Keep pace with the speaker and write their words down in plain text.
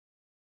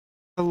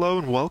Hello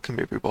and welcome,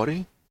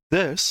 everybody.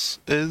 This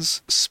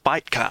is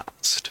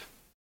Spitecast.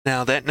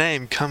 Now, that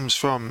name comes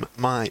from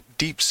my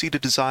deep-seated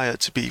desire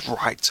to be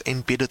right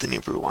and better than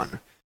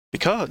everyone,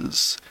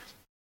 because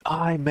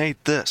I made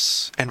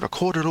this and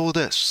recorded all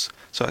this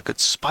so I could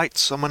spite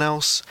someone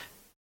else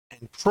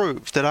and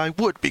prove that I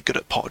would be good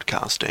at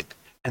podcasting,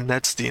 and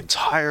that's the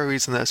entire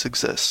reason this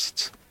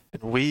exists.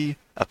 And we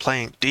are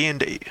playing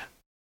D&D.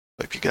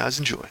 Hope you guys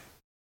enjoy.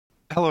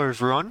 Hello,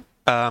 everyone.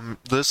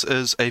 This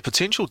is a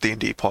potential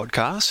D&D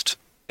podcast,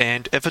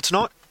 and if it's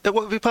not, it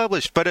won't be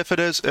published, but if it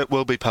is, it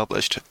will be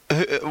published.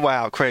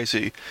 Wow,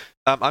 crazy.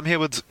 I'm here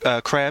with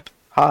Crab.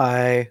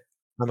 Hi,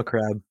 I'm a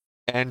crab.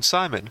 And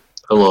Simon.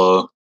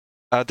 Hello.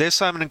 There's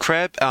Simon and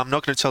Crab. I'm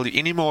not going to tell you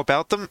any more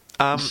about them,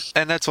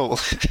 and that's all.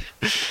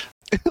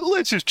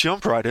 Let's just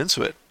jump right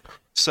into it.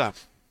 So,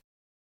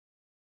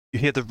 you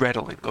hear the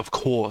rattling of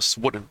coarse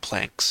wooden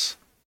planks,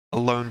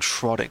 alone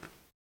trotting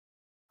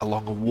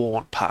along a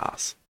worn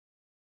path.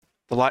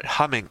 The light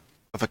humming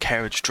of a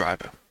carriage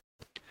driver.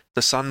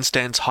 The sun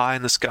stands high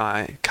in the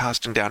sky,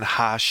 casting down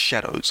harsh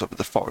shadows over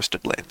the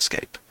forested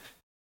landscape.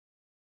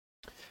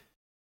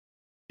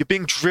 You're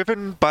being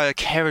driven by a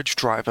carriage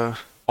driver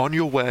on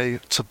your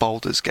way to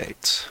Baldur's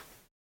Gate.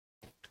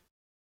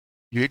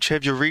 You each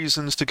have your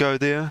reasons to go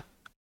there.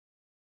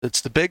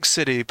 It's the big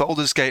city.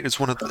 Baldur's Gate is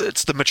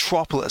it's the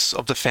metropolis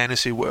of the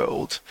fantasy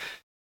world.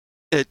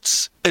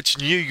 It's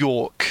New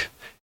York.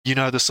 You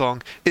know the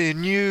song,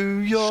 In New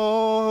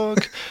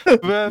York.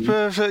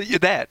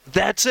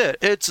 That's it.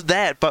 It's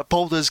that, but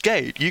Baldur's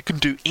Gate. You can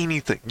do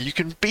anything. You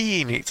can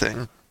be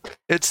anything.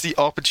 It's the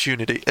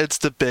opportunity. It's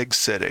the big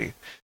city.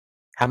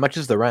 How much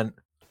is the rent?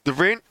 The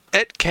rent,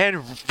 it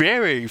can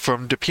vary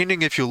from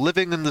depending if you're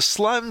living in the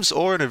slums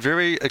or in a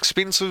very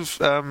expensive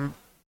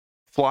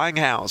flying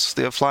house.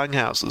 They're flying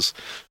houses.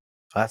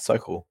 That's so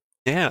cool.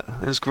 Yeah,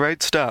 it's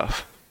great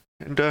stuff.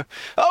 And,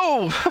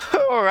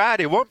 alright,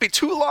 it won't be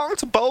too long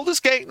to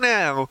Baldur's Gate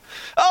now.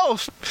 Oh,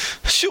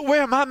 shoot,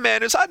 where are my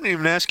manners? I didn't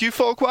even ask you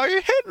folk why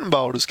you're heading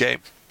Baldur's Gate.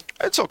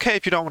 It's okay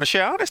if you don't want to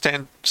share. I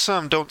understand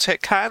some don't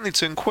take kindly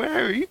to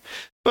inquiry.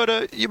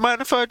 But, you mind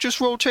if I just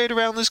rotate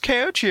around this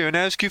carriage here and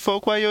ask you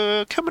folk why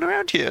you're coming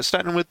around here?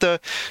 Starting with,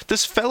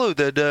 this fellow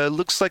that,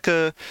 looks like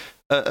a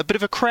bit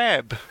of a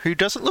crab, who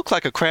doesn't look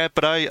like a crab,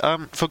 but I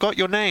forgot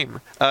your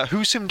name.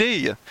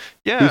 Husimd.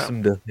 Yeah.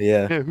 Husimd,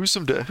 yeah. Yeah,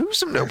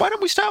 Husimd. Why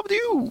don't we start with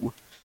you?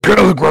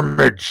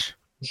 Pilgrimage.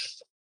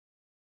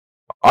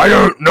 I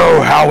don't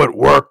know how it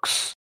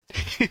works.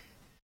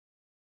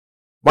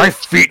 My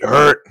feet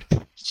hurt.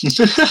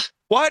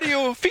 Why do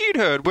your feet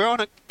hurt? We're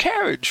on a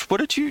carriage. What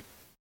did you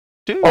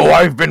do? Oh,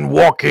 I've been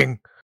walking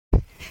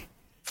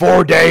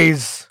 4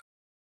 days.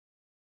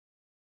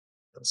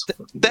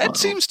 That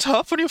seems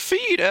tough on your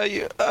feet.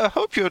 I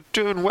hope you're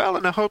doing well,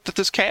 and I hope that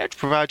this carriage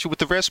provides you with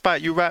the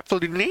respite you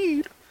rightfully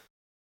need.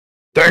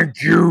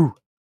 Thank you.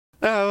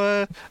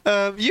 Oh,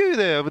 you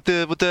there with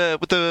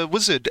the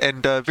wizard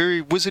and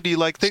very wizardy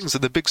like things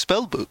in the big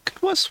spell book.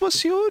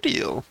 What's your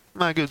deal,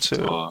 my good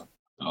sir?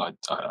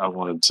 I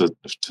wanted to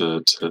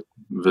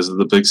visit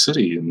the big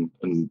city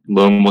and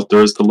learn what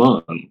there is to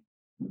learn.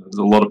 There's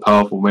a lot of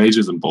powerful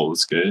mages in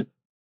Baldur's Gate.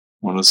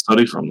 I want to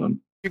study from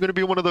them. You're going to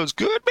be one of those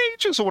good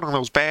mages or one of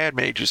those bad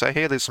mages? I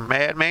hear there's some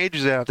mad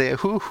mages out there.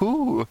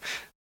 Hoo-hoo.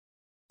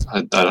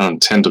 I don't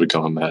intend to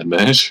become a mad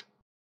mage.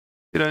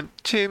 You don't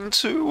tend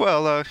to?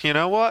 Well, you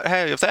know what?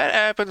 Hey, if that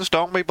happens,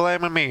 don't be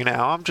blaming me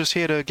now. I'm just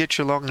here to get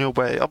you along your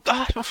way.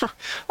 I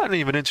didn't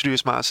even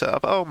introduce myself.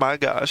 Oh my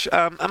gosh.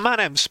 My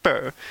name's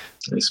Spur.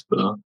 Hey,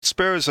 Spur.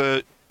 Spur is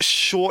a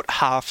short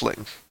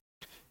halfling.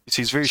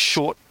 He's very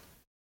short,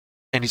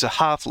 and he's a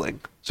halfling.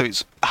 So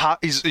he's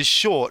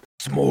short.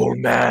 Small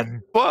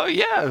man. Well,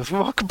 yeah.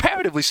 Well,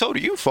 comparatively so to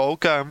you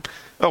folk.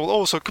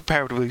 Also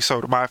comparatively so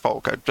to my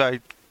folk.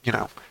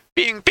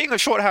 Being a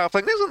short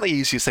halfling isn't the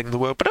easiest thing in the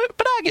world, but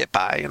I get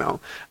by. You know,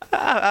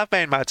 I've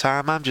made my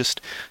time. I'm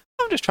just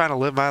trying to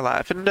live my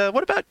life. And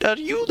what about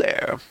you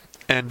there?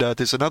 And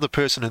there's another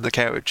person in the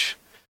carriage.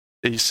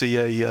 You see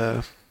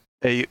a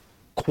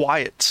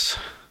quiet,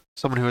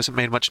 someone who hasn't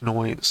made much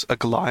noise, a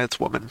Goliath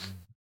woman,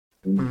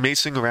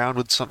 macing around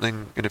with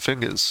something in her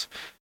fingers.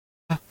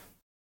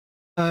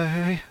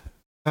 Hi.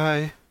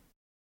 And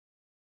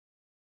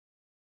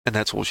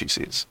that's all she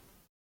says.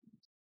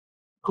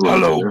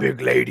 Hello, there.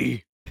 big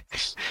lady.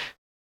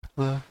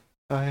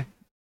 I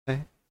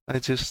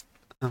just,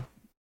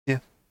 yeah,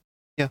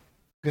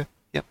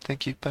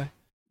 thank you, bye,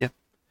 yeah.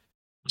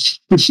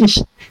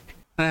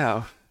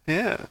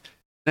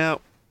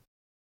 Now,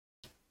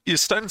 you're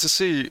starting to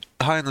see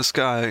high in the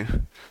sky.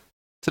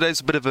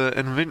 Today's a bit of an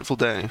eventful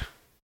day.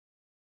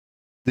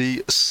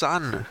 The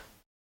sun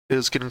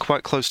is getting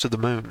quite close to the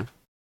moon.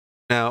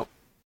 Now,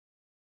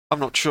 I'm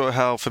not sure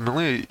how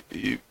familiar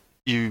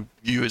you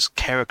as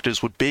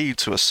characters would be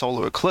to a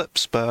solar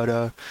eclipse,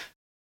 but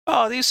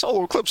these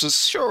solar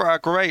eclipses sure are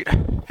great.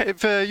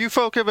 Have you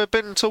folk ever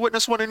been to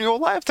witness one in your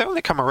life? They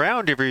only come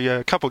around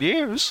every couple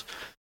years.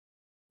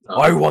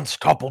 I once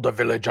toppled a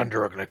village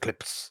under an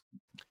eclipse.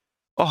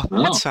 Oh,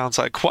 that sounds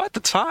like quite the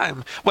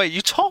time. Wait,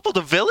 you toppled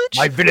a village?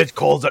 My village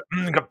calls it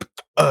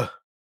Ah,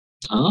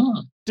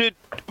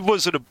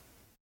 Was it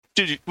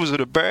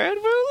a bad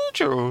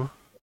village or?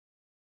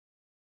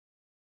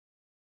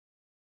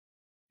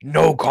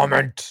 No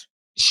comment.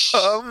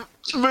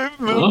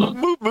 Moving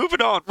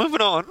on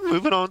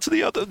to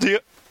the other,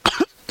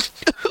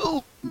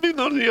 moving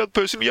on to the other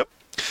person. Yep.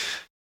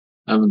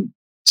 I haven't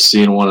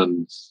seen one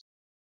in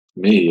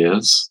many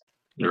years.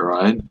 You're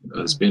right.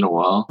 It's been a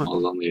while. I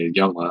was only a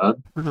young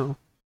lad. No.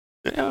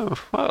 Yeah,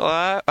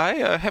 well,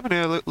 I haven't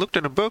looked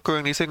in a book or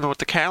anything, or with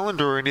the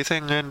calendar or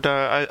anything, and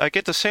I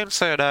get the sense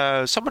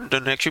that someone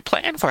didn't actually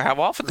plan for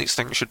how often these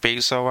things should be.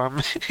 So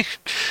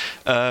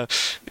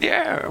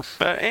yeah.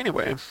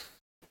 Anyway,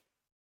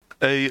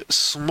 you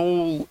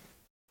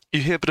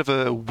hear a bit of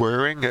a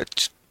whirring, and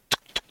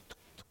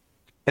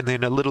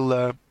then a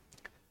little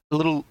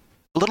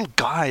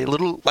guy, a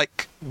little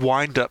like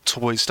wind-up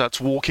toy starts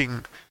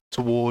walking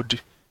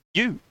toward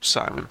you,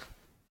 Simon,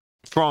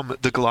 from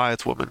the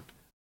Goliath woman.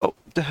 Oh,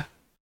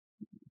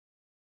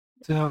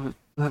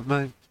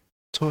 my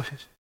toy.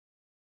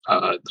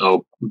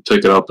 I'll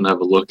pick it up and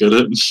have a look at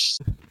it.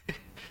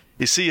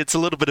 You see, it's a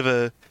bit of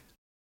a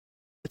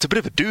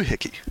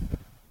doohickey.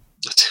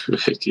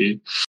 Doohickey.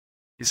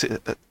 You see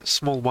a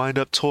small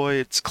wind-up toy.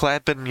 It's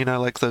clapping,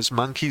 like those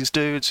monkeys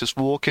do. It's just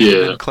walking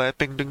and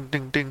clapping, ding,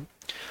 ding, ding.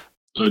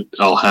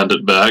 I'll hand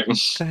it back.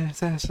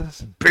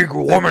 Big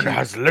woman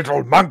has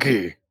little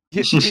monkey.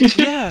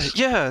 Yeah.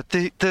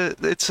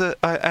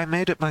 I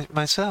made it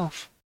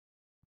myself.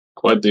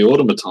 Quite the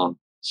automaton.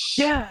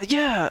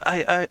 Yeah.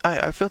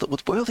 I filled it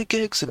with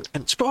whirligigs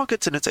and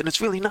sprockets, and it's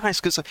really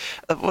nice because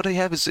what I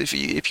have is if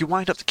you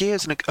wind up the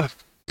gears and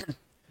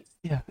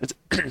yeah,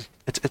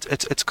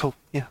 it's cool.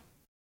 Yeah.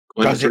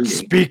 Does it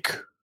speak?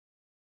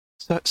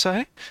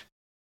 Sorry?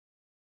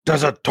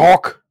 Does it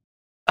talk?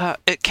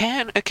 It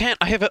can.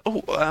 I have it.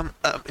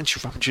 And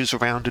she rummages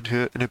around in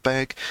her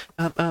bag.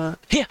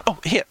 Here.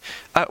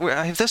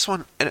 I have this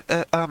one.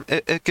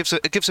 It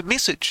gives a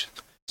message.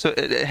 So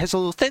it has a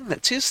little thing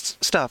that says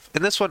stuff.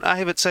 And this one, I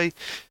have it say,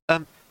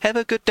 "Have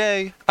a good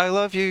day. I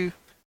love you."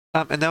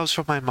 And that was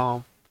from my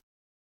mom.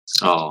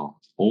 Oh.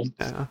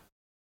 Yeah.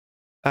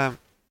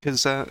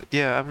 Because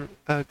I'm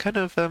kind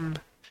of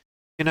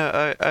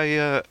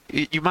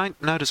you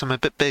might notice I'm a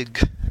bit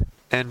big,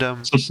 and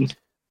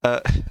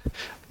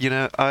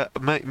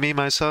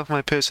myself,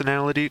 my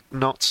personality,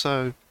 not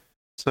so.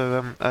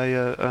 So I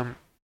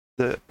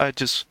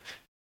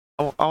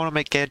want to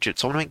make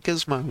gadgets. I want to make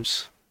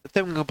gizmos,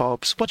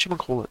 thingamabobs,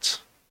 whatchamacallits.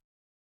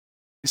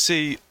 You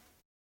see,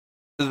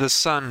 the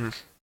sun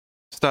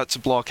starts to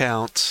block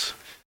out.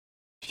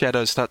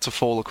 Shadows start to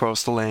fall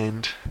across the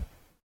land.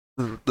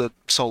 The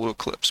solar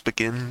eclipse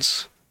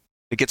begins.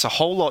 It gets a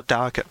whole lot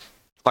darker,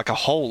 like a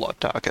whole lot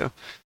darker.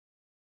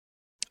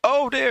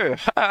 Oh dear,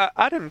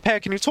 I didn't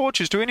pack any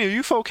torches. Do any of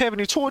you folk have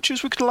any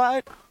torches we could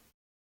light?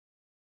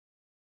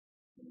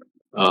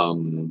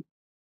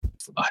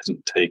 I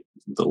didn't take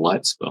the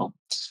light spell.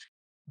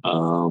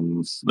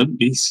 Let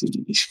me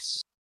see.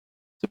 It's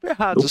a bit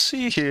hard to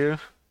see here.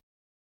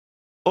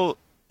 Oh,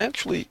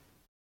 actually,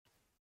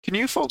 can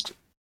you folks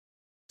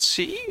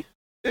see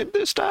in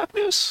this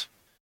darkness?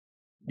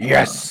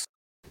 Yes.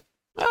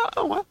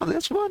 Oh, wow,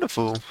 that's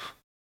wonderful.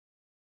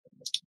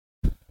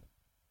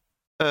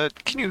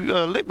 Can you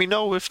let me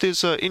know if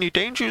there's any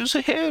dangers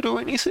ahead or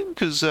anything?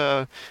 Because,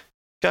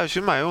 gosh,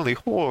 you're my only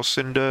horse,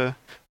 and,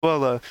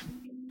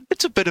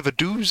 it's a bit of a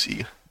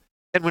doozy.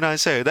 And when I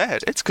say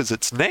that, it's because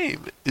its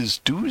name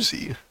is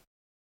Doozy.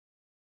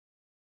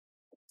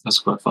 That's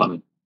quite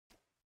funny.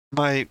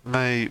 My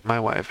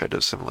wife had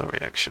a similar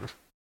reaction.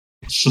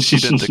 She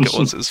didn't think it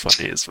was as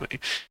funny as me.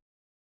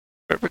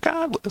 But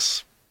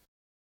regardless,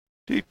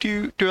 do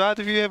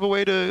either of you have a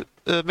way to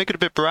make it a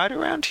bit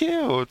brighter around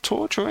here, or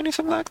torch or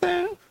anything like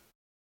that?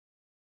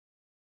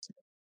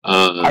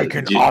 I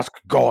can ask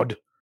God.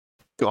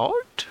 God?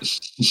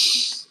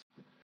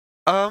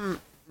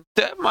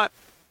 That might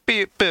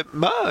be a bit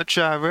much,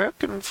 I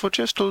reckon, for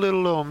just a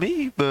little old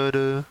me, but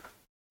I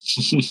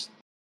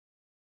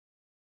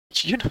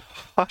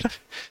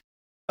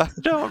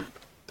don't.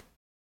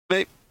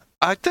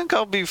 I think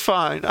I'll be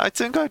fine. I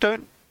think I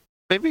don't.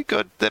 Maybe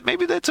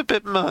that's a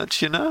bit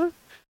much,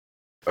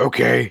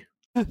 Okay.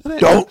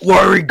 Don't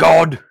worry,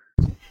 God.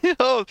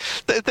 Oh,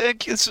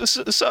 thank you.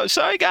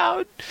 Sorry,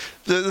 God.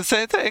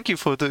 Thank you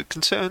for the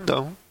concern,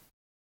 though.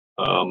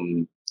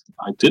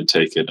 I did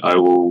take it. I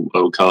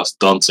will cast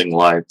Dancing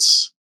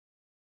Lights.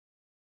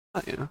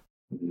 Oh, yeah.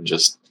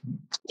 Just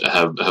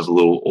have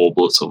little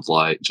orbits of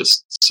light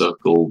just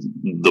circle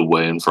the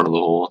way in front of the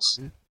horse.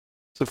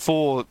 So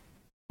 4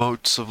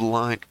 motes of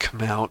light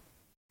come out.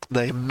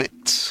 They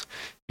emit.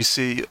 You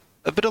see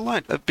a bit of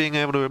light of being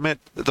able to emit.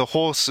 The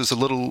horse is a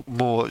little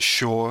more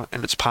sure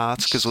in its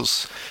path because it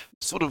was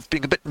sort of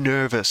being a bit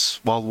nervous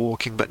while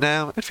walking, but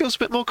now it feels a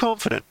bit more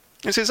confident.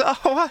 It says,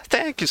 "Oh,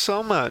 thank you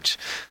so much.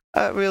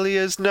 It really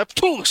is."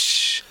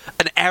 Push!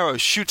 An arrow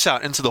shoots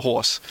out into the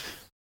horse.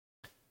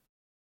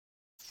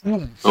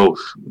 Oh no.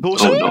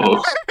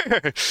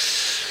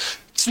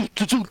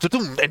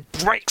 And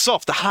breaks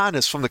off the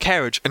harness from the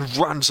carriage and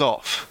runs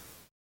off.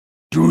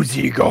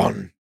 doozy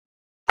gone.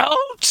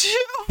 Oh,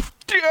 Joe!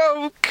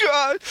 Oh,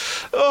 God!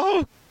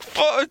 Oh,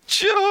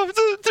 Joe!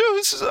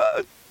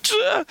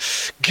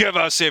 Give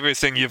us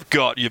everything you've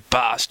got, you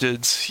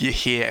bastards! You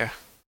hear?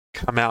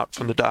 Come out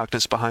from the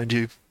darkness behind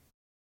you.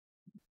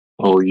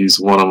 I'll use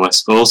one of my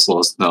spell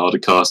slots now to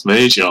cast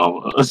Mage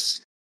Armor.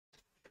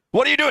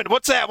 What are you doing?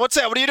 What's that? What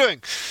are you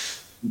doing?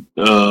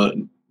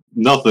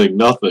 Nothing.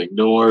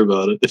 Don't worry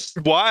about it.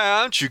 Why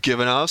aren't you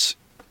giving us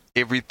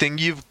everything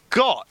you've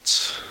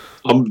got?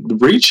 I'm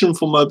reaching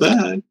for my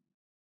bag.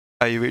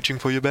 Are you reaching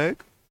for your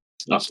bag?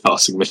 I'm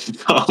casting Mage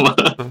Armor.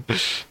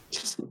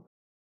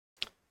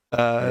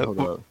 Hold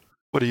What, up.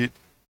 what are you?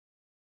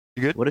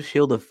 You good? What does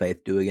Shield of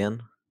Faith do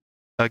again?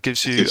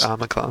 Gives you Gives-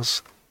 armor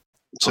class,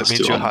 so it Plus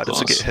means 2 you're armor harder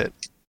to class. get hit.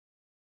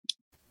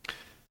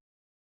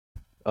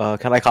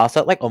 Can I cast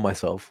that like on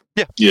myself?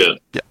 Yeah.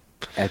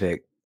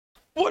 Epic.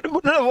 What?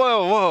 No,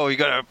 whoa! You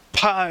got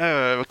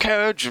a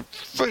carriage of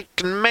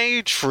freaking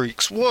mage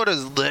freaks. What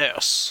is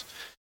this?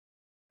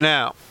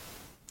 Now,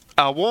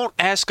 I won't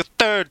ask a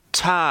third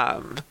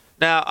time.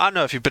 Now, I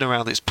know if you've been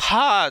around these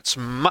parts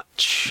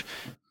much,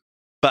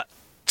 but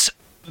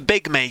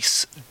Big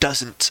Mace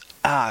doesn't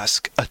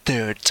ask a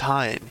third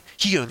time.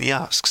 He only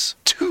asks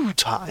 2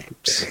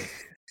 times.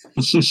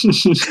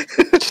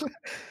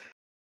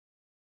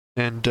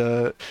 And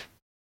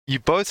you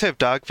both have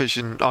dark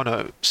vision. Oh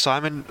no,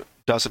 Simon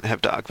doesn't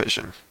have dark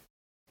vision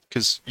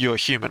because you're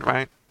human,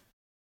 right?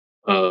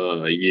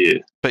 Yeah.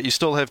 But you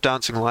still have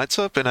dancing lights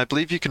up, and I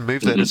believe you can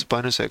move that as a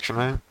bonus action,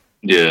 right?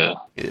 Yeah.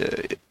 Yeah.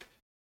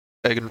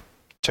 I can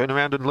turn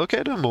around and look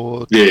at him,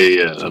 or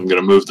Yeah. I'm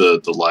gonna move the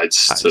lights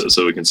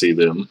so we can see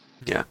them.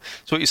 so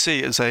what you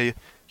see is a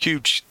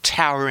huge,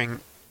 towering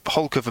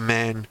hulk of a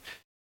man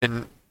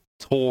in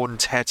torn,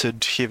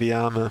 tattered, heavy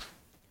armor,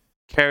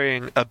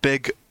 carrying a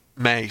big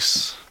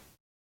mace.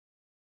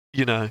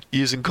 You know,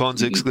 using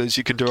context clues,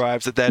 you can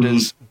derive that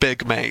is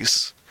Big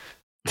Mace.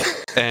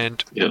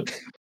 And Yeah.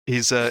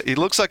 he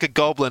looks like a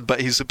goblin,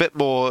 but he's a bit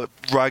more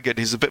rugged,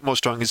 he's a bit more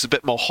strong, he's a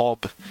bit more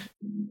hob.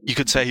 You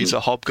could say he's a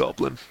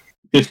hobgoblin.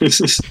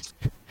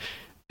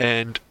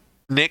 And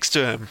next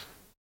to him,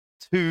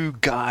 2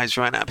 guys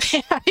run up.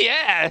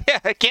 yeah,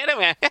 get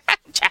him.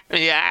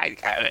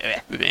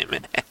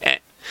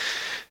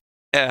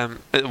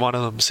 One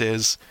of them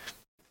says,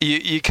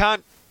 you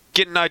can't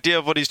get an idea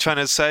of what he's trying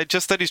to say,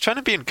 just that he's trying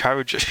to be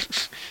encouraging.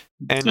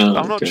 And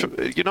I'm not sure,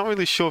 you're not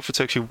really sure if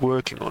it's actually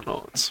working or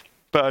not.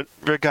 But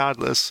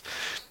regardless,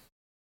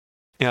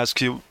 he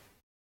asks you,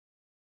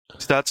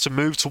 starts to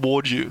move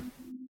toward you.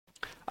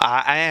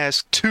 I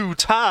asked 2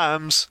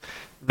 times,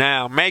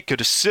 now make a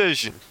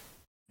decision.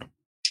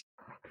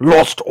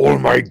 Lost all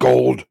my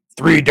gold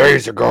 3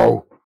 days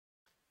ago.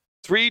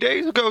 3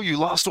 days ago you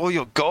lost all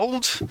your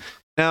gold?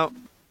 Now,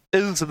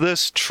 is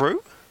this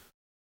true?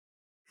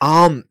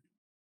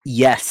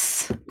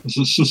 Yes.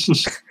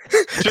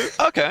 True?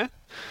 Okay.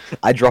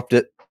 I dropped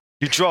it.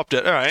 You dropped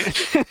it, alright.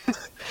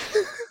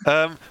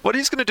 What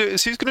he's going to do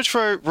is he's going to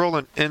try roll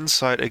an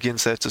insight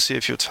against that to see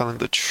if you're telling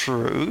the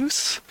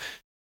truth.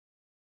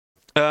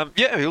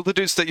 Yeah, he'll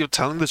deduce that you're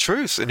telling the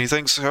truth, and he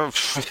thinks, oh,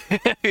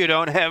 you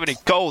don't have any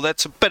gold,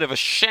 that's a bit of a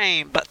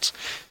shame, but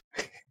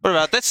what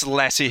about this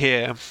lassie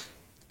here?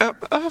 And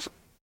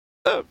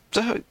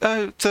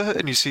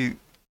you see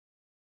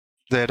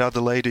that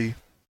other lady,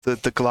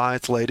 the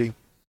Goliath lady,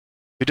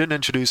 who didn't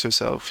introduce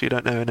herself, you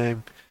don't know her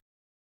name.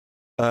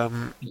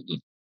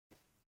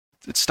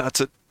 It starts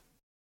to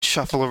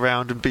shuffle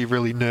around and be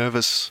really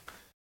nervous.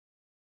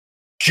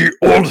 She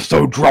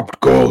also dropped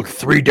gold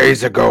 3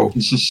 days ago.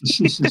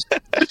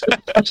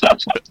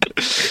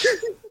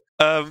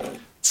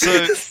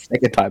 So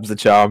Second time's the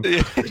charm.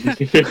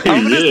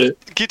 I'm gonna Yeah.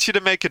 get you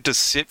to make a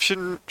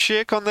deception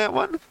check on that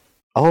one.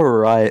 All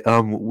right.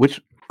 Which?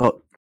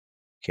 Oh,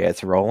 okay.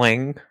 It's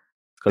rolling. It's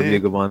gonna be Yeah. a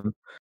good one.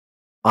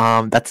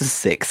 That's a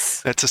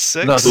 6. That's a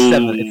 6. No, it's a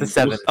 7. It's a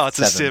 7. Oh, it's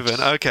a 7.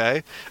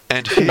 Okay.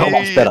 And Not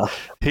much better.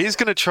 he's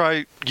going to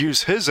try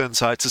use his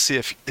insight to see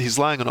if he's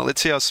lying or not. Let's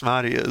see how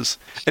smart he is.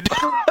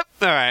 All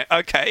right.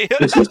 Okay.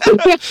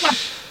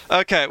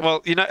 Okay.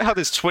 Well, you know how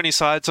there's 20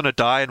 sides on a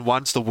die and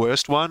one's the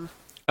worst one?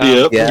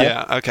 Yep. Yeah.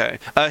 Yeah. Okay.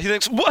 He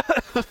thinks, what?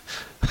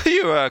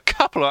 You're a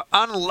couple of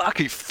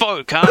unlucky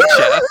folk, aren't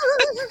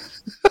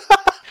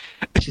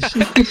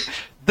you?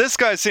 This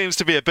guy seems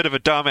to be a bit of a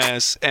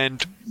dumbass,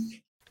 and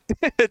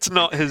it's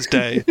not his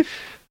day.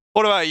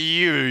 What about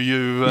you,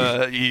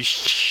 you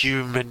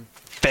human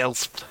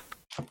filth?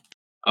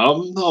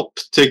 I'm not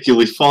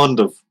particularly fond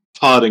of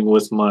parting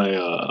with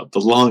my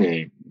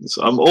belongings.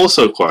 I'm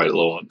also quite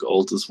low on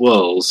gold as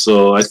well,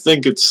 so I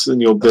think it's in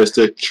your best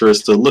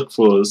interest to look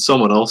for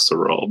someone else to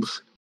rob.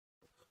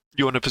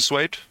 You want to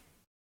persuade?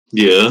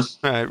 Yeah,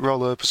 All right,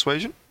 roll a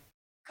persuasion.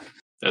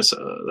 that's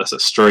a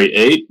straight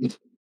 8.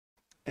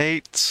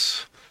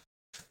 8.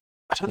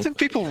 I don't think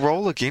people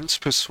roll against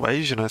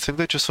persuasion. I think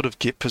they just sort of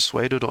get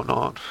persuaded or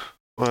not.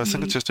 Well, I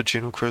think it's just a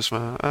general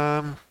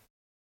charisma.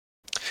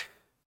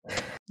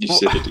 You Well-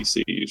 sit at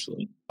DC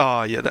usually.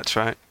 Oh, yeah, that's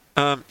right.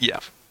 Yeah.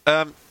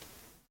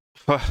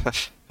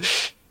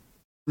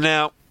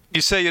 Now,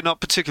 you say you're not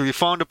particularly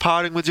fond of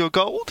parting with your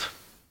gold?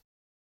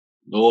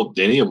 Or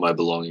any of my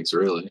belongings,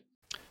 really.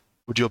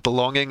 Would your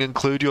belonging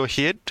include your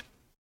head?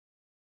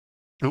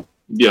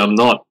 Yeah, I'm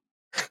not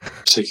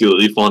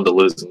particularly fond of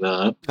losing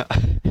that.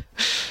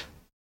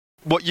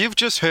 What you've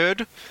just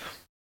heard,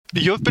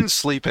 you've been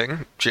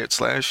sleeping, Jet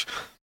Slash,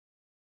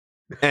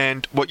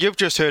 and what you've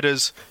just heard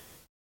is,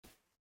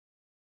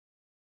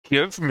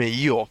 give me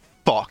your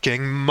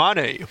fucking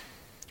money.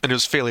 And it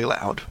was fairly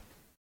loud.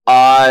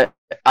 I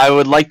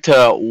would like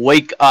to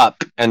wake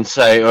up and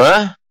say,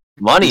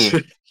 money?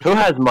 Who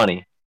has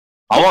money?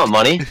 I want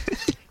money.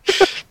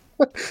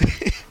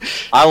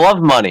 I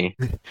love money.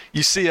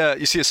 You see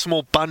a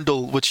small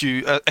bundle which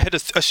you had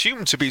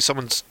assumed to be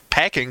someone's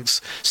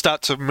packings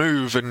start to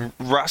move and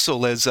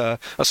rustle as a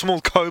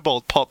small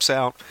kobold pops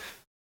out,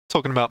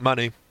 talking about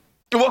money.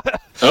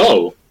 What?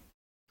 Oh,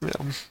 Yeah.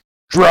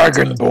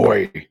 Dragon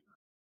Boy.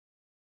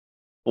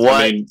 What?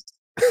 I mean,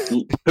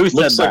 Who said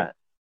looks like- that?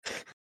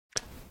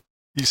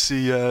 You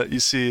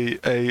see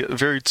a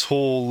very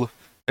tall,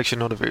 actually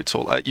not a very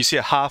tall. You see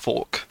a half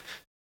orc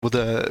with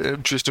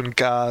dressed in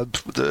garb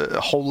with a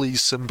holy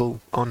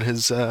symbol on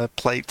his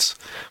plates,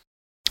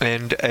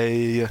 and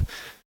a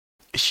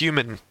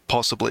human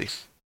possibly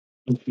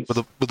with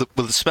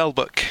a spell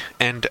book,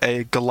 and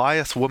a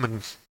Goliath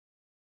woman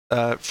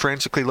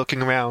frantically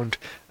looking around.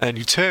 And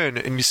you turn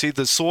and you see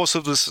the source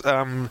of this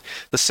the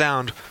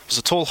sound was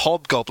a tall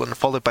hobgoblin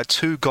followed by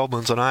two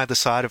goblins on either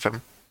side of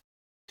him.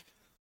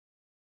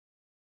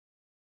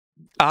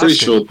 Pretty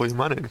Asking sure- for your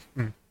money.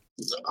 I'm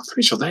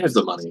pretty sure they have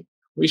the money.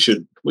 We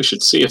should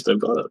see if they've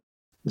got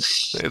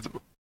it.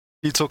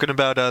 You talking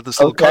about this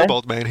little Okay.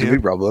 kobold man Did we here?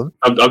 rob them?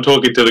 I'm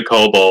talking to the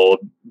kobold,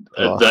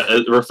 Oh.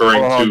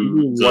 referring Hold on, to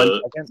one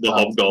second. the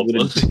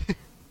hobgoblin.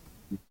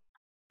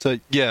 So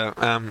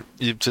yeah,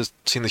 you've just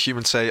seen the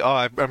human say, "Oh,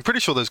 I'm pretty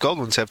sure those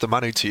goblins have the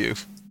money to you."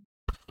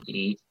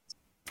 Mm.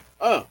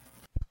 Oh,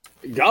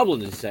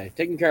 goblins say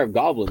taking care of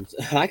goblins.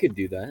 I could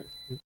do that.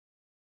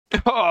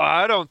 Oh,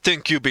 I don't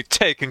think you'll be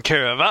taking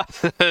care of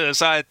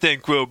us. I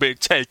think we'll be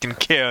taking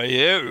care of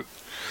you.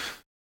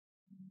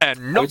 And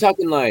Are we not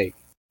talking like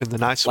in the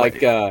nice way.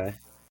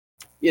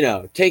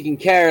 taking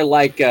care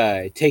like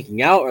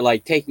taking out, or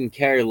like taking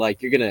care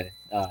like you're gonna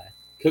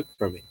cook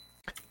for me?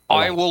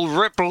 I will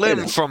rip limb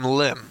know. from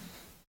limb.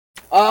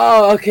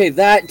 Oh, okay,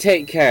 that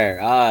take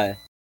care.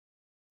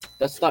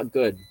 That's not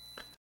good.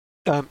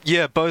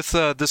 Yeah, both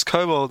this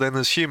kobold and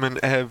this human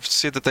have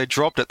said that they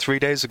dropped it 3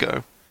 days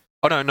ago.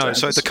 Oh no,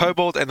 sorry, the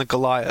kobold and the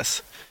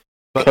Goliath.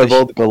 But the-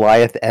 Kobold,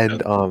 Goliath,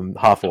 and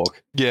half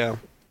orc. yeah.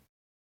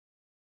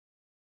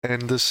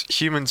 And this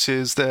human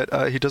says that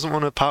he doesn't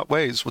want to part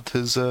ways with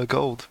his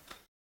gold.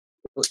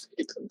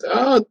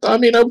 I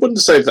mean, I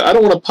wouldn't say that. I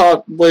don't want to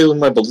part way with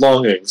my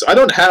belongings. I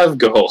don't have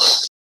gold.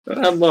 I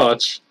don't have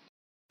much.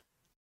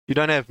 You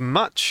don't have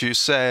much, you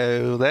say.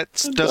 That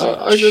doesn't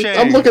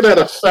I'm looking at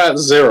a fat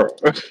zero.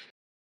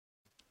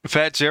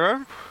 Fat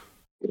Zero?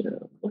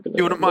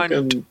 You wouldn't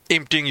mind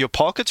emptying your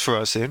pockets for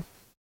us then?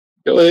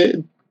 Go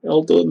ahead.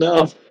 I'll do it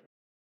now.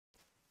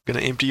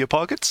 Gonna empty your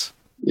pockets?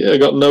 Yeah, I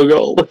got no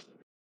gold.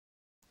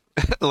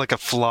 Like a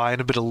fly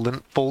and a bit of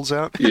lint falls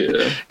out?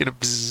 Yeah. In a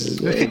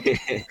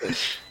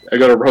bzzz. I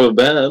got a rubber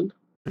band.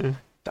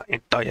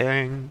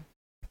 Dang.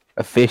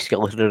 A fish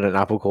skeleton and an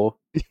apple core.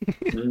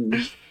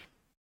 Mm.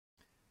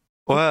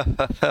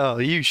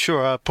 Well, you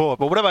sure are poor.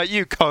 But what about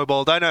you,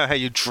 Kobold? I know how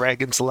you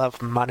dragons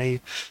love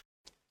money.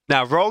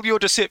 Now, roll your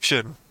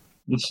deception.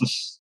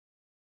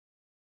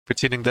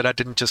 Pretending that I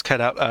didn't just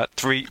cut out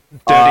 3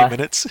 dirty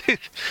minutes.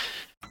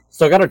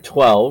 So I got a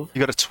 12. You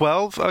got a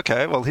 12?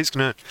 Okay, well, he's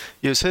going to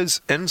use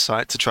his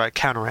insight to try to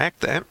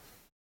counteract that.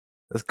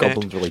 This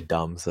goblin's really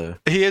dumb, so.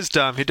 He is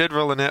dumb. He did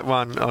roll a net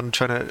 1 on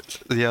trying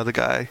to the other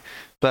guy.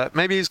 But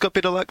maybe he's got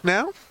better luck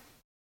now?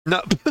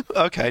 No.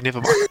 Okay,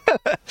 never mind.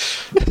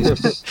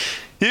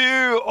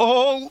 You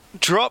all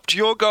dropped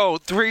your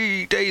gold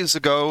 3 days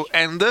ago,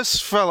 and this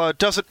fella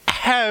doesn't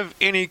have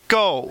any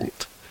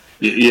gold.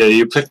 Yeah,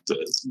 you picked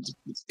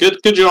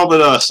it. Good job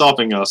at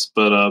stopping us,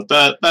 but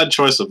bad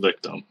choice of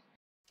victim.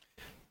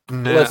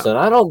 Now, Listen,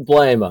 I don't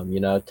blame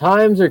him.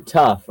 Times are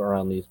tough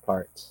around these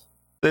parts.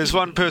 there's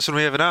one person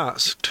we haven't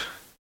asked.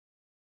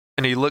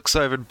 And he looks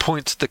over and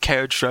points at the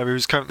carriage driver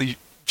who's currently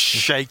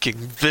shaking,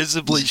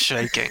 visibly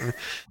shaking.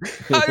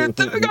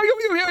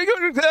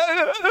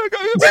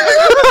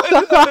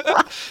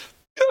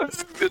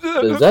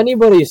 Does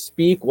anybody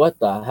speak what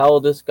the hell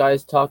this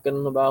guy's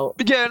talking about?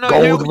 Yeah, no,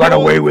 Gold ran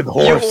away with You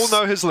all horse.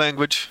 know his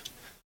language.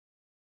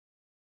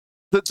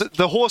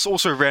 The horse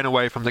also ran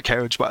away from the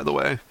carriage, by the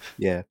way.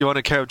 Yeah. You want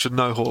a carriage with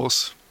no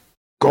horse.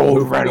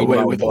 Gold ran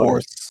away with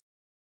horse.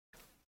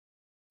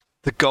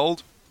 The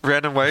gold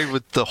ran away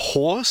with the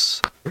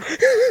horse?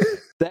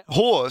 That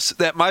horse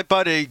that my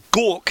buddy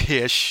Gork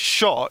here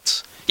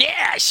shot.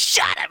 Yeah,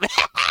 shot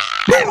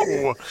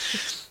him!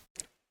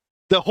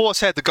 The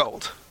horse had the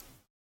gold.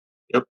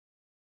 Yep.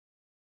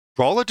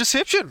 Roll a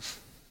deception.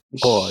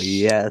 Oh,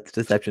 yeah, it's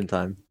deception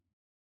time.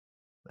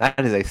 That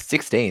is a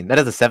 16. That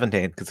is a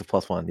 17, because it's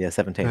 +1. Yeah,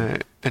 17.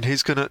 And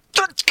he's gonna...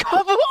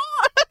 Come on!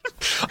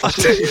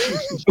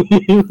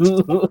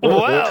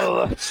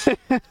 Well,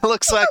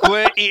 looks like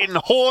we're eating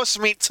horse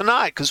meat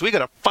tonight because we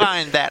gotta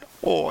find that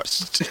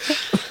horse.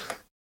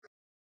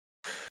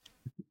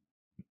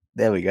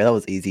 There we go. That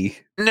was easy.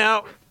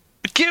 Now,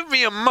 give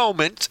me a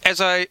moment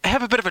as I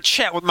have a bit of a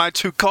chat with my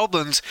two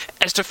goblins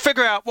as to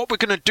figure out what we're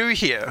gonna do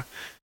here.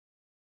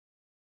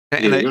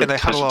 And, Yeah, they, you're and they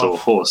attached huddle to a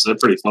off. horse. They're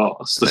pretty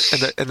fast.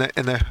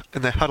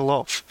 And they huddle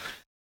off.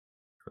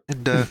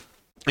 And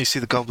you see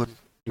the goblin.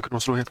 You can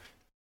also hear.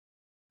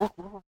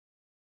 I'm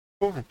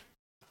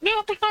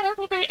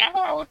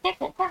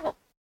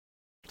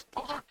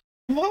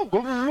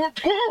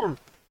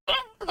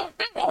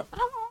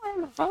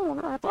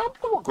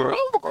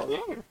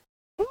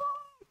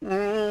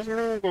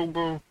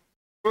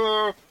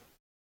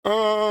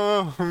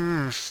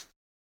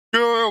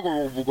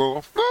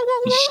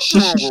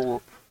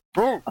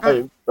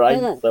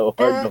trying so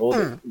hard to hold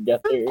it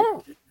together.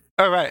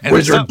 All right, and they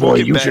Wizard start boy,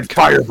 walking you back. should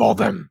fireball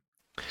them.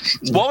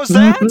 What was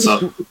that? I'm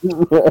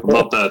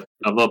not that.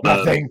 I'm not that.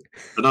 Nothing.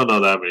 I don't know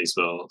that many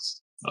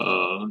spells.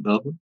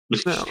 Nothing.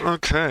 No,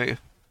 okay.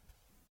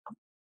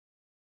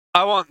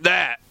 I want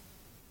that.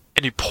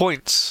 And he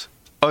points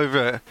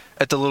over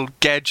at the little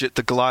gadget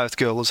the Goliath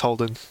girl is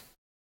holding.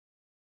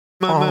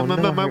 My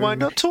no.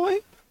 wind-up toy?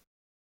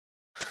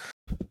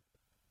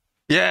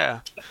 Yeah.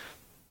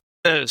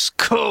 It's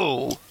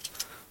cool.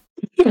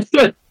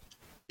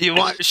 You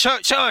want... Show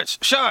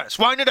us!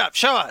 Wind it up!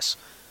 Show us!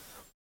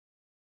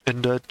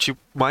 And she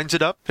winds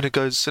it up, and it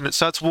goes... And it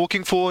starts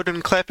walking forward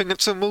and clapping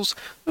its cymbals.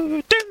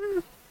 Ding!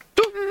 Ding!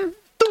 Ding!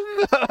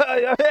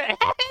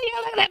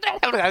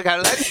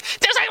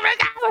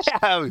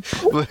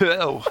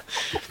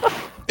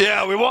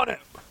 Yeah, we want it.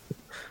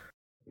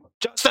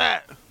 Just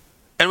that.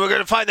 And we're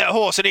gonna find that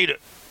horse and eat it.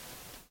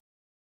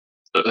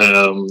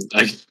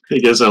 I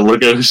guess I'll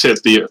look over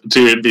at the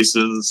two NPCs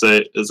and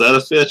say, "Is that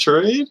a fair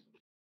trade?"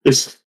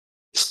 The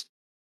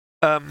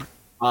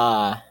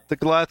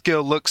Goliath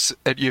girl looks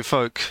at you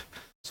folk,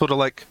 sort of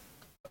like,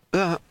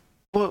 what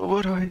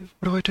do I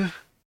do?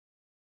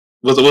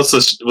 What's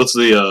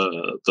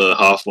the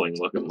halfling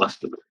looking like?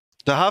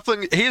 The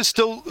halfling, he is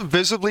still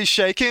visibly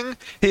shaking.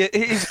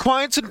 He's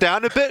quieted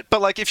down a bit, but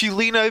like if you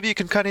lean over, you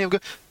can kind of go.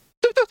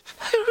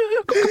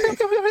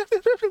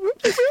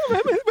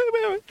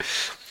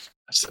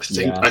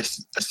 I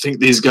think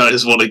these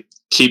guys want to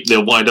keep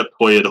their wind-up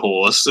toy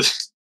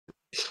horse.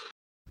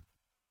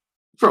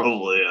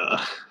 Probably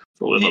not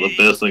the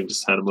best thing.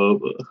 Just hand them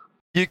over.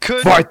 You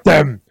could. Fight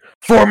them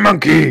for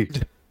monkey.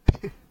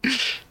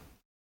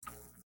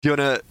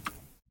 We're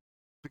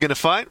gonna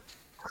fight.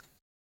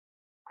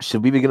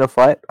 Should we be gonna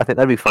fight? I think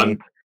that'd be funny.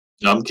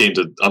 I'm keen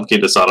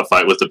to start a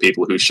fight with the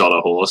people who shot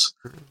a horse.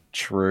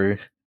 True.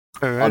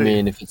 Alrighty. I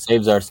mean, if it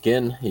saves our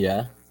skin,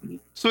 yeah.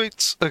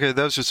 Sweet. Okay,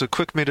 that was just a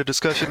quick meta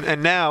discussion.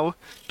 And now,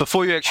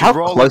 before you actually How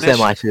roll close am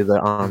initiative- I to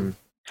the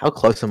How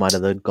close am I to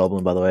the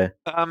goblin, by the way?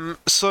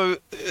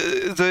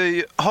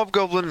 The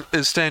hobgoblin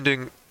is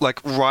standing like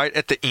right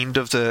at the end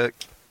of the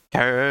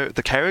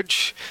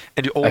carriage,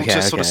 and you're all Okay,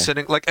 just sort of okay.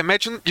 sitting. Like,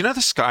 imagine the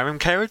Skyrim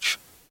carriage.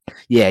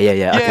 Yeah.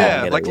 Okay, I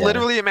Yeah, get like it, yeah.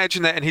 literally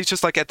imagine that, and he's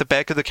just like at the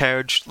back of the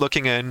carriage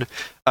looking in.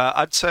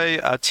 I'd say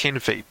 10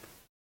 feet.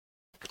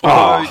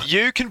 Although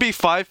you can be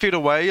 5 feet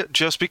away,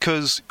 just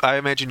because I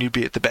imagine you'd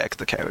be at the back of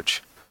the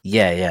carriage.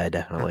 Yeah,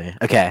 definitely.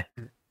 Okay.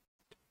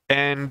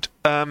 And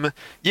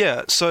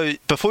so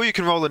before you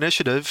can roll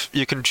initiative,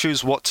 you can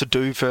choose what to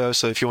do first.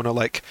 So if you want to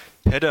like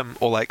hit him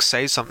or like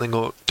say something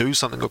or do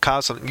something or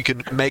cast something, you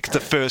can make the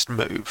first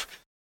move.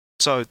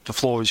 So the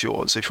floor is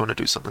yours if you want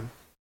to do something.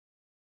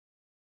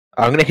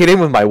 I'm gonna hit him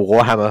with my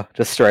warhammer,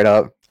 just straight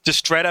up. Just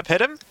straight up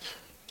hit him?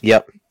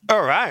 Yep.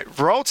 Alright,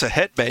 roll to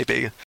hit,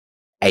 baby.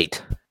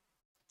 8.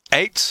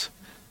 8,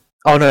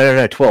 Oh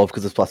no, 12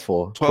 because it's plus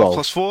 4. 12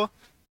 plus 4.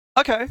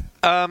 Okay.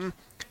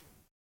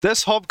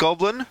 This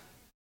hobgoblin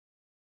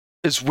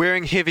is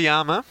wearing heavy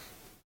armor,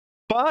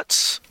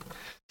 but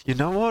you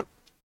know what?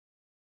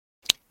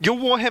 Your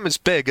warhammer's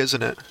big,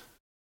 isn't it?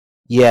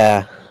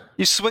 Yeah.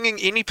 You swinging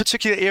any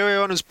particular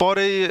area on his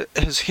body,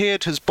 his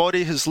head, his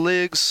body, his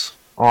legs?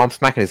 Oh, I'm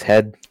smacking his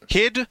head.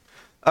 Head?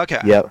 Okay.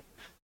 Yep.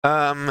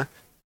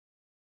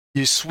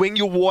 You swing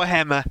your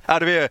warhammer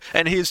out of here,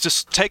 and he's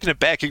just taking it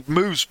back. He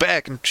moves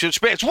back and just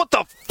backs. What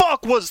the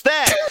fuck was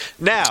that?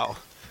 Now,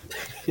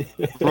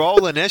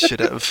 roll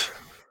initiative.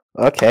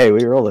 Okay,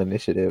 we roll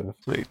initiative.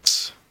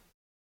 Wait.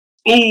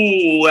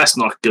 Ooh, that's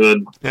not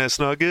good. That's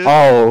not good.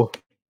 Oh.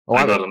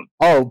 I got him.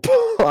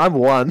 I'm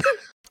 1.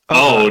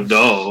 Oh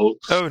no!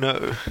 Oh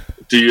no.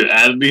 Do you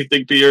add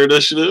anything to your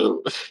initiative?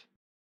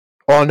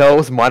 Oh no, it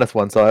was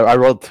 -1, so I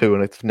rolled 2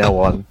 and it's now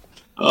 1.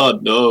 Oh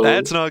no!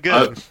 That's not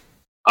good.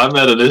 I'm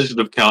at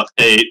initiative count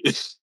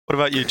 8. What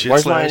about you, Jet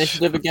Where's my Slash?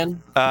 initiative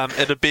again?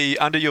 It'd be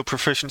under your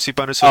proficiency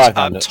bonuses, Oh, I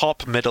found it.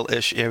 top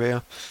middle-ish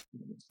area.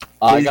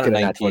 I Please got a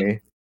get 19. 20. You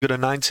got a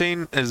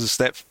 19? Is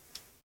that...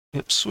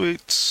 Yep,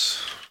 sweet.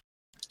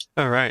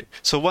 Alright,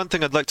 so one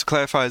thing I'd like to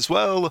clarify as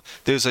well,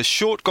 there's a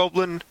short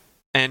goblin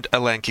and a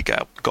lanky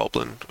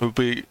goblin, who will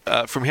be,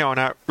 from here on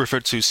out,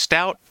 referred to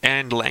stout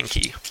and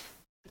lanky.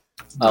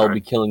 I'll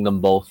be killing them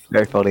both.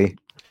 Very funny.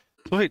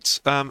 Sweet.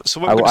 So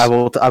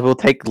what I will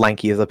take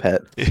Lanky as a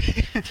pet.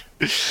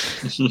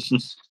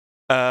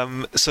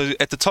 So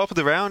at the top of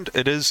the round,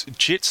 it is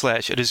Jet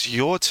Slash. It is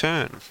your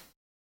turn.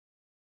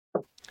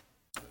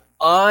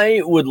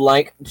 I would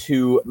like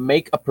to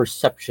make a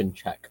perception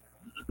check.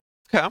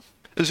 Okay.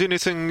 Is there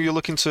anything you're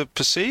looking to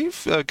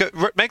perceive?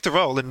 Make the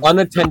roll and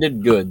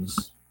Unattended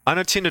goods.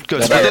 unattended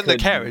goods That I within the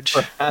could carriage.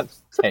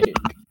 Perhaps take.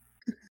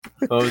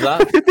 What was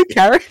that? the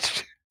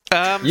carriage?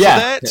 Yeah. So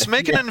let's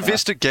make an Yeah.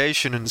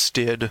 investigation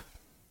instead.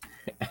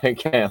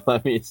 Okay,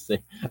 let me see.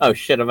 Oh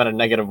shit, I'm at a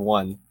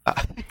 -1.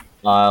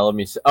 Ah. Let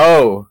me see.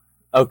 Oh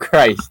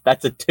Christ,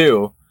 that's a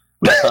 2.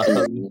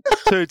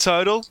 2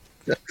 total.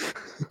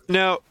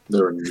 Now,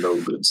 There are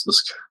no goods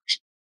this carriage.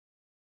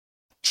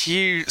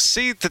 you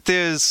see that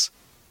that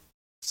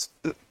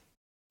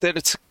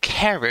it's a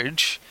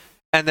carriage,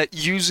 and that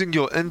using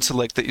your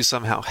intellect that you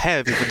somehow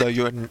have, even though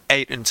you're an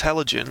 8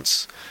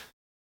 intelligence,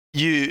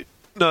 you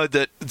know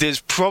that there's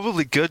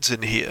probably goods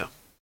in here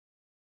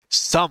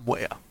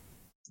somewhere.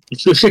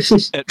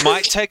 It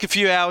might take a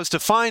few hours to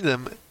find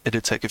them.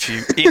 It'd take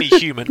any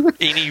human,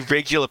 any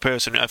regular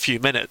person, a few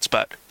minutes,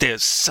 but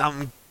there's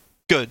some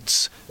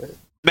goods.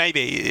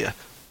 Maybe.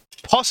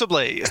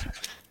 Possibly.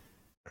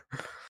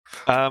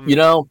 You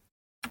know,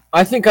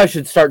 I think I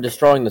should start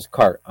destroying this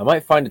cart. I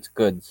might find its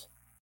goods.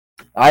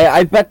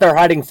 I bet they're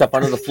hiding stuff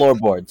under the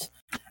floorboards.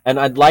 And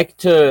I'd like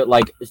to,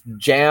 like,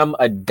 jam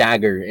a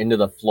dagger into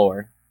the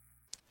floor.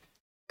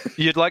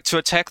 You'd like to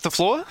attack the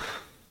floor?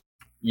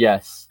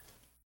 Yes.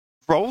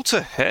 Roll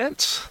to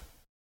hit?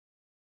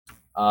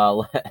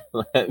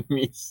 Let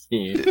me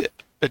see.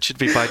 It should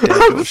be by dagger,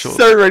 I'm sure.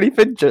 so ready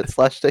for Jet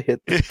Slash to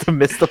hit to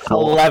miss the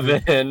floor.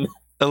 11.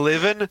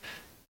 11?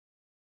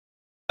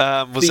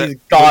 Was Please,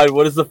 that... God,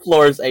 what is the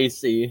floor's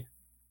AC?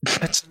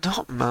 It's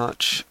not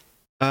much.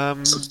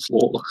 It's a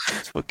floor.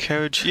 For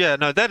carriage... Yeah,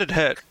 no, that'd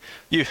hit.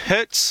 You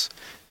hit,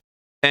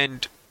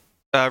 and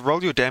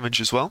roll your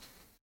damage as well.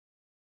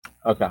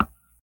 Okay.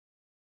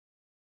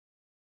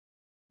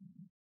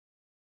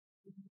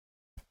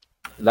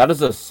 That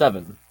is a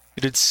 7.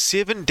 You did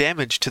 7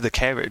 damage to the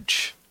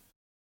carriage.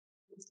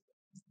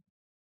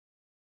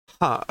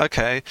 Huh,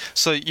 okay.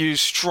 So you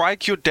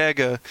strike your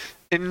dagger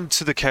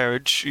into the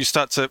carriage, you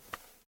start to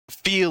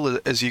feel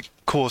it as you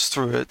course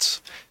through it,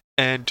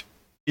 and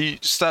you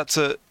start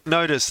to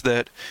notice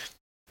that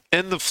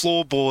in the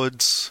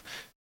floorboards,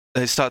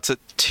 they start to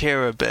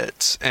tear a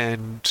bit,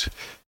 and...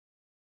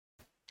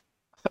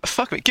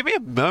 Fuck me, give me a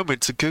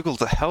moment to Google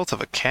the health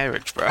of a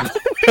carriage, bro.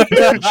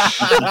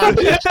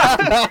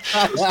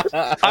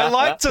 I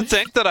like to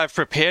think that I've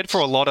prepared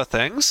for a lot of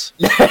things.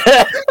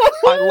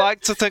 I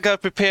like to think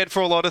I've prepared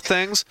for a lot of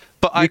things,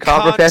 but I You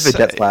can't can't prepare for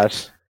Jet say,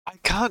 Slash. I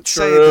can't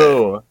say that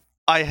True.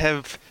 I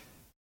have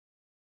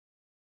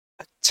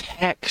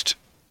attacked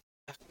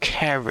a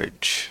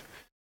carriage.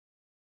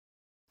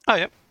 Oh,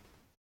 yeah.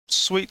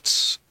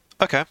 Sweet.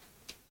 Okay.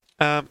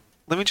 Let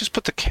me just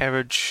put the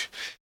carriage...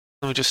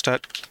 Let me just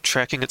start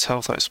tracking its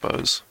health, I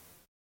suppose.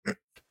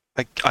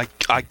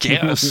 I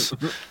guess.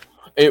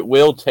 It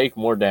will take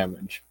more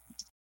damage.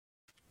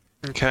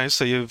 Okay,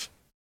 so you've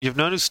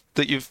noticed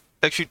that you've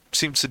actually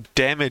seemed to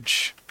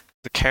damage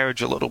the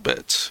carriage a little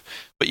bit,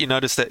 but you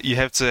notice that you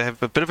have to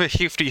have a bit of a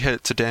hefty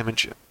hit to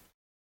damage it.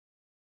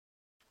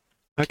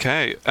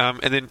 Okay, and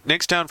then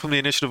next down from the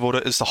initiative order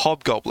is the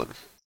Hobgoblin.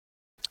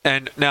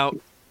 And now,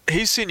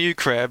 he's seen you,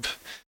 Crab,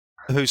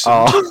 who's...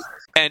 Oh.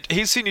 And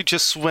he's seen you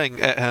just swing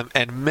at him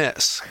and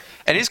miss.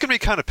 And he's going to be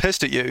kind of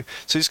pissed at you.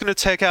 So he's going to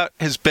take out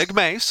his big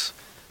mace.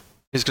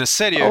 He's going to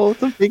say to you, Oh,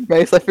 the big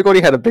mace. I forgot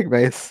he had a big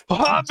mace.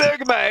 I'm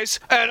Big Mace,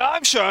 and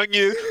I'm showing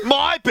you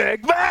my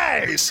big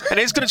mace! And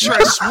he's going to try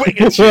to swing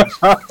at you.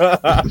 I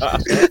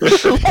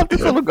love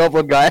this little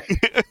goblin guy.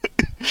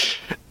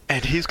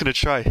 And he's going to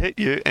try hit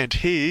you, and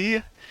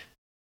he...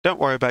 Don't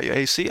worry about your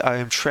AC. I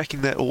am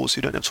tracking that all, so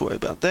you don't have to worry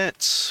about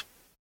that.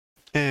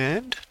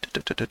 And...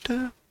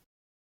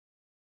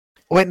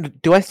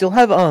 Wait, do I still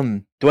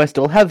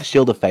have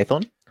Shield of Faith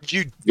on?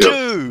 You Yep.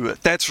 do!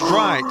 That's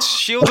right!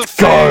 Shield of Let's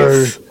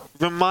go. Faith!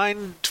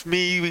 Remind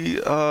me,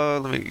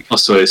 let me...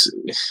 Also, AC.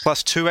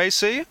 Plus 2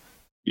 AC?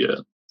 Yeah.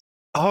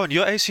 Oh, and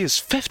your AC is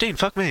 15,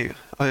 fuck me.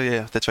 Oh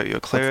yeah, that's right, you're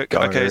a cleric. go.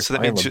 Okay, so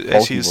that I am means a your AC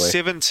bulky is boy.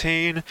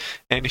 17,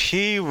 and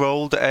he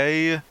rolled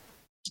a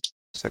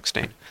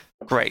 16.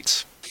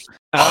 Great.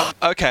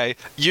 Okay,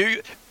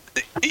 you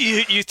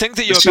think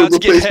that you're It's about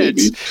to your get hit,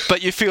 replacement,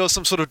 but you feel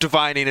some sort of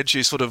divine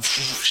energy sort of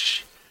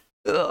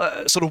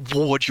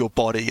ward your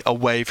body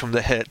away from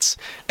the hits,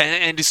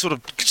 and he sort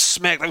of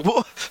smack like,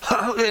 whoa,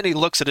 and he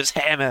looks at his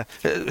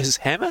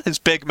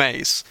big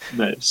mace,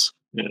 Nice.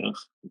 Yeah.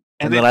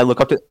 And then I look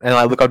up to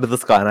the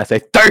sky and I say,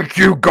 "Thank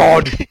you,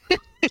 God."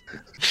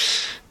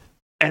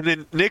 and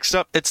then next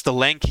up it's the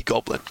lanky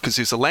goblin, because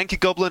there's a lanky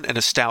goblin and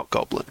a stout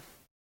goblin,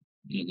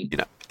 Mhm. you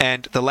know,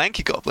 and the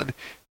lanky goblin,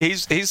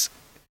 he's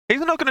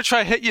not going to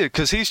try hit you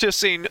because he's just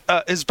seen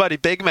his buddy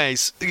Big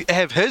Mace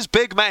have his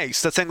big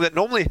mace, the thing that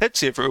normally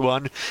hits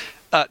everyone,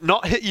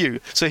 not hit you.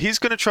 So he's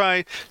going to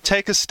try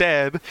take a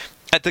stab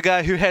at the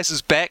guy who has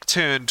his back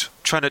turned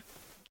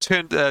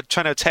trying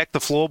to attack the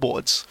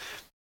floorboards.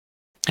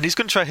 And he's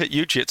going to try to hit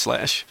you, Jet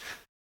Slash.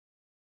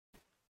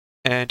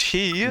 And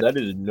he That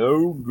is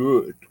no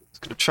good. is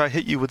going to try to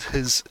hit you with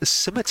his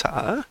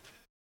scimitar.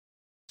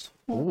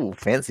 Ooh,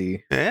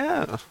 fancy.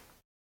 Yeah.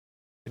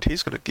 And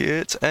he's going to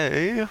get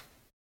a...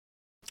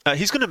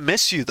 he's going to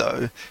miss you,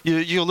 though.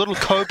 Your little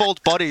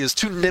kobold body is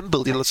too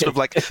nimble. You're sort of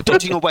like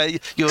dodging away.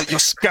 You're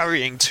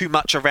scurrying too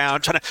much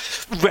around, trying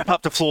to wrap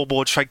up the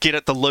floorboard, try to get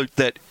at the loot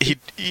that he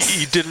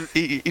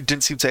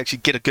didn't seem to actually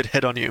get a good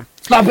hit on you.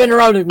 Stop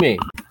interrupting me.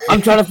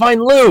 I'm trying to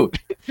find loot.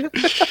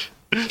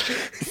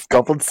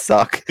 Goblins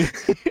suck.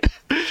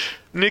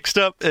 Next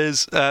up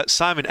is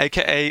Simon,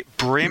 aka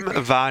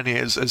Brem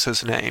Varnes is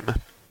his name.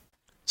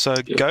 So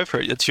go for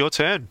it. It's your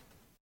turn.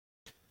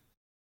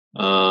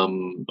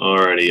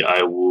 Alrighty,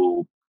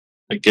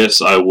 I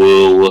guess I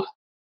will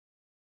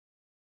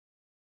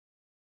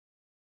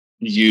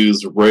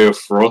use Ray of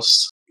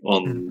Frost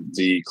on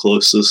the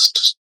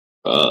closest.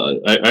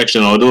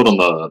 Actually, no, I'll do it on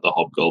the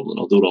Hobgoblin.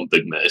 I'll do it on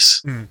Big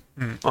Mace.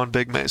 On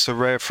Big Mace. So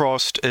Ray of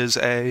Frost is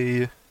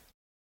a...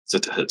 It's a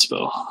to hit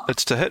spell.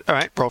 It's to hit.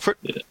 Alright, roll for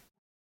it.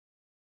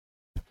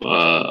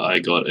 I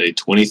got a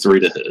 23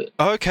 to hit.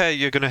 Okay,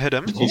 you're going to hit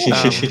him.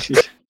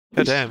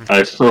 God damn.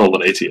 I roll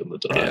an 80 on the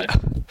die.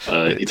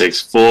 Yeah. He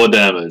takes 4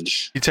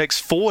 damage. He takes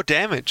 4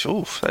 damage.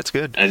 Oof, that's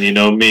good. And you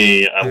know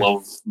me, I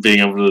love being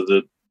able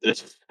to...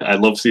 I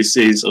love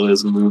CC, so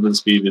his movement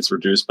speed is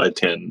reduced by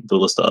 10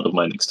 till the start of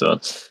my next turn.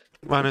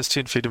 Minus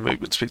 10 feet of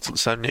movement speed till the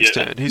start of next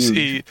Yeah.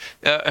 turn.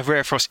 A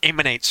Ray of Frost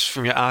emanates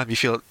from your arm. You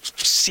feel it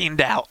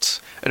send out,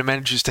 and it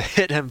manages to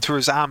hit him through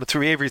his armor,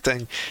 through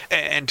everything,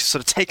 and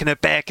sort of taking it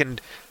back. And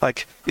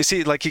like you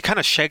see, like he kind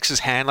of shakes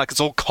his hand, like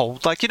it's all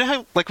cold. Like you know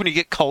how, like when you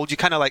get cold, you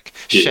kind of like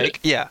shake.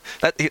 Yeah,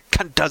 that it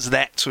kind of does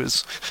that to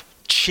his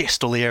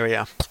chest or the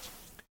area.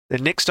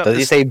 Then next up, Does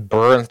he say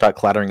brr and start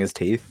clattering his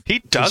teeth? he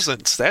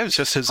doesn't. That was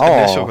just his Oh.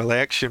 initial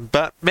reaction,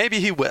 but maybe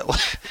he will.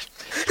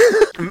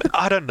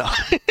 I don't know.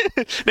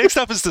 Next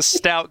up is the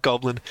stout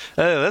goblin.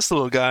 Oh, this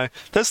little guy.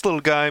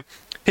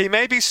 He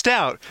may be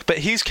stout, but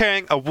he's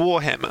carrying a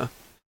warhammer.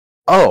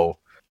 Oh.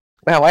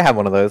 Wow, I have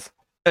one of those.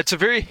 It's a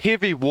very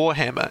heavy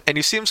warhammer, and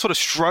you see him sort of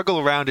struggle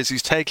around as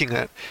he's taking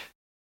it.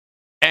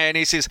 And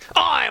he says,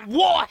 "I'm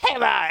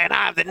Warhammer, and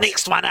I'm the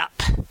next one up."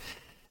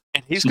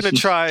 And he's going to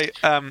try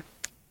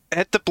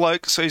hit the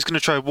bloke, so he's going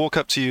to try walk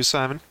up to you,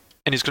 Simon,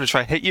 and he's going to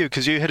try hit you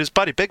because you hit his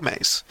buddy Big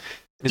Mace.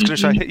 And he's going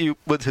to try hit you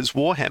with his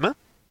warhammer.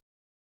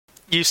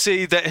 You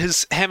see that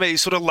his hammer,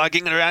 he's sort of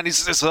lugging it around. He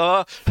says,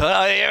 oh,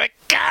 here it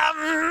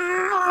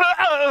comes.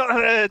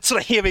 It's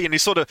sort of heavy, and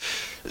he's sort of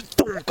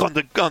donk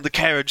on the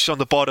carriage on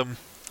the bottom,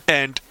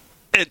 and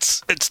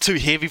it's too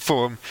heavy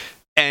for him.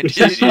 And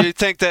you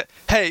think that,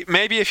 hey,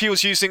 maybe if he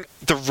was using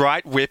the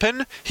right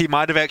weapon, he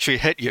might have actually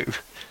hit you.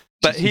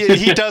 But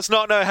he does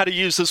not know how to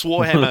use this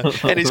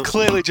warhammer, and he's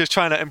clearly just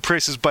trying to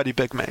impress his buddy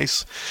Big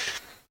Mace.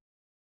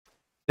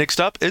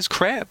 Next up is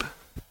Crab.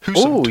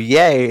 Oh,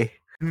 yay.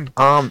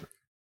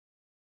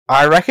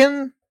 I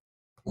reckon...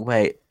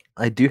 Wait,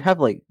 I do have,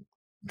 like,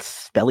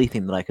 spelly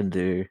thing that I can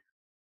do.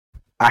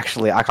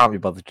 Actually, I can't be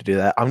bothered to do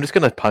that. I'm just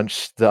gonna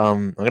punch the,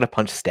 I'm gonna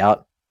punch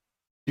Stout.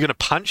 You're gonna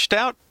punch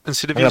Stout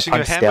instead of I'm gonna using your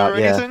punch hammer Stout, or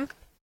yeah. anything?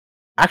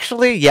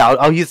 Actually, yeah,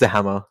 I'll use the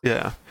hammer.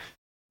 Yeah.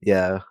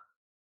 Yeah.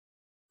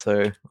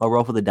 So, I'll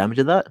roll for the damage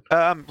of that.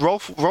 Roll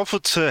for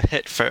to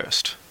hit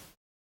first.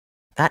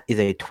 That is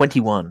a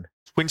 21.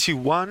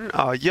 21.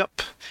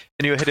 Yep.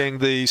 And you're hitting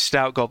the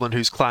stout goblin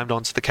who's climbed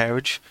onto the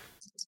carriage.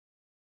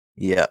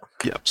 Yeah.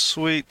 Yep.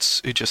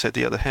 Sweet. Who just had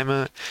the other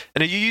hammer.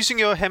 And are you using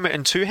your hammer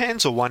in 2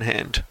 hands or 1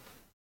 hand?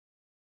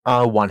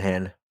 One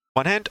hand.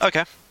 1 hand.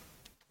 Okay.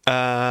 It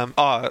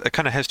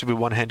kind of has to be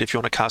 1 hand if you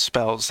want to cast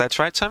spells. That's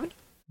right, Simon.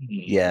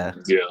 Yeah.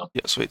 Yeah.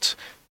 Yeah. Sweet.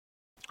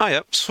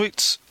 Yep.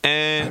 Sweet.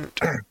 And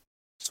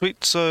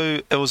sweet.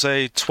 So it was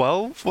a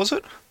 12, was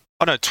it?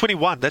 Oh no,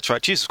 21. That's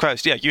right. Jesus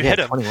Christ. Yeah, you hit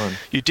him. 21.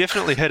 You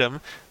definitely hit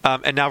him.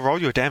 And now roll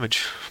your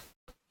damage.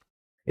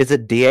 Is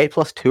it D8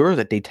 plus 2 or is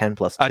it D10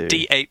 plus 2?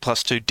 D8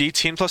 plus 2.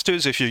 D10 plus 2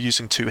 is if you're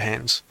using 2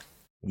 hands.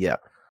 Yeah.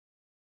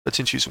 But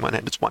since you're using 1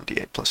 hand, it's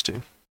 1d8 plus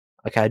 2.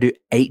 Okay, I do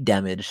 8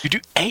 damage. You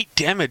do 8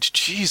 damage.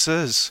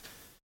 Jesus.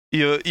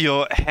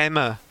 Your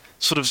hammer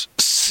sort of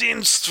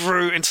sends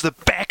through into the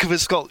back of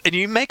his skull, and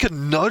you make a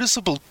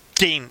noticeable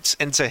dent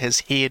into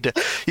his head.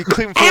 You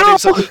clean forward and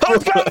say, "What's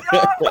going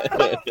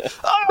on?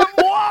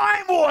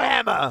 I'm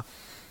Warhammer!"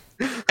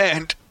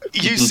 And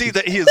you see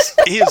that he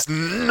is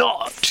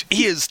knocked.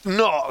 He is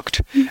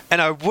knocked.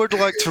 And I would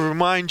like to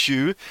remind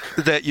you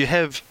that you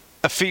have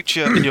a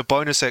feature in your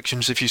bonus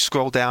actions if you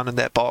scroll down in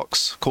that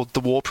box called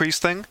the War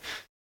Priest thing.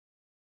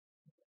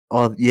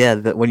 Oh, yeah,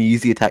 that when you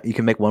use the attack, you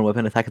can make one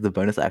weapon attack as a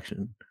bonus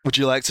action. Would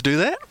you like to do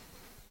that?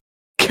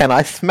 Can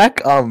I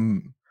smack,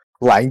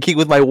 Lanky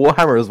with my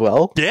Warhammer as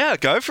well? Yeah,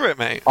 go for it,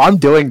 mate. I'm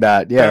doing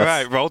that, yes.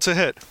 Alright, roll to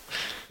hit.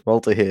 Roll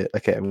to hit.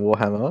 Okay,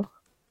 Warhammer.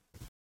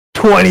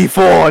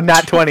 24,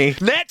 nat 20.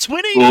 Nat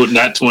 20? Oh,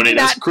 nat 20,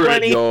 that's Nat crit.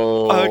 20.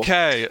 Yo.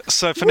 Okay,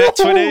 so for nat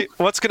 20,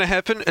 what's going to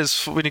happen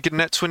is when you get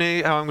nat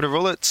 20, how I'm going to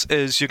roll it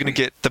is you're going to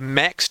get the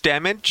max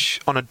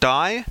damage on a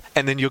die,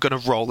 and then you're going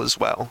to roll as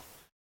well.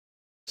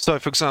 So,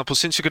 for example,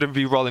 since you're going to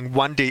be rolling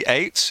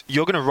 1d8,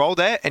 you're going to roll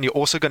that, and you're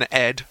also going to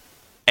add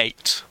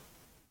 8.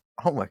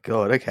 Oh my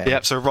god, okay.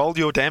 Yep, so roll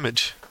your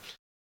damage.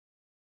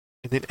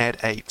 And then add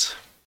 8.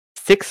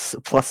 6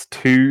 plus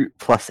 2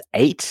 plus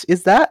 8,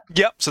 is that?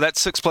 Yep, so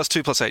that's 6 plus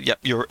 2 plus 8. Yep,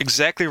 you're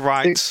exactly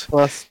right. 6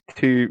 plus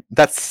 2,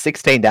 that's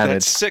 16 damage.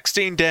 That's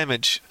 16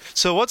 damage.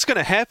 So what's going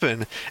to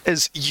happen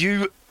is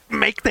you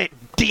make that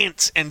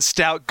dent in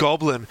Stout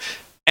Goblin,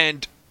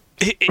 and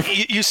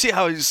you see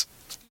how he's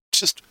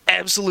just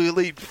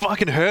absolutely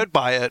fucking hurt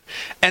by it,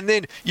 and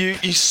then you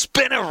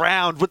spin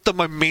around with the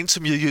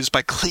momentum you use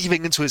by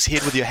cleaving into his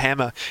head with your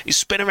hammer. You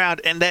spin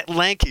around, and that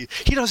Lanky,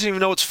 he doesn't even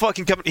know what's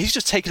fucking coming. He's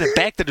just taken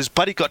aback that his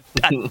buddy got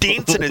a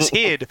dent in his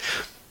head.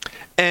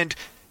 And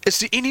is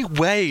there any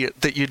way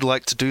that you'd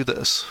like to do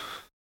this?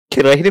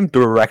 Can I hit him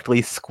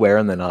directly square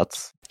in the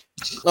nuts?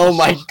 Oh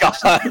my god!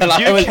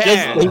 I was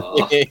can.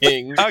 just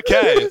thinking.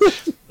 Okay.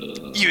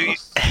 You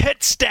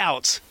hit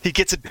Stout. He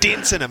gets a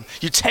dent in him.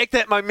 You take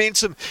that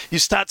momentum. You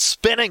start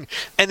spinning,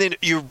 and then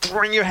you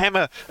bring your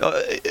hammer.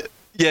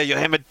 Your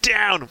hammer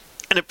down,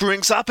 and it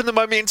brings up in the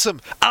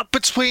momentum up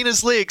between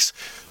his legs,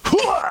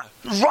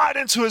 right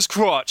into his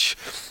crotch.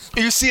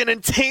 You see an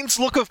intense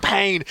look of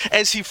pain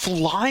as he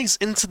flies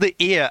into the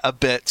air a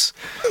bit.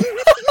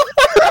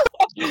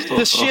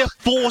 The sheer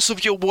force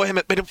of your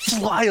warhammer made him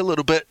fly a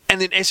little bit, and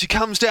then as he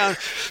comes down,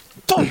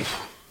 boom,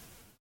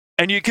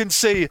 and you can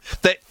see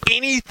that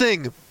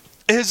anything,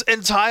 his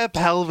entire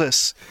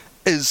pelvis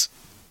is,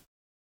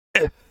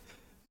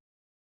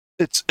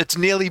 it's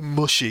nearly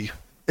mushy.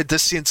 In the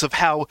sense of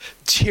how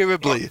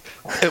terribly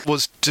it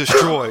was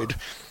destroyed.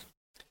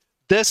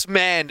 This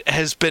man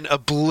has been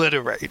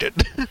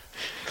obliterated.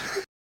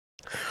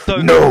 So,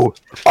 No,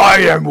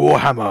 I am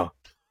Warhammer.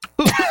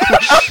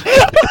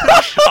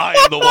 I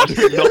am the one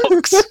who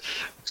knocks.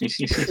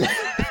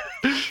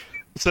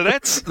 So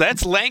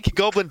that's Lanky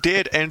Goblin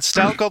dead, and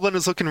Stout Goblin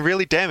is looking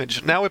really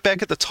damaged. Now we're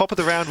back at the top of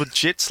the round with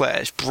Jet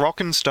Slash,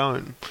 Brocken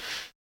Stone.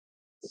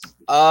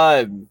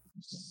 I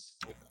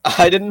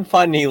didn't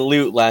find any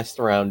loot last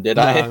round, did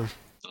No.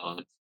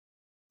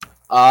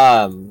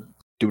 I?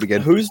 Do it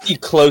again. Who's the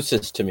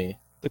closest to me?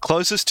 The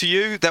closest to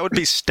you, that would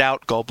be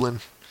Stout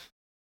Goblin.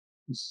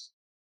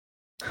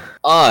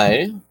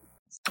 Alright,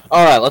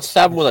 let's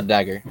stab him with a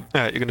dagger.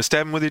 Alright, you're going to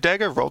stab him with your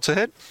dagger, roll to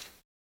hit.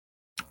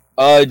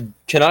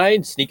 Can I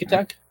sneak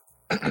attack?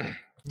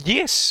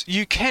 Yes,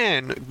 you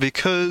can,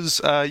 because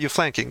you're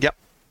flanking. Yep,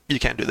 you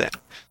can do that.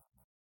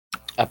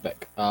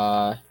 Epic.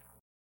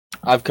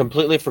 I've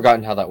completely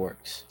forgotten how that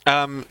works.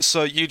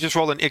 So you just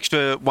roll an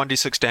extra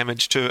 1d6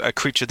 damage to a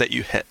creature that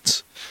you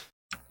hit.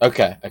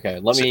 Okay.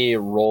 Let me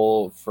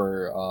roll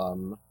for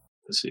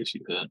Let's see if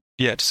you hit.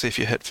 Yeah, to see if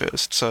you hit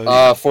first.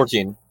 So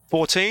 14.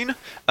 14,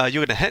 you're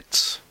going to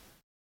hit,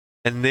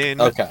 and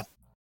then Okay.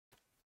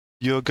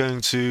 you're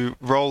going to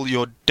roll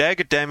your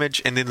dagger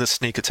damage and then the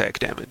sneak attack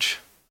damage.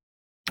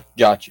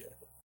 Gotcha.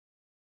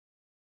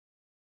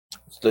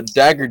 So the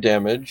dagger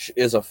damage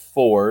is a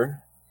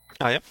 4.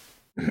 Oh, yep.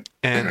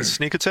 And the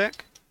sneak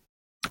attack?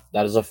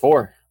 That is a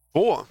 4.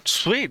 4.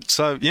 Sweet.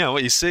 So, yeah,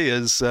 what you see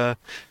is there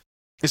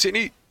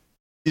any...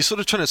 You're sort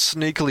of trying to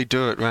sneakily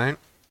do it, right?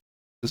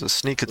 There's a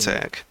sneak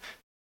attack.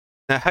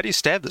 Now, how do you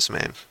stab this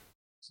man?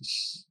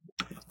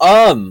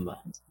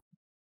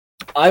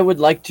 I would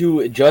like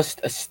to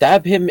just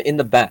stab him in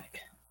the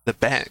back. The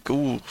back.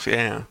 Ooh,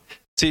 yeah.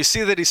 So you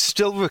see that he's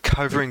still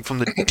recovering from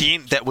the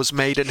dent that was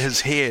made in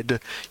his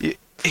head.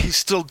 He's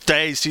still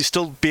dazed. He's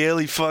still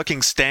barely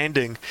fucking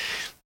standing.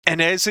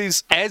 And as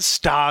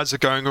stars are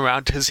going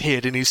around his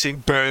head and he's seeing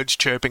birds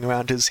chirping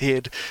around his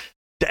head,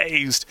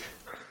 dazed,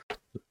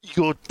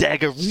 your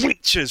dagger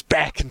reaches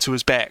back into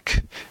his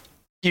back.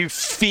 You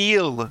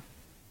feel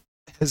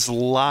his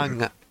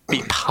lung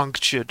be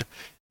punctured.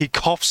 He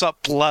coughs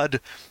up blood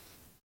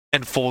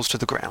and falls to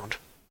the ground.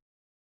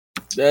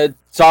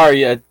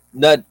 Sorry,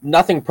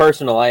 nothing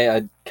personal.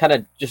 I kind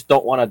of just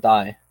don't want to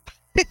die.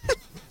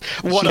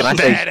 What a Can I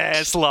say-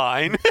 badass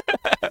line.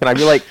 Can I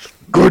be like,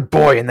 good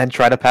boy, and then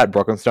try to pat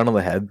Brockenstone on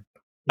the head?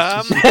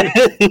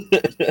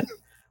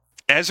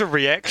 As a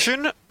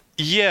reaction,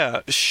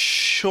 yeah,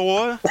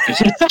 sure.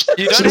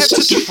 You don't have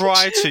to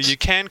try to. You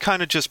can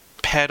kind of just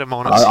pat him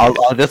on his head.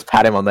 I'll just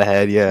pat him on the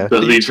head, yeah.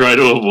 Does he try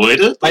to avoid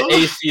it? My though?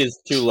 AC is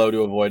too low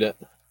to avoid it.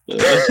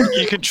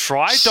 You can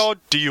try dodge.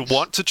 Do you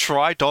want to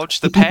try dodge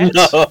the pat?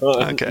 No.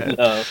 Okay.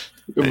 No.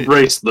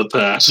 Embrace the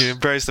pat. You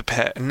embrace the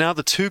pat. And now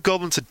the two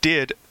goblins are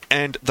dead,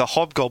 and the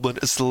hobgoblin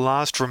is the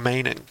last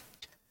remaining.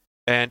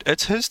 And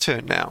it's his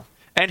turn now.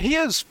 And he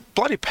is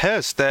bloody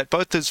pissed that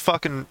both his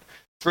fucking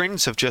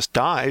friends have just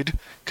died,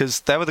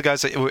 because they were the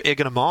guys that were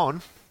egging him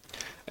on.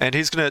 And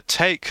he's going to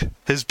take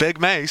his big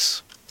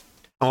mace,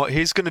 and what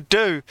he's going to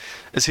do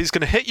is he's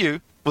going to hit you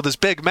with his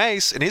big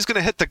mace, and he's going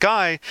to hit the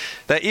guy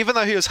that, even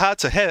though he was hard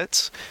to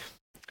hit,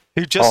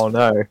 who just Oh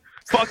no.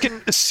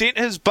 fucking sent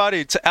his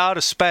buddy to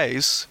outer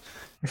space,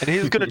 and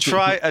he's gonna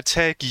try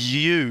attack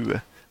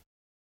you,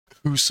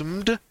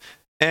 Husumd,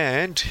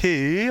 and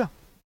he.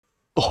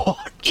 Oh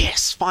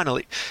yes,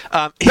 finally.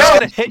 He's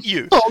gonna hit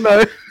you. Oh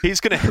no! He's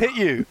gonna hit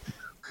you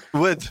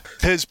with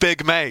his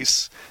big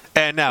mace,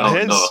 and now Oh,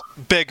 his no.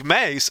 big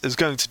mace is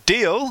going to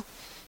deal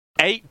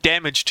 8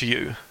 damage to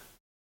you,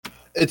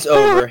 It's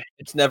over.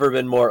 It's never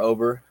been more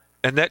over.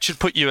 and that should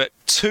put you at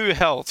 2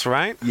 health,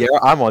 right? Yeah,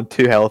 I'm on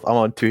 2 health. I'm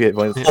on 2 hit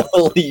points.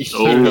 Holy shit.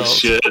 Oh no.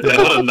 shit! That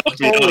would have knocked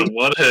me out in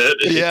one hit.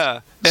 Yeah,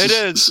 it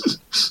is.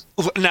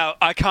 Now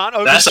I can't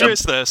That's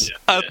overstress this.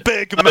 A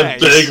big A mace.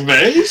 big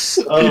mace.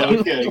 Oh, Yeah.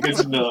 okay, good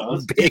to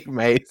know. Big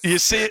mace. You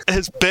see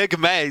his big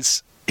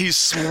mace. He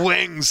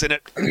swings and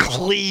it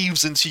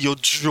cleaves into your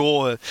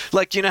jaw.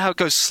 Like, you know how it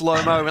goes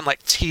slow-mo and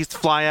like teeth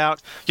fly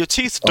out? Your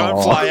teeth don't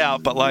Aw. fly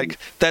out, but like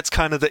that's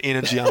kind of the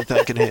energy I'm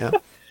thinking here.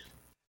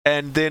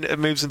 And then it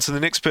moves into the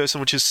next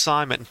person, which is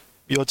Simon.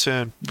 Your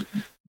turn.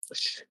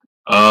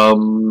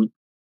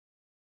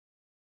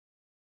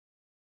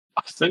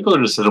 I think I'll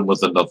just hit him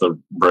with another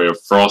ray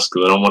of frost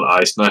because I don't want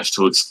Ice Knife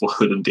to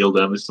explode and deal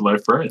damage to my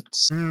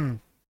friends.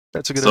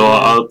 That's a good So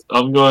idea.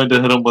 I'm going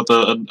to hit him with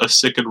a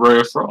second ray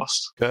of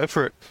frost. Go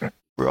for it.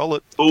 Roll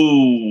it.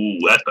 Ooh,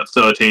 that's a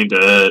 13 to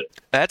hit.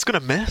 That's gonna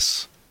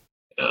miss.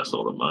 Yeah, that's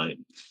all of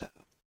mine.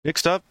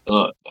 Next up,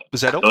 Uh,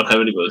 is that all? Don't have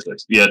any bonus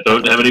actions. Yeah,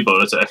 don't have any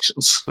bonus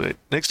actions. Sweet.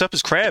 Next up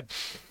is Crab.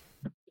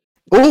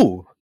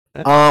 Ooh.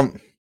 How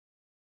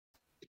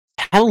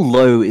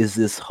low is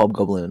this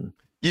hobgoblin?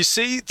 You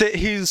see that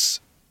he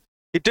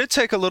did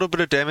take a little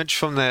bit of damage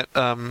from that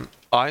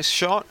ice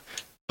shot,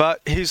 but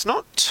he's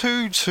not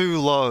too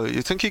low.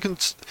 You think he can?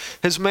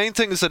 His main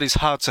thing is that he's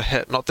hard to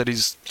hit, not that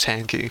he's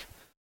tanky.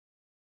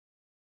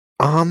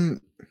 I'm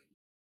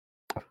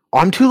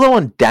too low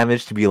on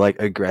damage to be like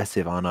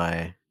aggressive, aren't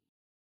I?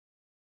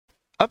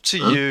 Up to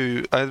Huh?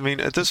 you. I mean,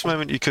 at this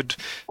moment, you could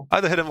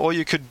either hit him or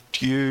you could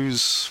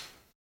use.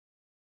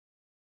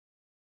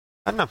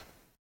 I don't know.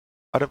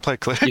 I don't play You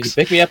can clicks.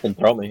 pick me up and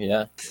throw me,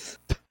 yeah.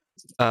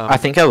 I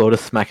think I will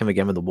just smack him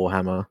again with the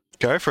warhammer.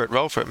 Go for it.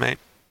 Roll for it, mate.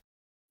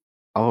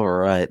 All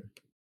right.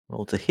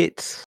 Roll to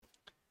hit.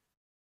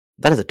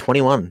 That is a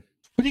 21.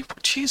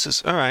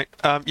 Jesus. All right.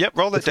 Yep.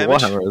 Roll that This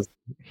damage. warhammer is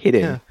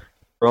hitting. Yeah.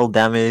 Roll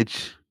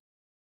damage.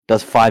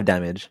 Does 5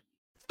 damage.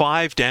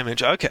 5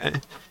 damage. Okay.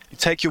 You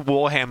take your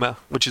warhammer,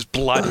 which is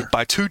blooded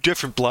by 2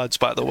 different bloods,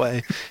 by the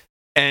way,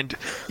 and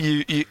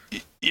you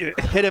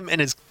hit him in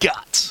his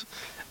guts,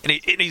 and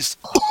he's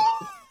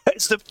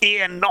has the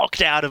air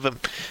knocked out of him,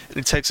 and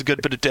he takes a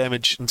good bit of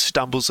damage and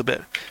stumbles a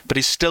bit, but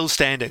he's still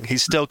standing.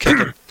 He's still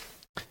kicking.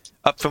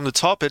 Up from the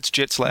top, it's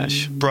Jet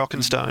Slash,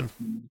 Brockenstone.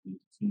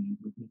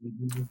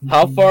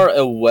 How far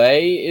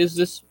away is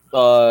this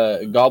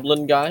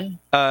goblin guy?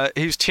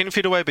 He's 10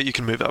 feet away, but you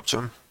can move up to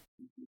him.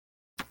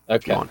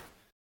 Okay. Come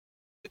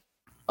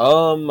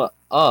on.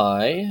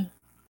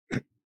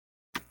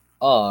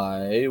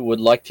 I would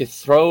like to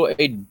throw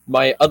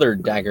my other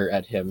dagger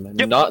at him,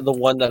 Yep. not the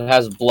one that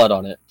has blood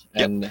on it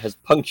and has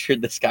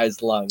punctured this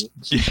guy's lung.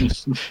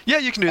 Yeah,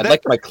 you can do I'd that.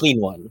 like my clean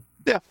one.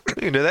 Yeah, you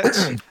can do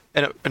that.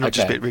 And it'll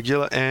just Okay. be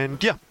regular.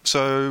 And yeah,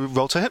 so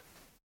roll to hit.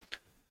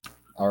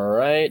 All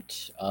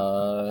right.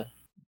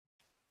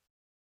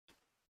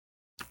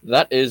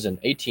 That is an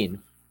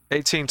 18.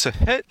 18 to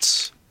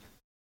hit.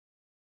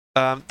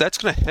 That's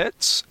going to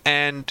hit,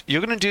 and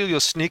you're going to deal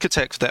your sneak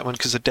attack for that one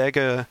because the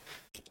dagger.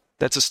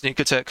 That's a sneak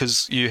attack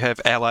because you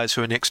have allies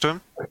who are next to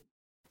him.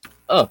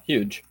 Oh,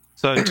 huge.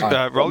 So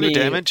Alright, roll let your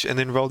me- damage and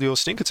then roll your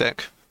sneak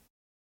attack.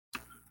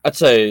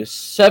 That's a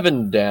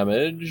 7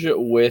 damage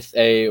with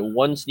a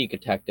 1 sneak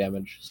attack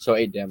damage, so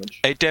 8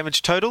 damage. 8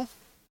 damage total.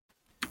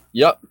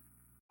 Yup.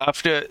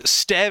 After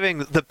stabbing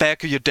the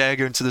back of your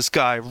dagger into this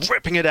guy,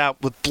 ripping it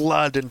out with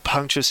blood and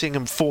puncture, seeing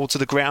him fall to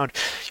the ground,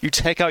 you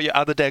take out your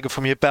other dagger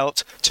from your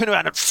belt, turn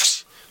around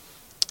and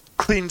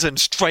cleans in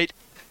straight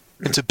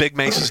into Big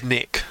Mace's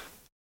neck.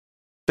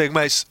 Big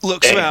Mace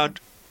looks Damn. around.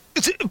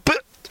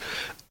 But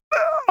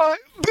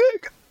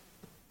big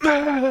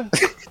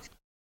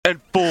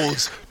and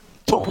falls.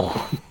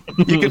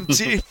 You can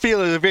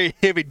feel a very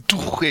heavy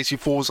as he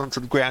falls onto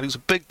the ground. He's a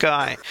big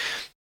guy.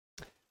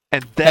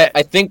 And Hey, that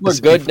I think we're is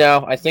good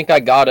now. I think I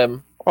got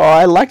him. Oh,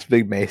 I liked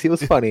Big Mace. He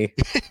was funny.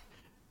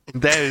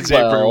 that is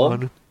Well-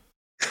 everyone.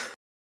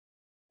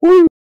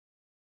 Woo!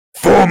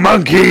 For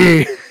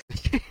monkey!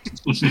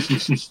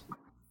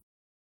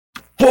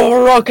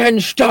 For rock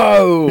and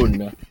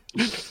stone!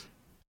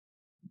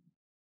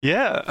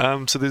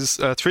 Yeah, so there's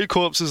 3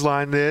 corpses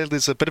lying there.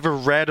 There's a bit of a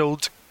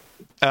rattled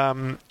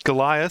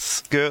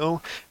Goliath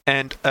girl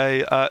and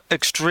a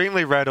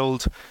extremely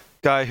rattled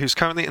guy who's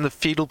currently in the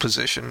fetal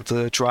position,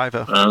 the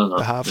driver,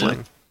 the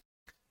halfling.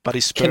 Buddy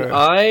Spur. Can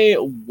I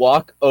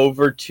walk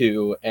over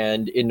to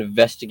and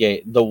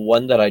investigate the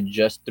one that I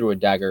just threw a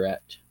dagger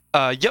at?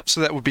 Yep,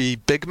 so that would be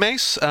Big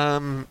Mace.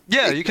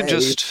 Yeah, you can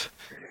just...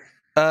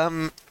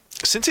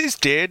 since he's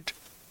dead,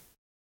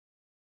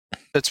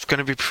 it's going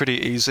to be pretty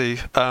easy.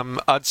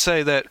 I'd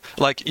say that,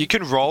 like, you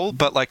can roll,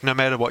 but, like, no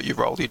matter what you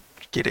roll, you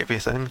get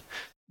everything.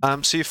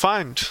 So you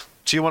find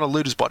So you want to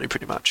loot his body,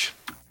 pretty much.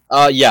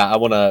 Yeah, I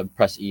want to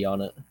press E on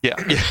it. Yeah,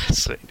 yeah,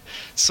 sweet.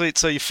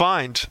 So you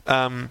find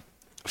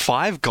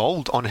 5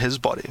 gold on his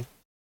body,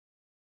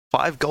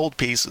 5 gold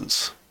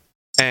pieces,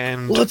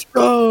 and Let's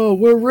go.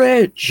 We're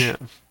rich. yeah,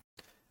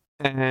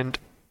 and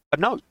a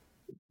note.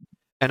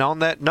 And on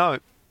that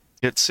note,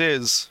 it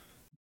says,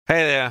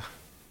 "Hey there,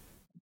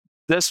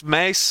 this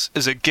mace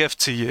is a gift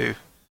to you.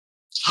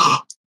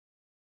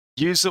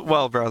 Use it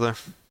well, brother."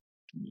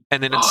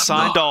 And then it's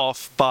signed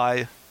off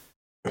by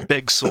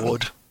Big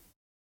Sword.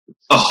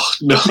 Oh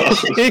no!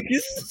 Big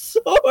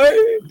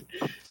sword.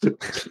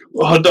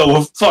 Oh no!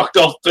 We're fucked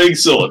off Big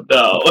Sword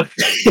now.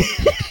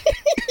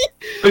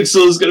 Big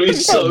Sword's gonna be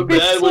so Big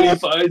mad when he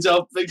Sword. finds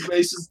out Big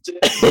Mace is dead.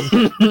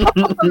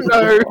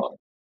 No.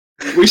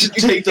 We should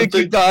take the You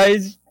big.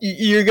 guys,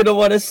 you're gonna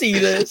want to see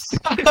this.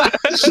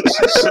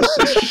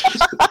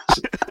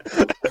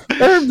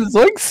 It's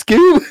like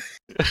Scoob.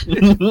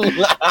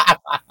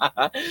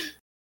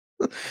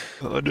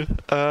 God.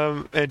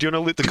 And do you want to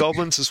loot the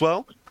goblins as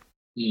well?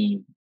 Hmm.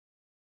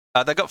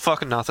 They got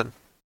fucking nothing.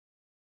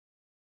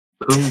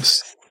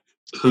 Who's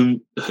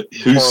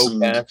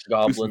Broke ass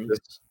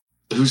goblins.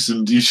 Do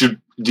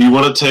you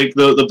want to take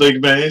the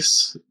big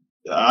mace?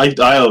 I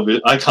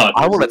can't.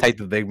 I want to take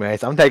the big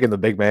mace. I'm taking the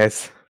big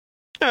mace.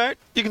 Alright,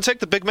 you can take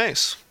the big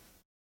mace.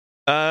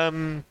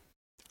 I'm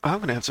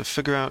gonna have to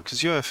figure out,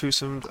 because you're a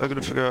Fusum, I'm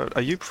gonna figure out,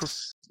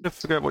 gonna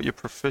figure out what you're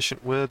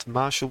proficient with,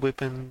 martial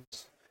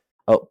weapons.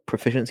 Oh,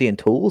 proficiency in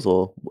tools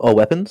or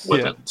weapons?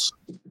 weapons.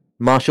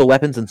 Martial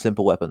weapons and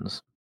simple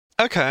weapons.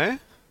 Okay.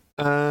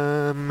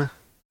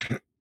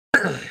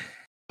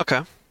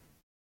 Okay.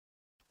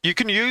 You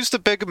can use the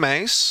big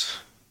mace,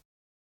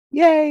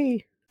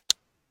 Yay!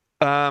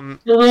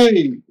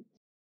 Hooray!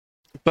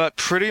 but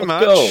pretty Let's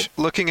much, go.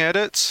 looking at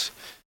it,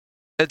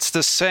 it's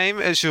the same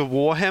as your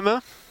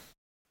Warhammer,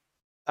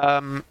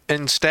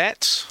 in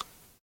stats.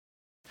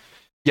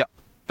 Yeah,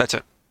 that's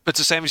it. It's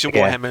the same as your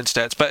Yeah. Warhammer in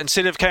stats, but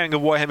instead of carrying a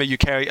Warhammer, you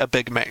carry a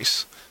big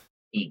mace.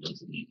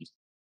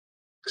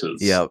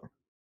 Yep.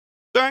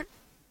 Alright.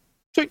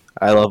 Sweet.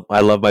 I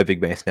love my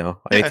big mace now.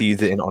 I Yeah. need to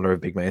use it in honor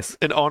of big mace.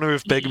 In honor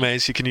of Big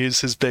Mace, you can use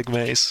his Big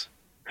Mace.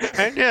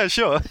 Right? Yeah,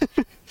 sure.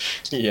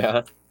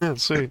 Yeah. Yeah,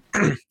 sweet.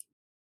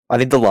 I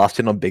need the last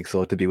hit on big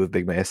sword to be with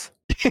big mace.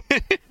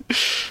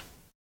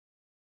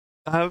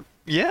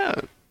 Yeah.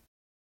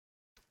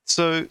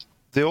 So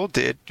they're all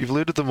dead. You've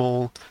looted them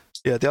all.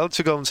 Yeah, the other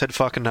 2 goblins had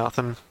fucking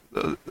nothing.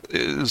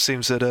 It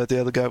seems that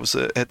the other guy was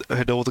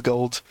had all the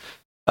gold.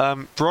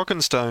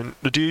 Brockenstone,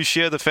 do you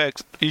share the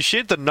fact you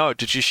shared the note?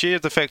 Did you share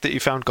the fact that you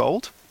found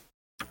gold?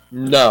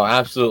 No,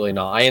 absolutely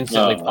not. I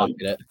instantly No,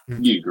 pocket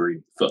You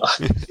agree.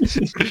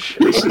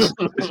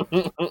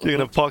 You're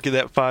gonna pocket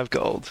that 5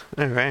 gold.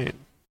 All right.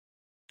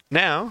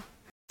 Now,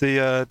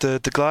 the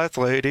Goliath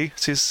lady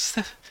says,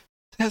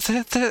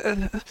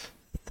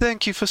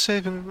 "Thank you for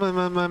saving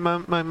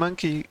my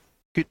monkey,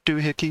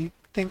 doohickey.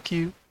 Thank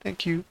you.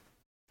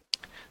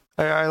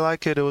 I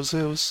like it.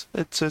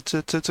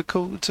 It's a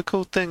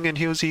cool thing, and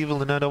he was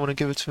evil, and I don't want to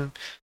give it to him.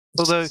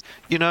 Although,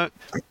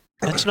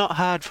 it's not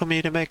hard for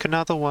me to make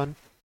another one."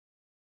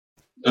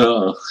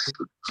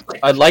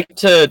 I'd like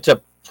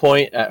to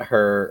point at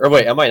her. Or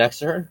wait, am I next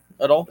to her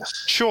at all?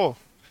 Sure.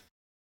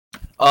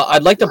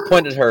 I'd like to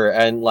point at her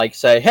and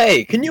say,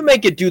 "Hey, can you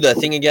make it do the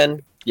thing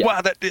again?" Yeah.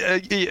 Wow,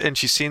 and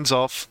she sends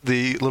off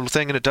the little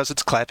thing, and it does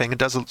its clapping, it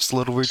does its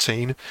little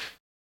routine.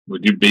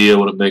 Would you be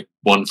able to make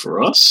one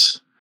for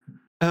us?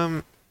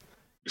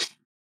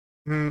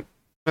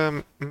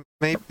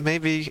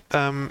 Maybe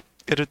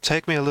it'd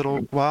take me a little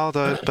while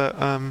though, but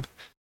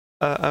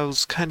I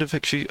was kind of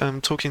actually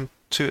talking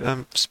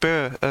to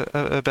Spur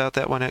about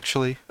that one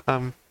actually.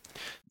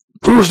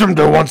 Who's them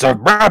that wants a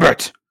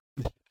rabbit?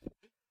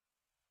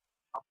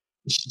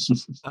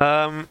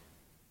 And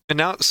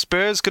now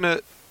Spur's gonna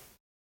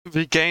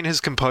regain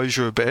his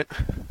composure a bit.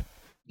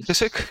 He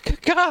said,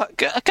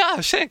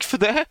 "Gosh, thanks for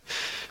that."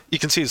 You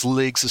can see his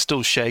legs are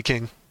still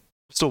shaking,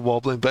 still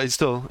wobbling, but he's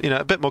still,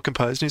 a bit more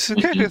composed. And he says,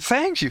 "Okay,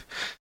 thank you."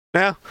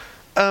 Now,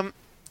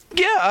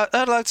 yeah,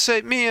 I'd like to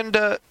say me and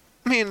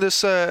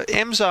this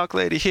Amzark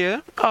lady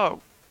here.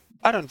 Oh,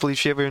 I don't believe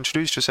she ever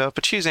introduced herself,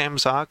 but she's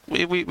Amzark.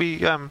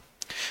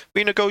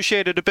 We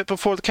negotiated a bit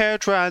before the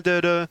carriage ride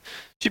that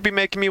she'd be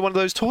making me one of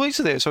those toys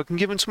there, so I can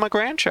give them to my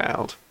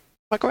grandchild,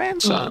 my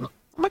grandson,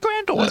 my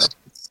granddaughter.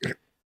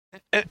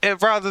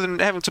 Rather than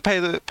having to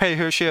pay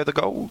her share of the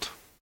gold.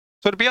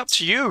 So it'd be up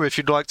to you if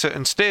you'd like to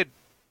instead,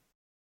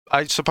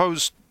 I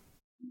suppose,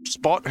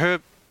 spot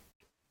her.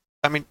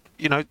 I mean,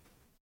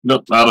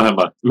 Nope, I don't have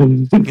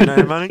mine. You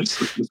know money?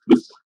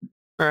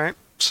 Alright,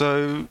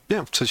 so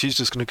yeah, so she's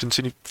just gonna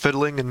continue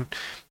fiddling and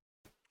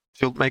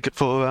she'll make it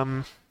for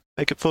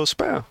a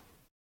sparrow.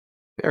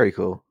 Very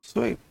cool.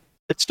 Sweet.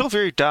 It's still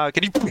very dark,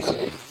 and you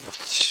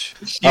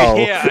Oh.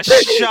 hear a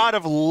shot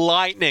of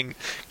lightning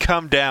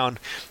come down,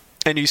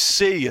 and you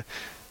see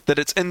that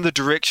it's in the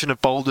direction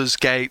of Baldur's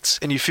Gates,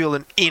 and you feel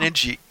an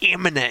energy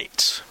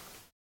emanate.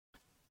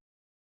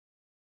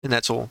 And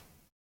that's all.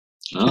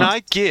 Can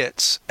I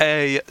get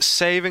a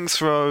saving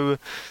throw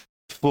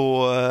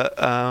for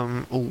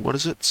what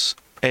is it?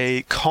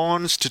 A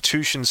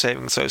Constitution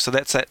saving throw. So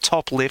that's that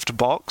top left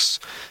box.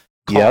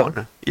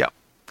 Con. Yep.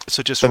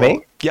 So just For roll.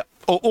 me? Yep.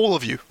 All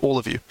of you.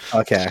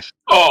 Okay.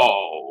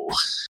 Oh,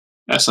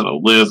 that's an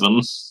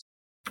 11.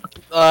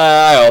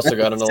 I also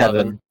got an 11.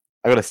 7.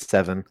 I got a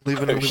 7.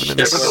 Leaving Oh, and shit,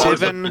 a we're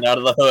 7. out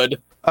of the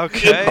hood.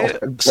 Okay.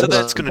 So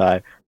that's gonna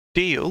die.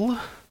 deal.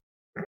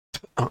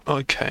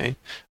 Okay.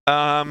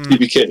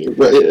 TBK,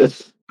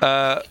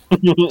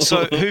 right?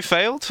 So who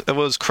failed? It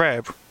was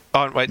Crab.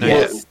 Oh wait, no.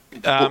 Yes.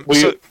 Yeah. Were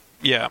you- So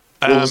yeah.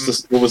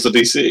 What was the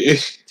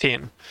DC?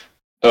 10.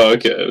 Oh,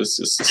 okay, it was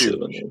just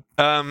 7.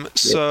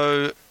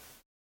 So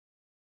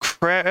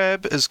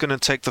Crab is going to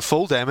take the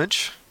full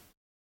damage,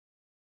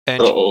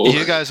 and Uh-oh.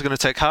 you guys are going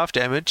to take half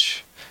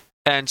damage.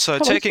 And so,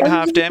 much taking damage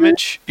half did you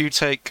damage, you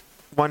take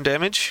 1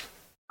 damage,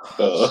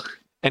 Uh,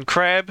 and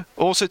Crab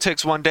also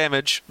takes 1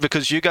 damage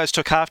because you guys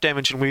took half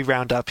damage and we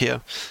round up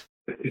here.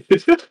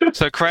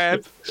 So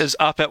Crab is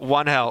up at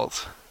 1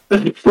 health.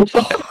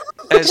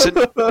 As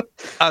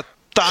a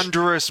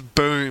thunderous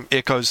boom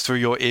echoes through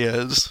your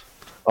ears.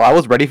 Oh, I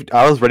was ready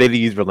to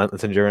use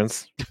Relentless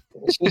Endurance.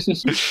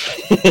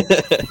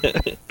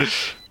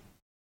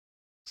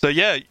 So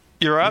yeah,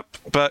 you're up,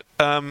 but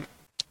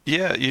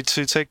yeah, you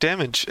two take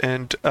damage,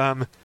 and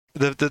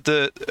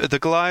the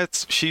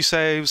Goliath, she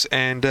saves,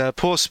 and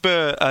poor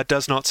Spur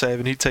does not save,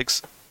 and he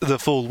takes the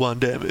full 1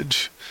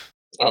 damage.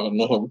 oh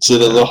no, so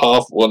there's a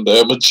half 1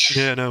 damage.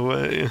 Yeah, no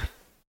way.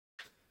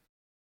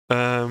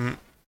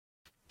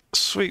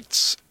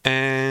 Sweet,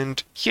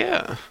 and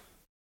yeah.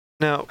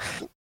 Now,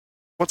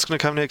 what's going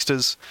to come next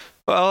is,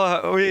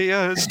 well, we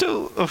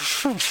still...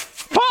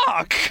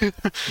 fuck!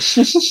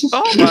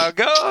 Oh my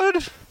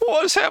god!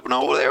 What is happening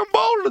over there in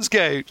Baldur's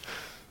Gate?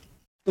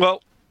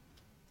 Well,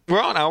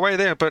 we're on our way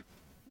there, but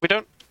we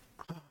don't...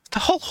 The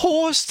whole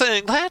horse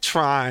thing, that's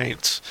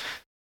right.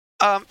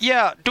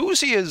 Yeah,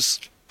 Doozy is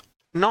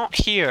not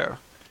here.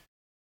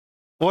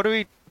 What do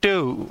we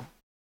do?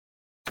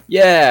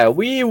 Yeah,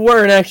 we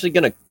weren't actually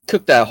gonna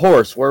cook that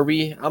horse, were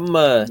we?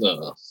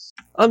 No.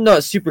 I'm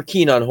not super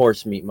keen on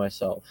horse meat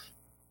myself.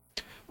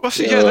 Well,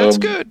 so, yeah, that's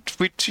Um, good.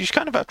 She's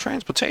kind of our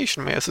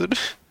transportation method.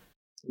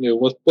 Yeah,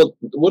 what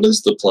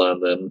is the plan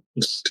then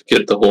to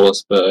get the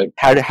horse back?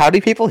 How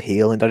do people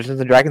heal in Dungeons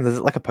and Dragons? Is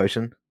it like a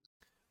potion?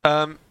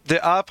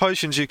 There are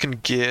potions you can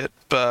get,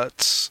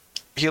 but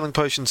healing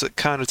potions are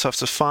kind of tough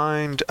to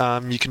find.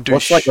 You can do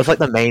What's like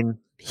the main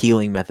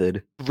healing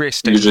method?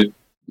 resting. Usually,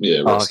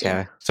 yeah. Oh, resting.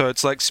 okay. So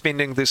it's like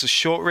there's a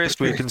short rest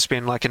where you can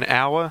spend like an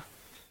hour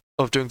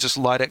of doing just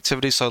light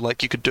activity. So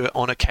like you could do it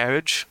on a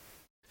carriage.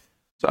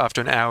 So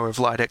after an hour of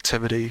light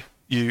activity,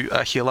 you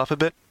heal up a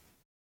bit.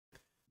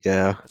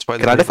 Yeah. That's why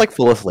Can I just like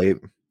fall asleep?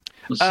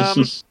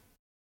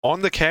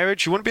 On the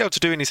carriage, you wouldn't be able to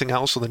do anything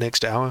else for the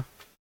next hour.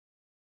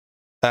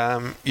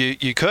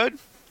 You could.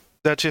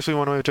 That's definitely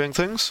one way of doing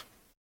things.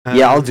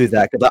 Yeah, I'll do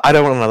that because I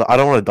don't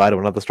want to die to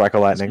another strike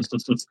of lightning.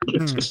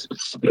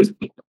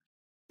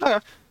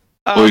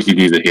 Or you could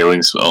use a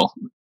healing spell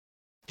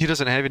He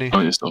doesn't have any.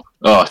 on yourself.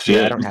 Oh shit!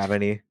 Yeah, I don't have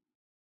any.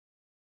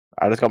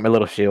 I just got my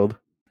little shield.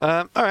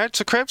 Alright,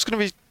 so Crab's going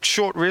to be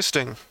short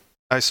resting,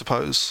 I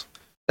suppose.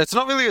 It's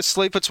not really a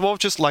sleep, it's more of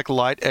just like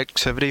light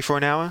activity for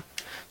an hour.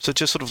 So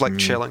just sort of like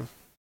chilling.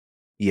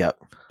 Yep.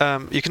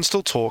 You can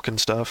still talk and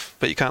stuff,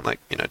 but you can't like,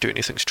 do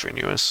anything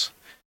strenuous.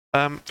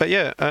 But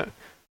yeah,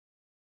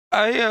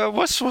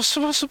 what's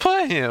the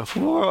plan here?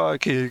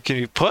 Can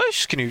you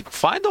push? Can you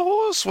find a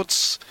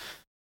horse?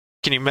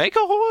 Can you make a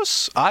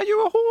horse? Are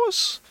you a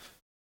horse?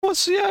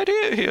 What's the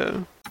idea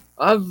here?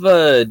 I've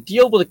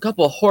dealt with a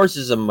couple of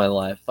horses in my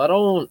life. I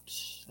don't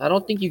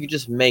think you could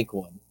just make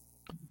one.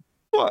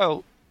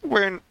 Well,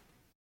 when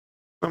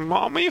the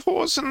mommy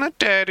horse and the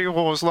daddy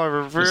horse love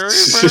her very,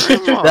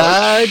 very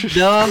much.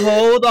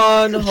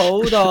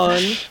 Hold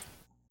on.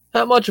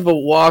 How much of a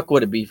walk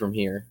would it be from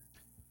here?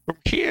 From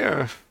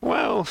here,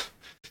 well...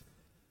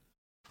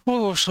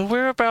 Oh, so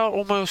we're about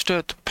almost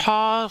at the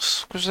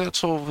pass, because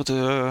that's over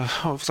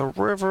the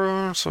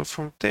river, so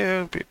from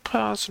there it'd be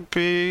pass and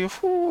be...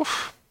 Whew,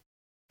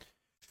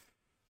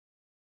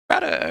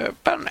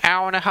 about an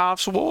hour and a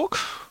half's walk.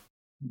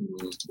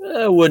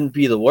 It wouldn't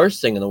be the worst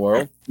thing in the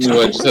world.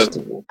 No, I just have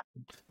to.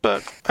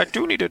 But I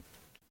do need to...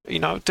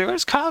 there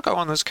is cargo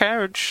on this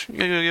carriage,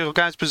 your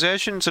guys'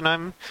 possessions, and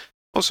I'm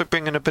also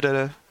bringing a bit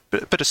of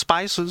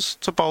spices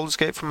to Baldur's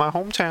Gate from my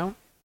hometown.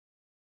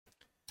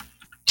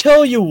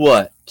 Tell you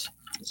what,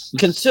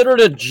 consider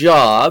it a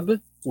job,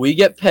 we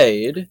get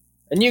paid,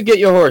 and you get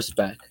your horse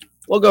back.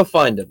 We'll go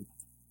find him.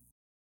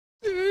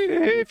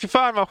 If you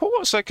find my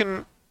horse, I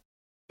can...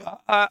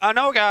 I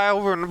know a guy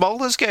over in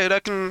Baldur's Gate. I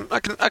can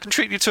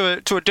treat you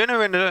to a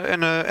dinner and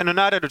a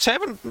night at a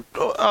tavern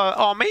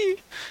on me.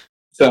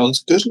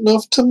 Sounds good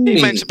enough to me.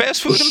 He makes the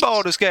best food in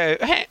Baldur's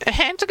Gate.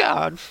 Hand to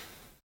God.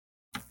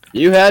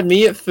 You had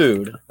me at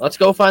food. Let's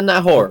go find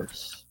that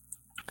horse.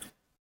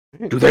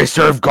 Do they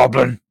serve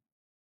goblin?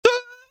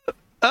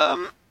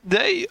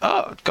 They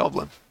are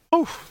goblin.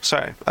 Oh,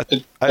 sorry. I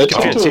I confused.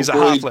 tend He's a to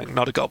avoid- halfling,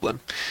 not a goblin.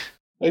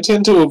 I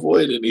tend to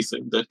avoid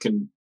anything that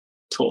can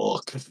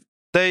talk.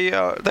 They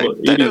What, they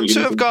eating don't serve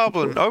anything?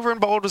 goblin. Over in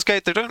Baldur's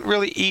Gate, they don't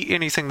really eat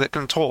anything that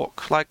can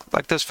talk,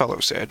 like this fellow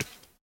said.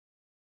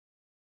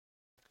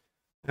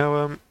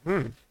 Now,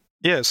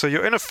 yeah. So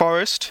you're in a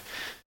forest.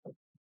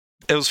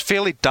 It was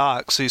fairly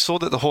dark, so you saw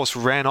that the horse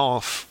ran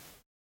off.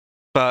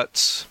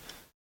 But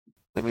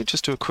let me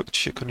just do a quick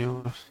check on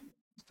your.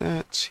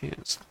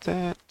 Here's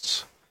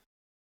that.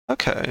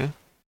 Okay.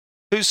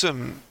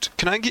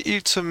 Can I get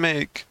you to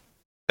make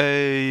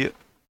a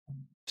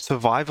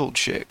survival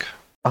check?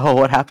 Oh,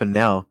 what happened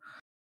now?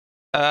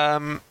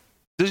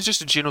 This is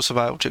just a general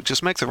survival check.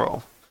 Just make the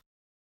roll.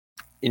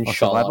 Oh,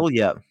 Inshallah. survival?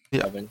 Yeah.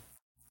 Yeah. 7.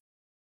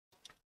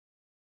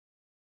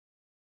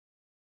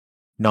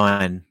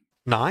 9.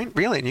 9?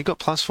 Really? And you got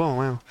 +4.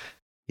 Wow.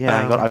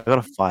 Yeah, I got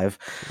a 5.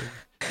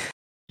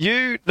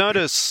 You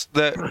notice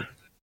that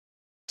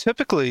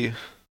typically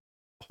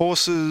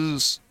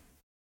horses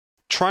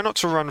try not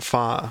to run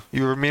far.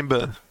 You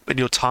remember in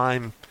your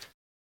time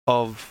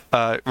of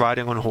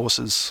riding on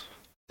horses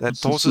that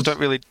horses don't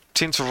really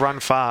tend to run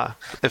far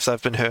if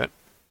they've been hurt.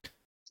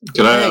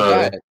 Can I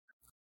Hey, guys,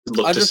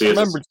 look I to just see if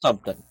remembered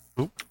something.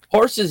 Oop.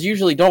 Horses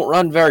usually don't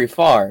run very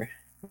far.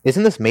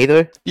 Isn't this me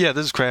though? Yeah,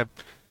 this is Crab.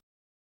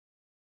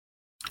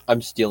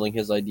 I'm stealing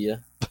his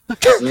idea.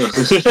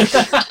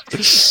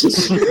 he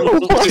sees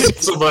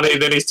some money,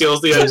 then he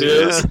steals the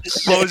ideas.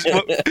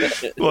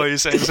 What were you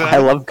saying, I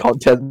Sam? love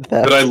content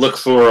theft. Did I look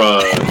for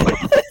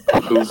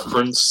like hoof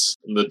prints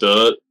in the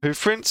dirt?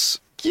 Hoof prints?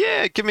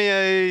 Yeah, give me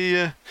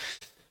a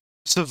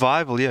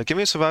survival. Yeah, give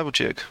me a survival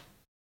check.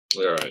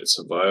 Alright,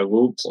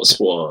 survival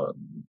 +1.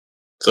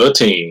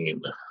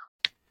 13.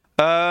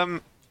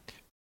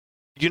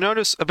 You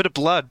notice a bit of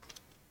blood.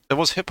 It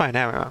was hit by an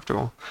arrow after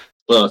all.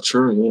 Oh,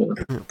 true,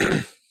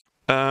 yeah.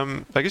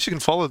 I guess you can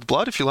follow the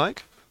blood if you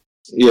like.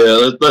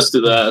 Yeah, let's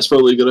do that. That's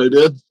probably a good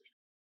idea.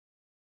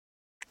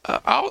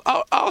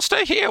 I'll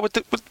stay here with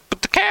the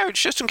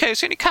carriage just in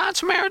case any kind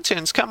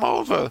Samaritans come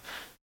over.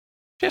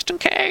 Just in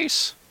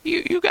case.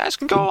 You guys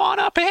can go on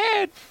up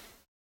ahead.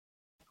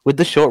 With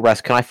the short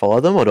rest, can I follow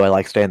them or do I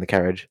like stay in the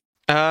carriage?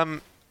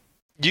 You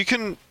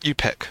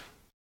pick.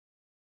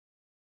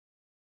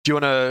 Do you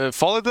want to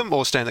follow them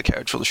or stay in the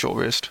carriage for the short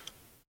rest?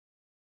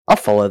 I'll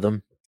follow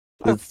them.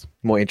 It's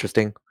more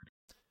interesting.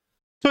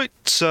 Sweet.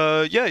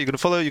 So yeah, you're gonna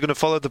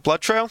follow the blood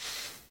trail.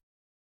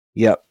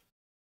 Yep.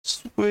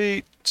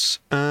 Sweet.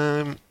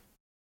 Can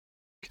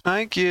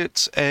I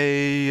get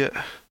a?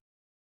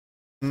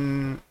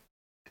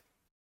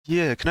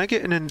 Yeah, can I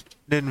get an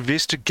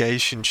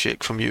investigation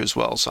check from you as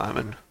well,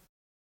 Simon?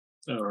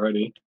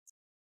 Alrighty.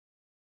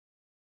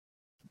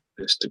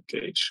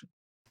 Investigation.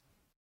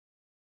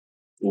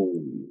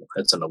 Ooh,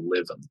 that's an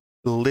 11.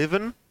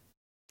 11.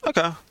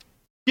 Okay.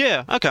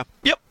 Yeah. Okay.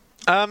 Yep.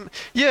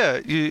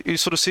 Yeah. You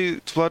sort of see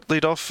blood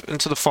lead off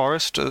into the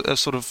forest, a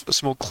sort of a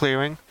small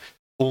clearing,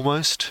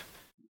 almost,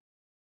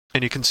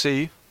 and you can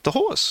see the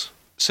horse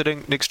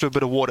sitting next to a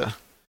bit of water,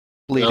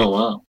 bleeding. Oh,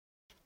 wow.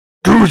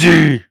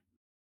 Doozy!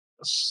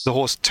 The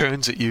horse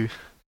turns at you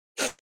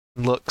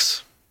and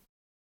looks.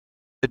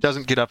 It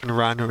doesn't get up and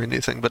run or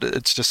anything, but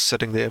it's just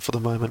sitting there for the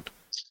moment.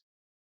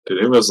 Did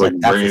anyone else, like,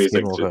 That's bring a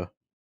anything to...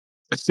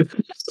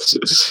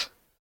 skinwalker.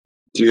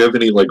 Do you have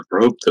any, like,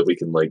 rope that we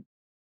can, like,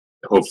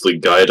 hopefully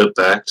guide it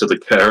back to the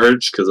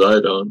carriage? Because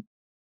I don't.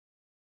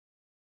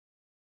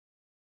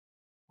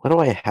 What do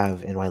I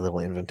have in my little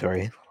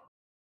inventory?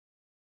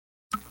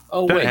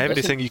 Oh, Don't wait. have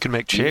doesn't anything you can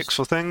make checks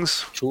or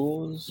things.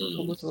 Tools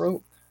come with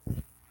rope?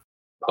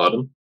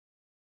 Pardon?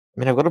 I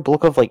mean, I've got a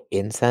book of like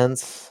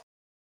incense.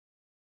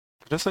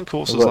 I don't think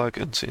horses What? like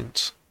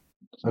incense.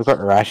 I've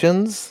got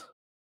rations.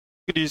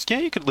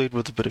 You could lead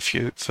with a bit of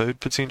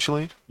food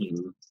potentially.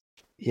 Hmm.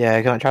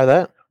 Yeah, can I try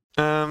that?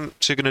 So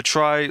you're gonna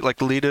try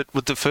like lead it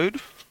with the food.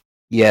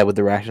 Yeah, with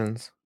the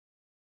rations.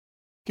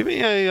 Give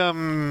me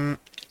a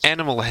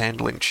animal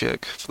handling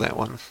check for that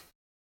one.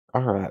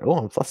 All right. Oh,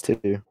 I'm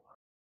 +2.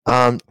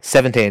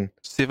 17.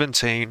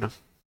 17.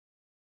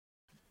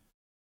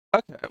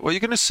 Okay, what you're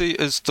going to see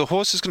is the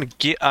horse is going to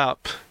get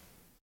up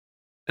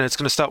and it's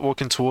going to start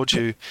walking towards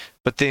you,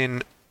 but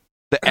then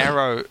the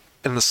arrow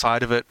in the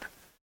side of it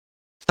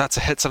starts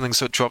to hit something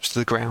so it drops to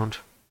the ground.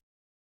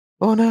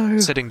 Oh no.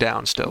 Sitting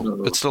down still.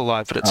 No. It's still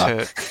alive, but it's Ah.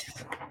 hurt.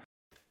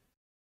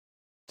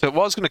 So it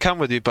was going to come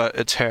with you, but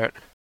it's hurt.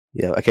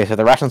 Yeah. Okay, so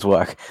the rations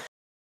work.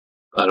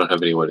 I don't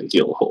have any way to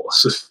heal a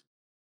horse.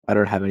 I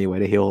don't have any way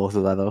to heal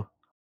horses either.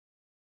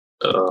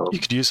 You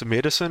could use a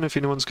medicine if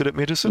anyone's good at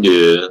medicine.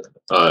 Yeah,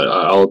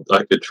 I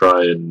could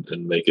try and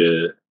make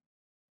a.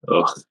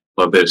 Oh,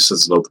 my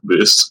medicine's not the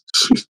best.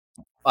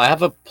 I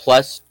have a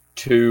 +2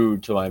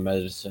 to my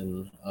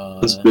medicine.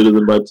 It's better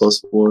than my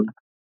 +1.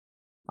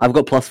 I've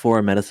got +4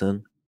 in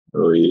medicine.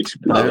 Oh yeah, you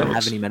should do I that. don't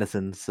have any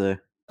medicine, so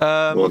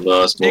Well,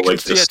 no, it's more You can,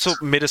 like this. it's all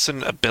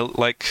medicine built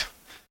like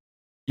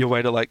your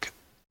way to like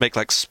make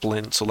like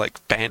splints or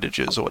like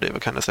bandages or whatever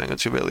kind of thing.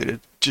 It's your ability to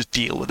just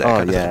deal with that oh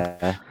kind of thing.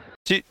 yeah.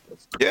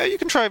 Yeah, you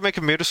can try and make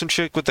a medicine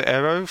check with the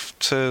arrow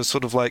to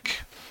sort of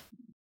like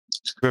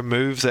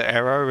remove the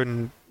arrow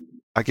and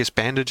I guess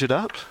bandage it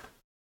up.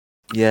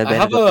 Yeah, I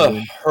have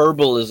a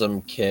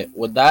herbalism kit.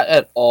 Would that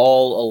at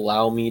all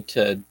allow me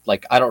to,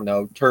 like, I don't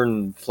know,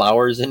 turn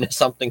flowers into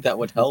something that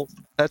would help?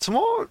 That's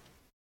more.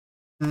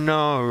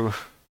 No.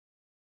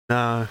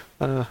 No.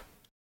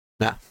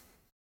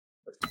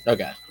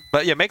 Okay.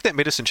 But yeah, make that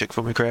medicine check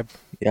for me, Crab.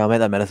 Yeah, I'll make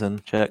that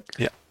medicine check.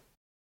 Yeah.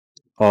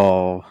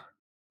 Oh,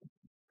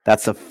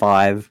 that's a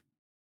 5.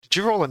 Did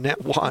you roll a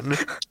net 1?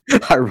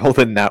 I rolled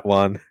a nat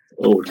 1.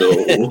 Oh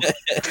no.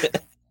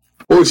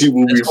 Or he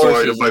will be This horse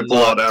fired is by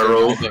blood not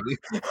arrow. surviving.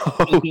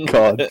 Oh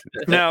god.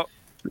 Now,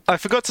 I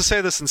forgot to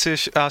say this in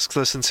ask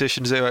this in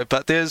session 0,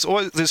 but there's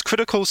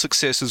critical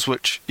successes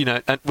which,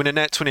 when a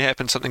nat 20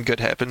 happens, something good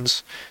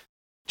happens.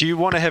 Do you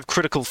want to have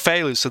critical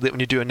failures so that when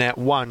you do a nat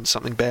 1,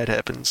 something bad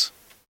happens?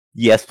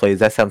 Yes, please.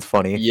 That sounds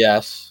funny.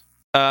 Yes.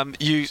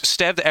 You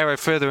stab the arrow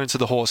further into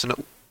the horse and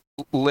it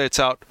lets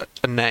out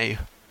a neigh.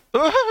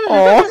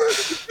 Oh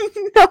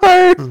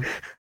no!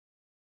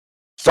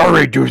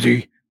 Sorry,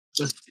 Doozy.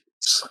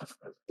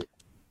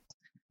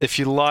 If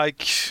you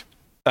like,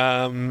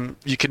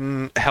 you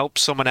can help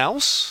someone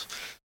else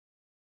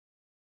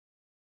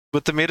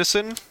with the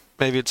medicine.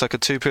 Maybe it's like a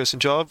 2-person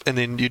job, and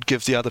then you'd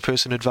give the other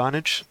person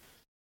advantage.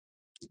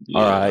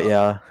 Alright,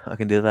 yeah, I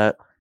can do that.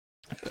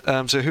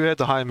 So who had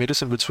the higher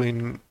medicine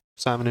between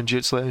Simon and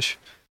Jet Slash?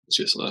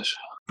 Just slash.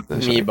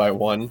 Me by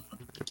 1.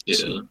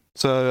 Yeah.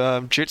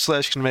 So Jet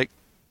Slash can make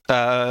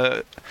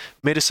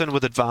medicine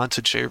with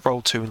advantage. So you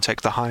roll 2 and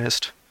take the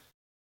highest.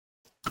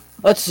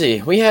 Let's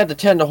see. We had to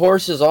tend to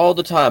horses all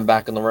the time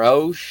back in the row.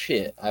 Oh,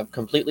 shit. I've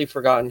completely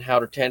forgotten how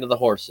to tend to the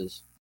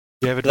horses.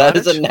 You have That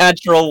advantage. is a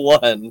natural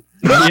 1. You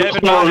have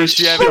advantage.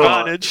 You have Shut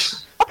up. advantage.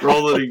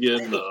 Roll it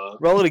again.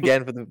 Roll it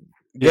again for the.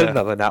 Get Yeah.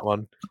 another nat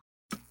 1.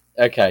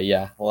 Okay,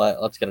 yeah.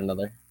 Well, let's get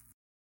another.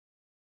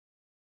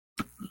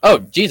 Oh,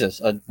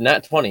 Jesus. A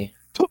nat 20.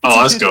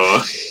 Oh, let's go.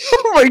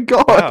 Oh my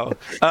god!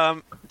 Wow.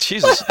 What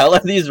Jesus. the hell are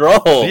these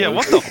rolls? Yeah.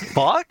 What the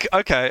fuck?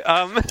 Okay.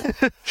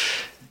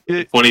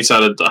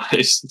 20-sided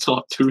dice,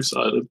 not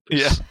 2-sided.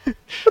 Yeah.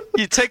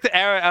 You take the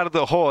arrow out of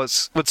the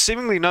horse with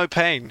seemingly no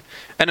pain,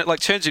 and it like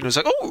turns you and it's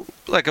like, oh,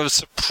 like I was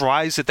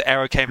surprised that the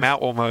arrow came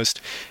out almost,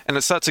 and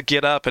it starts to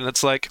get up, and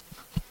it's like,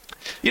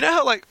 you know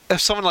how like if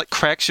someone like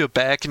cracks your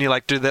back and you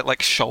like do that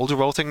like shoulder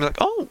roll thing, like,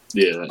 oh,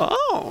 Yeah.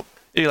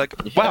 you're like,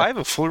 wow, I have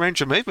a full range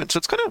of movement, so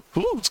it's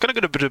gonna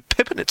get a bit of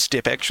pip in its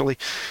step actually,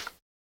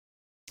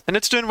 and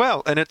it's doing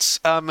well, and it's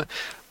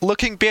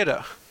looking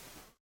better.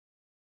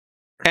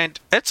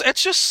 And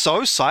it's just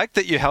so psyched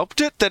that you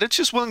helped it that it's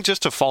just willing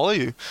just to follow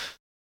you.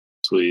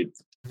 Sweet.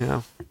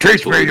 Yeah.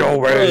 Teach me your Good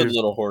ways.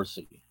 little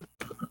horsey.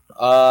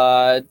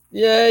 Yeah,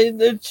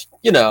 it's,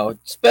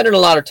 spending a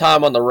lot of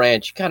time on the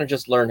ranch, you kind of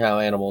just learn how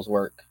animals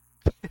work.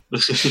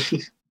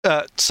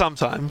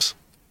 Sometimes.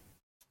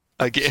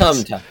 I guess.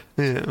 Sometimes.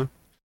 Yeah.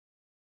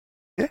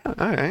 Yeah,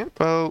 alright.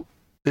 Well,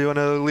 do you want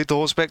to lead the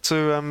horse back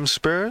to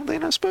Spur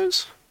then, I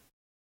suppose?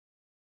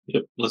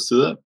 Yep, let's do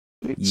that.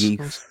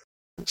 Yes.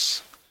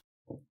 Yes.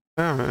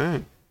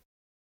 Alright.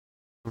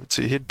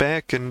 So you head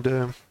back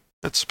and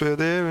at Spur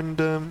there and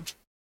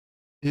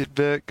head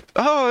back.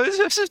 Oh,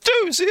 this is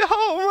Doozy.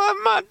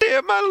 Oh, my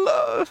dear, my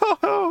love.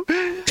 Oh,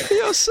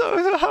 you're so.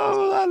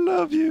 Oh, I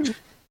love you.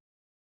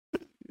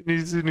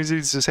 He's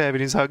just happy.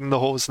 He's hugging the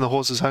horse, and the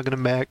horse is hugging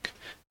him back.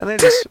 And then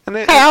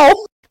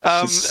Ow!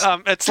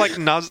 it's like I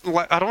don't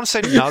want to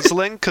say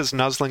nuzzling because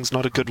nuzzling's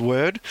not a good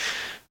word.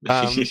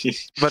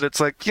 But it's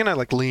like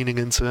like leaning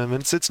into him.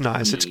 And it's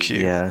nice. It's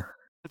cute. Yeah.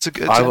 It's a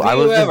good. I Have was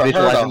you just ever heard a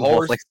visualizing the horse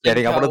horse like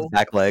standing up on think its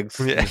back legs,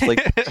 Yeah. just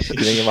like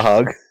giving him a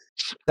hug.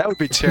 That would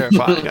be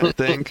terrifying. I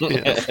think.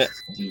 Yeah.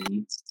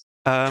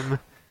 Mhm.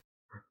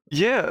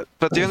 Yeah,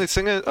 but the only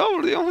thing is,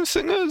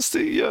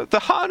 the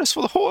harness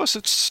for the horse.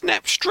 It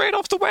snapped straight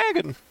off the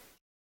wagon.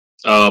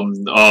 I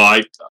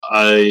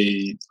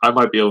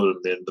might be able to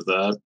mend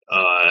that,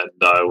 and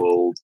I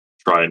will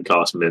try and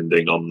cast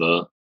mending on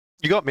the.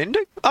 You got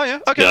mending? Oh yeah.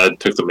 Okay. Yeah, I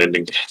took the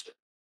mending.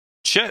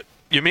 Shit,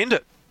 you mend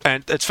it,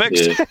 and it's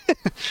fixed. Yeah.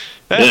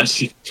 Yeah,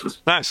 Yeah.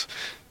 nice.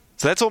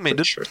 So that's all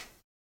mended. Sure.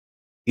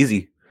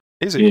 Easy.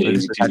 Easy. Yeah.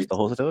 Just attach the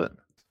horse to it.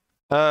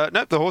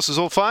 Nope, the horse is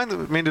all fine. The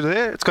mended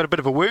there. It's got a bit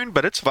of a wound,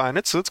 but it's fine.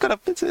 It's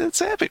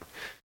happy.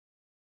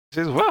 He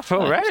says, "Well,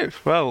 all right.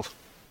 Well,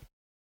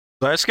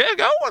 let's get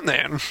going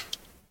then."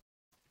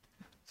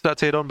 Starts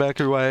to head on back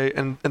your way,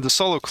 and the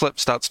solar clip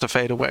starts to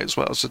fade away as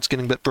well, so it's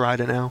getting a bit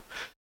brighter now.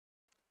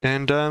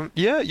 And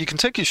yeah, you can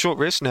take your short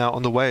rest now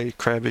on the way,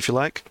 Crab, if you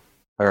like.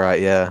 Alright,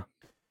 yeah.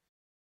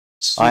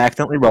 I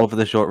accidentally rolled for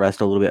the short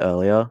rest a little bit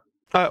earlier,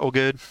 All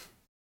good.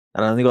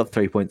 and I only got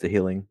 3 points of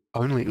healing.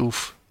 Only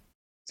oof.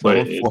 So I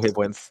Wait, got 4 hit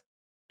points.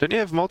 Don't you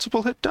have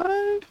multiple hit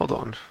die? Hold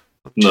on.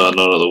 No,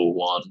 not at level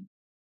 1.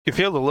 You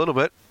healed a little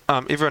bit.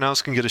 Everyone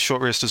else can get a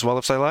short rest as well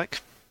if they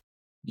like.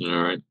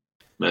 Alright.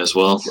 May as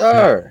well.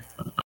 Sure.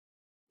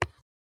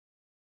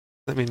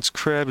 That means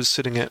Crab is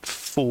sitting at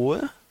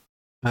 4.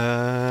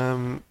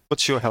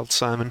 What's your health,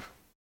 Simon?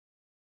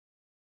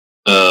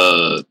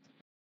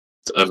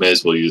 I may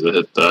as well use a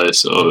hit die,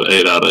 so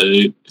 8 out of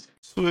 8.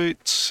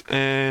 Sweet.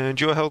 And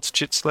your health,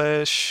 Jet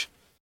Slash?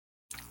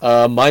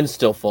 Mine's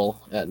still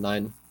full at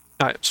 9.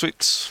 Alright,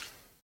 sweet.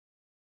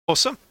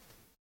 Awesome.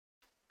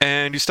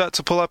 And you start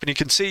to pull up and you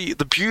can see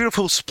the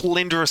beautiful,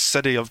 splendorous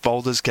city of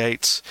Baldur's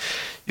Gate.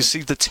 You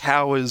see the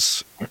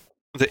towers,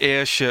 the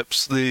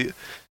airships, the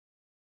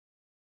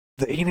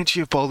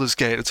energy of Baldur's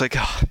Gate. It's like,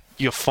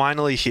 you're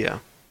finally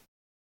here.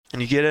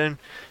 And you get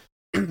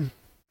in,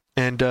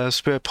 and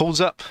Spear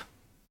pulls up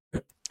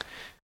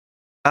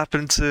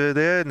into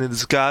there, and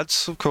there's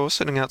guards, of course,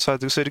 sitting outside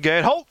the city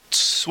gate.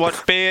 Halt!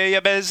 What be your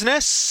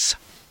business?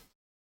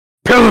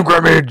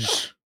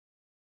 Pilgrimage!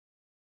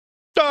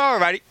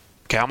 Alrighty.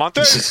 Come on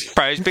through.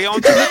 Praise be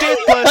unto the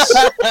deathless.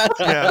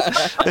 Yeah.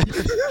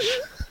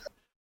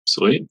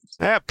 Sweet.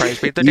 Yeah, praise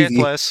be the Easy.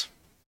 deathless.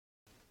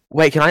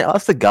 Wait, can I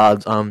ask the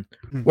guards?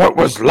 What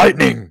was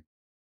lightning?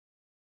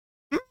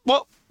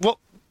 What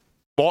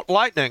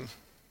lightning?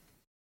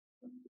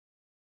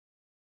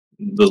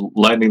 The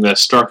lightning that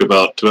struck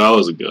about 2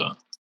 hours ago.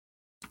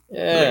 I think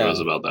it Yeah. was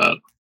about that.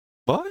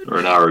 What? Or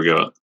an hour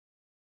ago.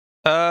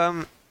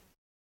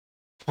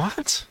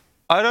 What?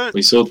 I don't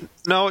We saw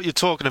know what you're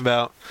talking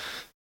about.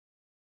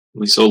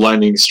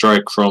 lightning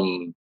strike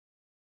from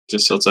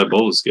just outside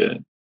Baldur's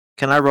Gate.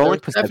 Can I roll There's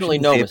like perception? definitely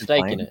to no see if it's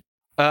mistake in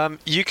fine? it.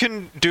 You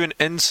can do an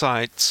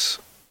insight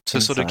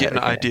to sort of get an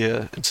Insight, okay.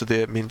 idea into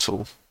their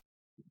mental.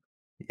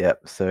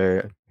 Yep.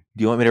 So,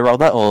 do you want me to roll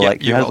that, or Yep,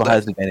 like you who has roll the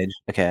highest advantage?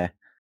 Okay.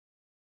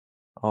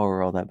 I'll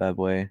roll that bad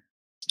boy.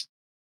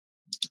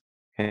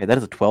 Okay, that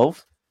is a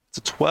 12. It's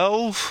a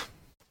 12.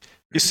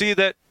 You see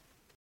that?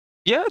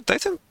 Yeah, they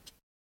think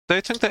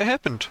that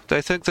happened.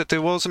 They think that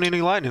there wasn't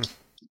any lightning.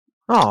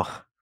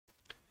 Oh,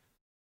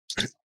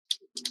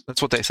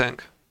 That's what they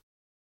think.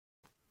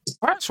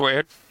 That's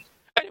weird.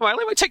 Anyway,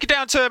 let me take you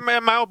down to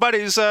my old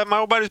buddy's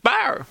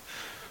bar.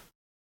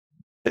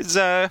 It's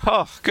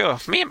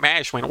God, me and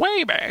Mash went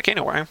way back.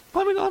 Anyway,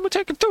 let me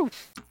take you through.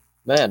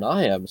 Man,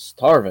 I am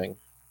starving.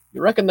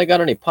 You reckon they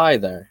got any pie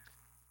there?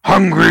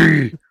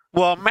 Hungry!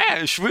 Well,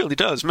 Mash really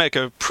does make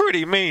a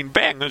pretty mean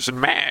bangers and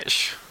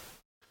mash.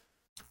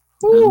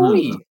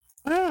 Ooh-wee.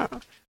 Yeah.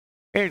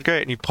 Very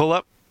great. And you pull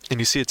up and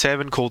you see a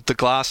tavern called the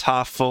Glass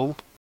Half Full.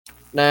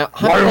 Now,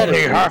 Why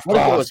only hypothetically, half what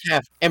if it glass? was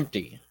half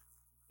empty?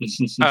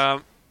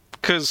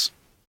 Because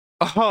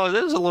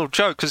there's a little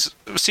joke. Because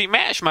see,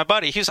 Mash, my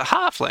buddy, he's a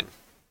halfling.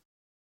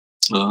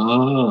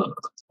 Ah.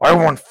 I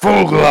want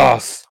full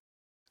glass!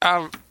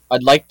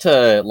 I'd like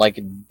to like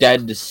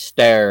dead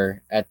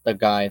stare at the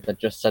guy that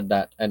just said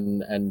that,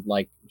 and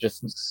like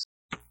just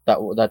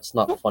that's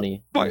not funny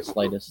in the Wait.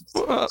 slightest.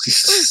 I'll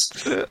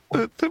just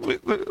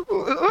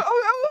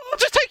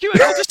take you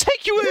in. I'll just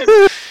take you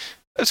in.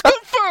 It's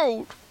good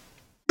food.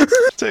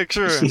 Take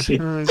sure.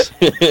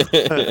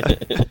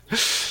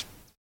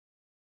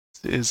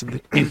 Is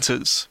and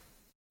enters.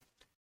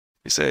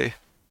 You say,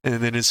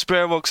 and then his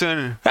Spear walks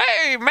in.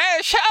 Hey,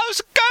 Mash, how's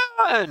it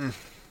going?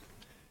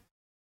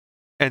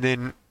 And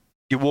then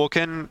you walk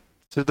in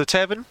to the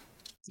tavern.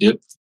 Yep.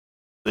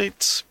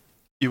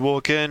 You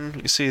walk in.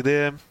 You see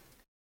there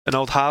an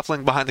old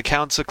halfling behind the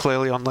counter,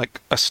 clearly on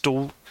like a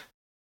stool.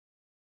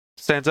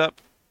 Stands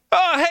up.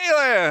 Oh, hey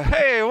there!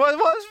 Hey,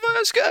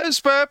 what's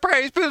good?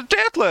 Praise be the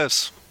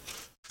deathless.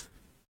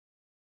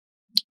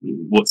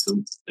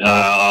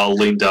 I'll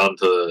lean down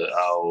to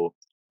our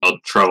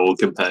travel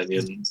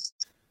companion,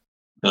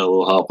 a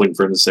little halfling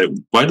friend, and say,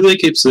 "Why do they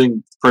keep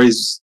saying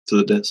praise to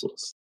the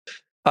deathless?"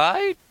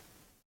 I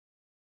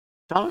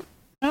don't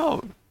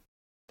know.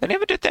 They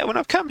never did that when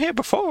I've come here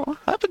before.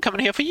 I've been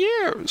coming here for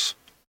years.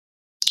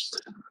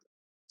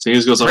 So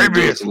he's got something to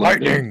Maybe do it's with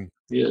lightning!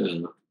 Yeah.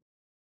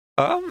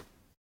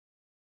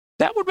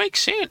 That would make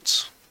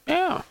sense.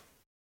 Yeah,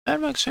 that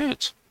makes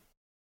sense.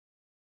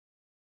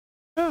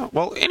 Yeah.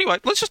 Well, anyway,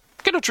 let's just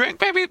get a drink.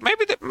 Maybe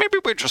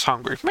we're just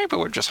hungry. Maybe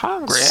we're just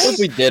hungry. What Eh? if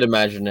we did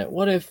imagine it?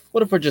 What if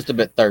we're just a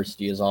bit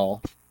thirsty? Is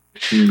all.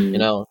 Hmm. You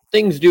know,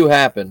 things do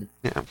happen.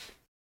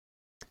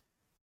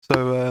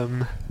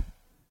 So,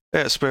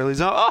 yeah,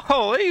 Spurley's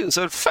oh,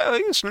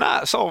 these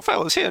nice old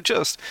fellas here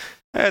just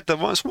had the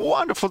most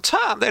wonderful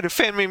time. They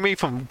defended me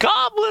from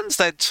goblins.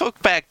 They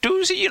took back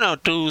Doozy,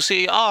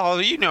 Doozy.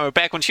 Oh,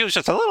 back when she was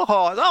just a little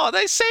horse. Oh,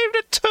 they saved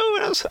it too.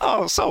 And it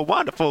was so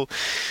wonderful.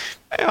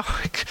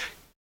 Oh,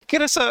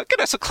 get us a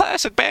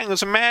classic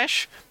bangers and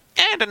mash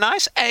and a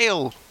nice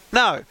ale.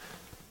 No,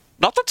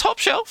 not the top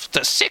shelf.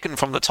 The second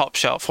from the top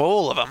shelf for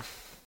all of them.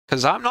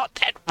 Because I'm not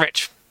that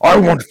rich. I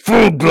want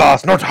full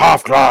glass, not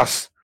half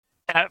glass!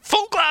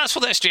 Full glass for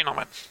this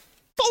gentleman.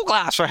 Full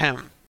glass for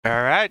him.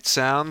 All right,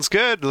 sounds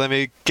good. Let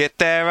me get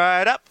that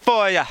right up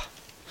for you.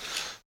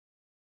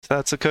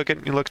 Starts a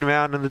cooking. You're looking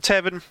around in the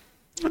tavern.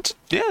 It's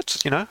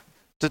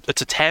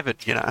a tavern.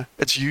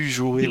 It's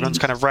usual. Everyone's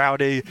kind of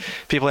rowdy.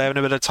 People are having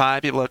a bit of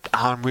time. People are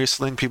arm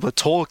wrestling. People are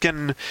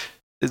talking.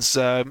 There's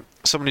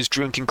someone who's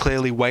drinking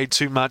clearly way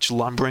too much,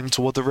 lumbering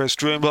toward the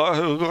restroom.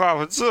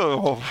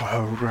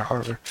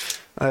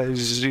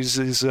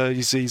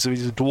 He's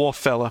a dwarf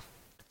fella.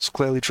 He's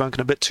clearly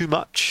drunken a bit too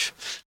much,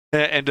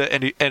 and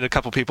a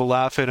couple people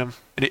laugh at him,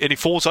 and he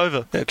falls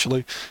over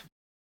actually.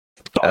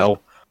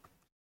 hell.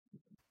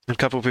 And a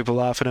couple of people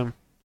laugh at him.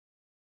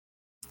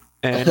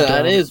 And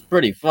That is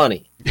pretty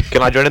funny.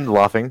 Can I join in the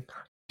laughing?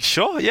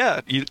 sure.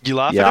 Yeah, you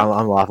laugh Yeah, at him.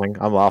 I'm laughing.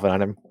 I'm laughing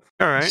at him.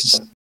 All right.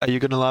 Are you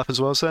gonna laugh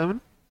as well, Simon?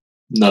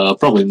 No,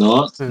 probably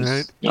not. All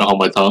right. Hold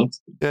my tongue.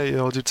 Yeah, you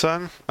hold your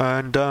tongue.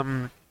 And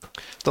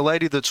the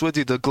lady that's with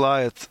you, the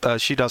Goliath,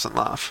 she doesn't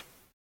laugh.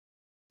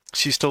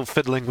 She's still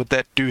fiddling with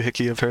that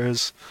doohickey of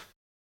hers.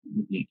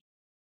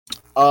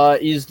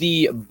 Is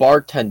the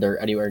bartender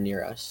anywhere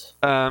near us?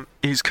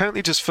 He's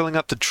currently just filling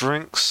up the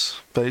drinks,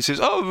 but he says,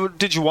 "Oh,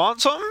 did you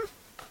want something?"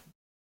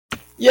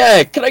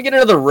 Yeah, can I get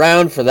another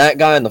round for that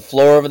guy on the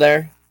floor over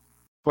there?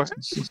 What?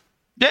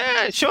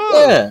 Yeah,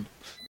 sure. Yeah.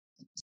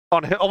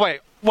 Oh,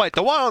 wait,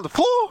 the one on the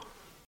floor?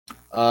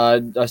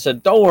 I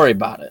said, don't worry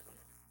about it.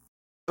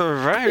 All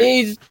right.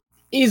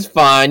 He's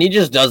fine. He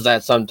just does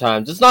that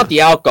sometimes. It's not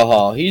the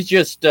alcohol. He's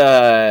just,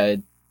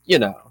 you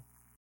know.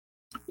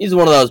 He's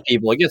one of those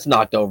people. He gets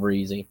knocked over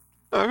easy.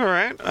 All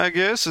right, I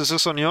guess. Is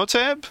this on your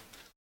tab?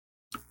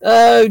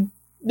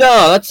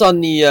 No, that's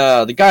on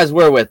the guys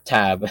we're with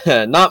tab.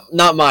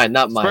 not mine.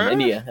 Spur?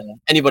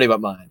 Anybody but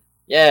mine.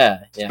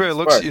 Yeah. Spur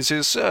looks at Spur. you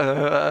and says,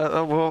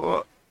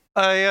 well,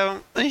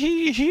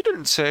 he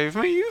didn't save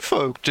me. You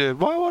folk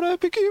did. Why would I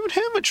be giving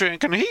him a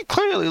drink? And he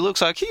clearly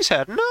looks like he's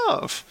had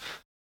enough.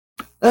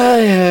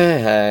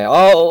 Hey,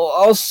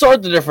 I'll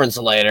sort the difference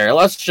later.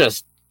 Let's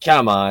just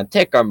come on,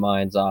 take our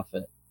minds off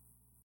it.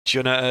 Do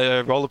you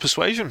wanna roll a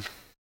persuasion?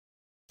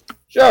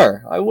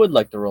 Sure, I would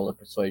like to roll a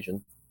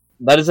persuasion.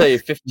 That is a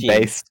 15.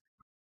 Base.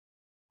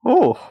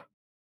 Oh.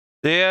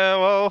 Yeah,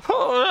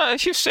 well,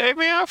 you saved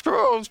me after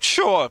all.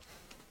 Sure.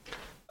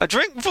 A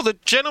drink for the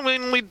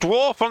gentlemanly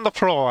dwarf on the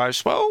floor, I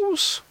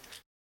suppose.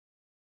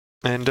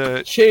 And,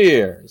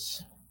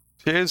 Cheers.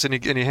 cheers, and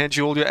he hands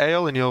you all your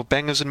ale and your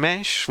bangers and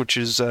mash, which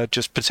is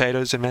just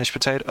potatoes and mashed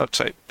potato. Oh,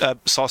 sorry,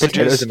 sausages.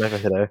 Potatoes and mashed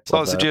potato. Love that.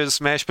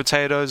 Sausages, mashed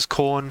potatoes,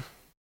 corn.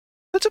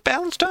 It's a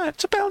balanced diet.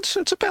 It's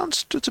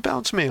a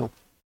balanced meal.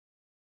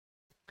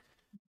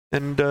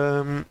 And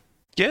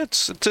yeah,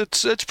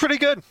 it's pretty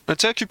good.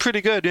 It's actually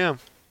pretty good. Yeah.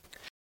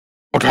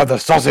 What are the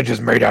sausages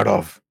made out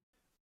of?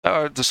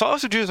 The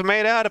sausages are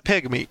made out of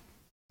pig meat.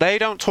 They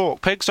don't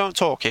talk. Pigs don't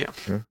talk here.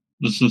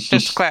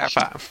 Just to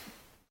clarify.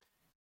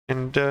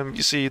 And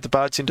you see the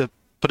bartender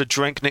put a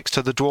drink next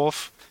to the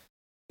dwarf.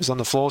 He's on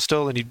the floor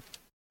still, and he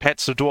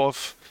pats the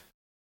dwarf.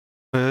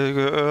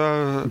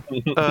 And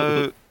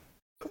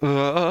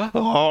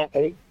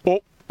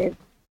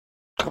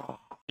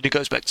he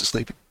goes back to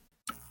sleeping.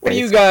 What do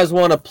you guys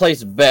want to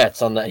place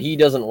bets on that he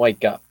doesn't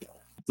wake up?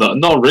 No,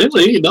 not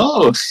really,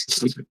 no.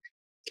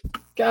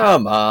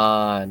 Come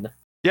on.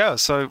 Yeah,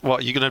 so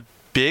what, you gonna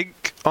big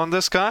on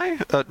this guy?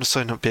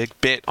 Sorry, not big,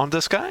 bet on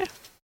this guy?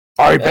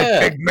 I bet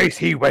Yeah. Big Mace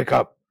he wake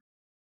up.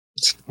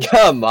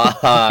 Come on.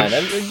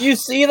 I mean, you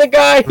see the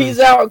guy? He's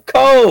out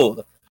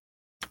cold.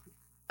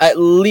 At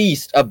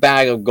least a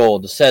bag of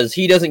gold says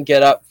he doesn't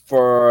get up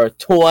for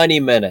 20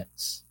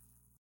 minutes.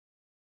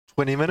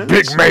 20 minutes?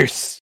 Big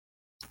Mace.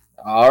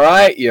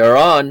 Alright, you're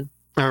on.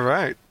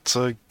 Alright,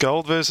 so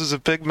gold versus a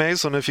big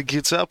mace on if he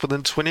gets up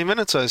within 20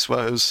 minutes, I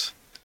suppose.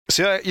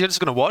 So you're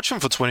just gonna watch him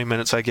for 20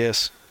 minutes, I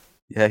guess.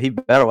 Yeah, he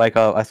better wake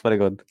up. I swear to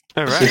God.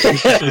 Alright.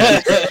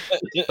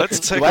 Let's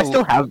take Do I a still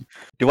look. have?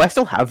 Do I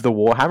still have the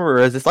warhammer, or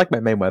is this like my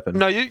main weapon?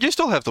 No, you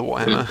still have the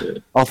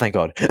Warhammer. Oh, thank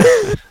God.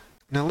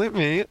 Now let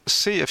me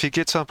see if he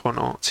gets up or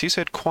not. He's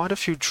had quite a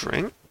few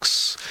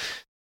drinks.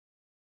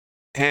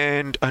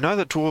 And I know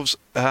that dwarves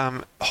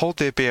hold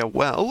their beer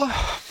well.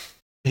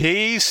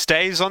 He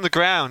stays on the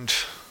ground.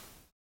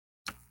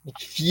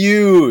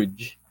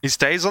 Huge. He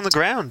stays on the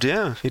ground,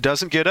 yeah. He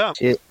doesn't get up.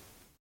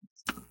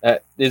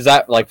 Is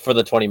that like for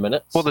the 20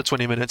 minutes? For the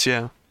 20 minutes,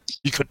 yeah.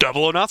 You could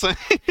double or nothing.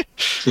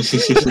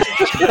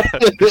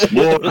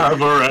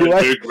 Warhammer Do and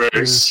I- Big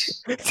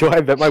Mace. Do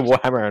I bet my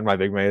warhammer and my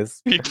big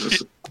maze?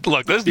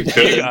 Look, this is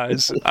you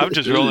guys. I'm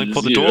just rolling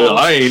for the Yeah,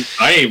 dwarves.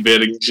 I ain't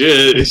betting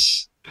shit.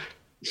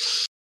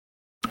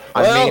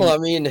 I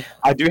mean,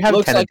 I do have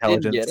looks 10 like they'd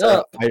intelligence. get So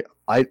up.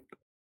 I,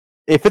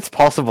 if it's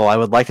possible, I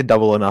would like to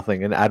double or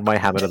nothing and add my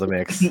hammer to the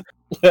mix.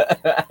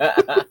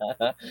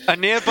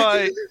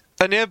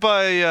 A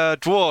nearby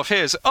dwarf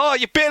hears, "Oh,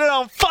 you bet it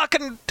on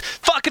fucking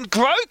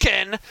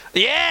Groken?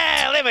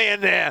 Yeah, let me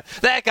in there.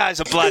 That guy's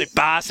a bloody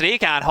bastard. He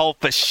can't hold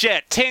for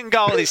shit. 10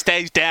 gold, he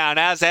stays down.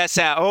 How's that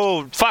sound?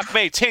 Oh, fuck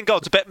me. 10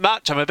 gold's a bit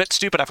much. I'm a bit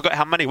stupid. I forgot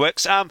how money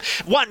works. 1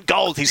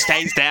 gold, he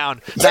stays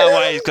down. No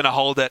way he's gonna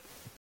hold it.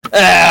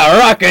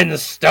 rock and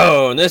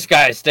stone. This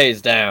guy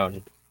stays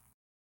down.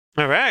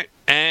 All right,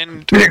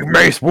 and Big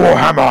Mace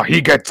Warhammer he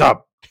gets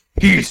up.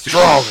 He's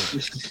strong.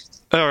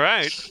 all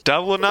right,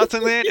 double or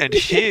nothing then, and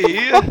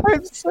he,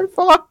 I'm so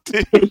fucked.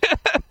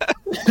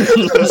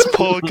 this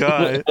poor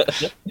guy.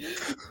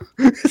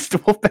 Still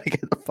better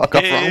get the fuck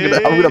up. Or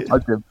I'm gonna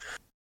punch him.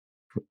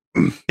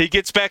 He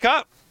gets back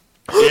up.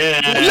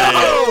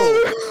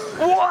 Yeah.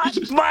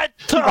 What? My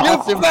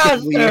You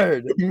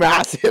bastard!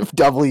 Massive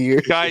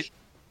W. Guy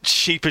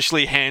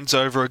sheepishly hands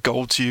over a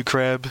gold to you,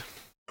 Crab.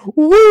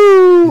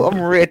 Woo!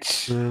 I'm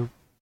rich.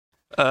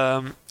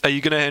 Are you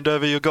gonna hand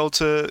over your gold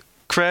to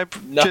Crab?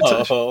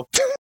 No.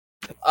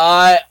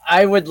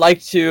 I would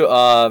like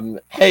to.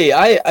 Hey,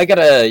 I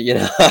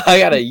gotta, I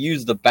gotta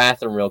use the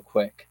bathroom real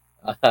quick.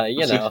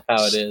 You know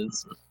how it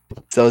is.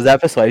 So is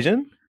that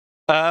persuasion?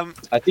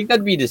 I think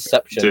that'd be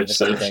deception. if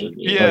Deception. anything.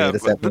 Yeah,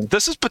 deception.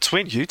 this is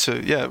between you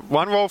two. Yeah,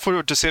 one roll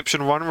for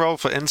deception, one roll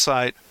for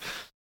insight.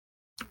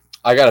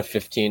 I got a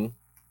 15.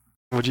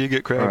 What do you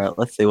get, Craig? All right,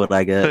 let's see what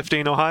I get.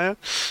 15 or higher?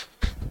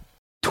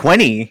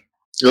 20.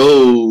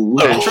 Oh,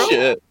 Natural?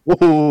 shit!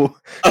 Ooh.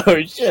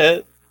 Oh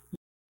shit!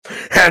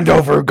 Hand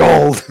over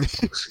gold.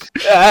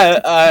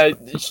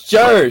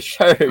 Sure.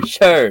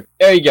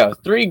 There you go.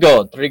 3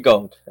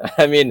 gold.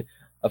 I mean,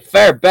 a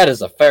fair bet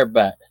is a fair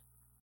bet.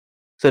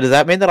 So does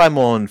that mean that I'm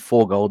on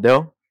 4 gold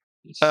now?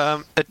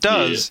 It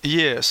does,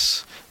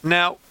 yes.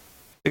 Now,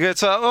 it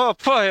gets, oh,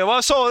 boy,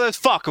 what's all this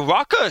fucking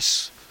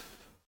ruckus?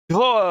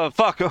 Oh,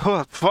 fuck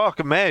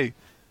me.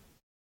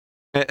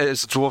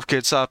 As the dwarf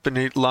gets up and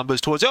he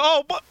lumbers towards you.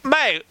 Oh,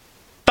 mate!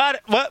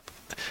 But, what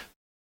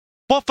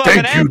fucking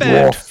Thank you,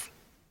 airbag? dwarf.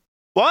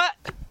 What?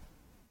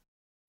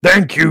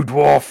 Thank you,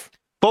 dwarf.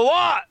 For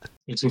what?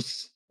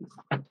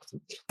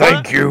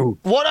 Thank you.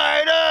 What do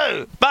I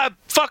do? But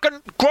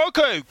fucking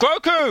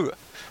Groku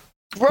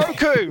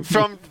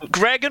from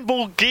Dragon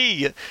Ball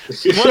Gi.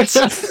 What's...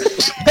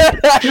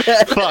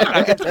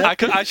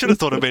 Fuck, I should have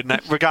thought of it.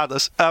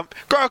 Regardless,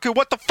 Groku,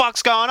 what the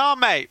fuck's going on,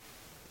 mate?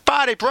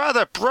 Buddy,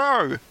 brother,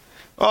 bro.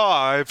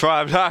 Oh, you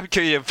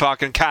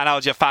fucking can't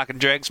hold your fucking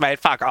drinks, mate.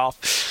 Fuck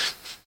off.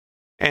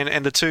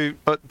 And the two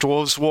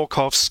dwarves walk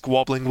off,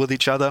 squabbling with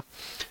each other.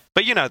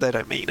 But you know they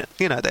don't mean it.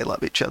 You know they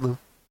love each other.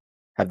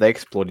 Have they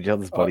explored each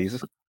other's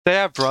bodies? They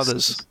are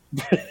brothers.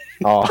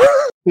 Oh.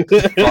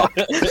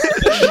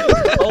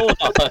 Hold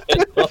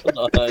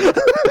on.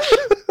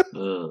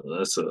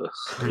 That's a.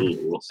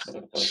 Ooh.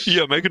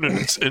 Yeah, making an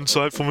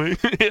insight for me.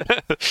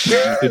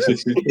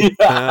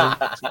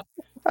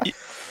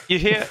 You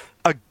hear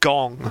a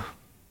gong.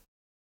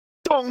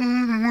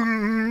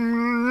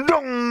 Dong,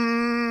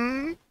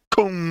 dong,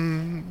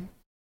 gong.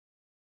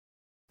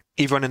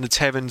 Everyone in the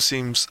tavern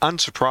seems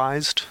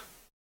unsurprised.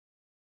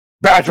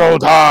 Battle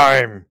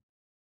time.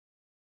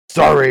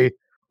 Sorry,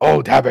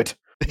 old habit.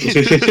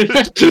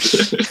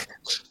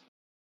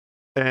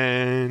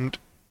 And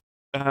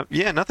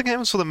yeah, nothing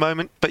happens for the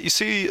moment, but you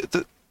see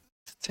the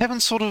tavern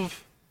sort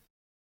of,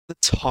 the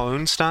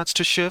tone starts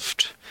to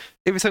shift.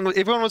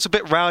 Everyone was a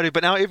bit rowdy,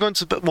 but now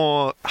everyone's a bit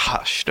more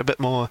hushed, a bit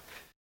more.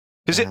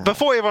 Because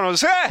before everyone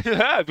was, but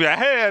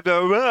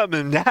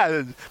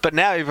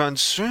now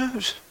everyone's.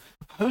 Does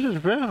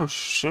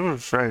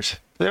that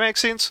make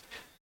sense?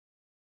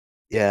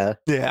 Yeah.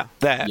 Yeah,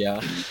 that.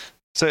 Yeah.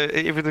 So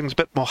everything's a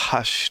bit more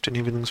hushed, and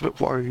everything's a bit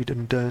worried,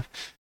 and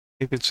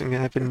everything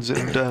happens,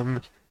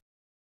 and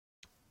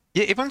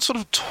yeah, everyone's sort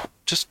of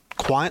just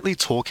quietly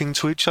talking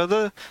to each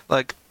other.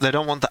 Like they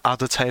don't want the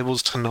other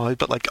tables to know,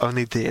 but like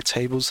only their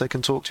tables they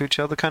can talk to each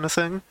other, kind of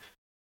thing.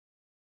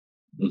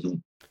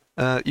 Mhm.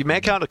 You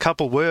make out a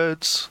couple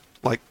words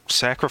like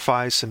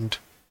sacrifice and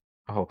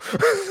Oh.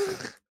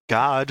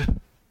 guard,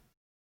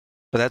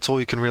 but that's all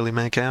you can really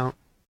make out.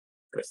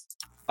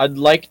 I'd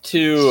like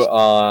to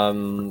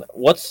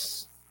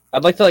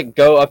I'd like to like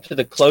go up to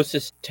the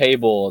closest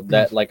table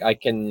that like I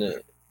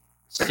can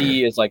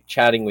see is like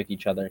chatting with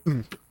each other.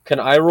 Can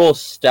I roll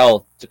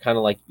stealth to kind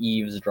of like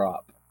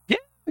eavesdrop?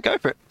 Go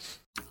for it.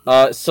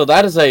 So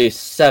that is a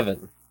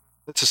 7.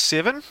 It's a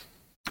 7.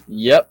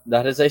 Yep,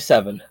 that is a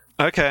 7.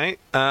 Okay.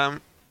 Hey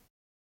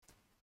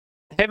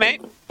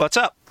mate, what's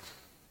up?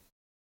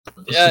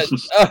 Yeah,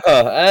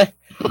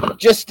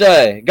 just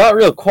got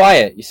real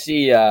quiet. You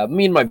see,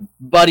 me and my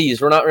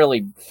buddies, we're not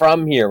really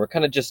from here. We're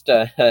kind of just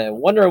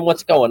wondering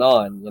what's going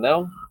on, you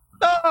know?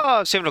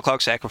 Oh, 7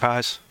 o'clock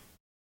sacrifice.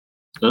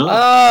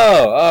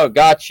 Oh,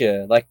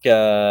 gotcha. Like,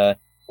 Oh.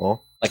 Oh.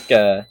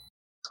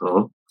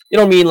 you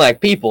don't mean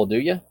like people, do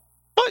you?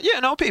 Oh yeah,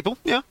 no people.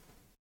 Yeah,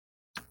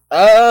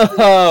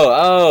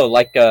 Oh,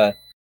 like like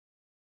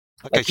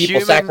a people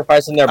human.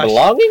 sacrificing their a-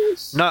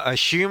 belongings? No, a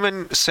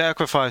human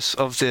sacrifice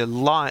of their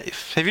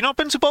life. Have you not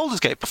been to Baldur's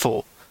Gate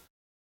before?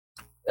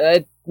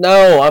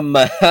 No,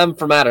 I'm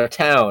from out of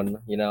town.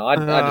 You know, I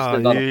just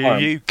lived on a you,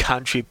 farm. you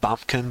country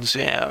bumpkins.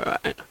 Yeah,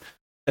 right.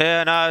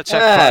 Yeah, no, it's Aye,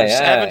 sacrifice.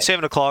 aye. Having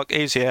 7 o'clock,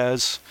 easy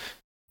as.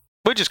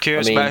 We're just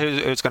curious I mean- about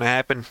who's going to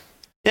happen.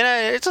 You know,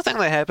 it's a thing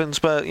that happens,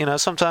 but you know,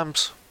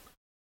 sometimes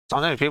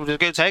people just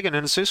get taken,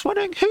 and it's just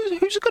wondering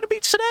who's it going to be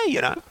today.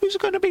 You know, who's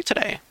it going to be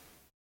today?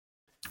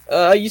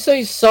 You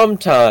say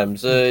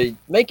sometimes.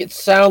 Make it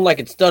sound like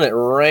it's done at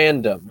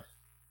random.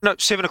 No,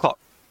 7 o'clock.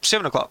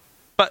 7 o'clock.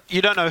 But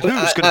you don't know who's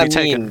I- going to I be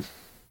taken. mean-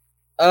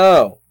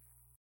 Oh.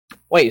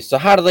 Wait, so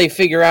how do they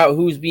figure out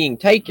who's being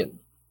taken?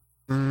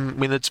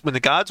 When the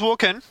guards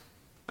walk in, and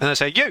they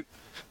say you,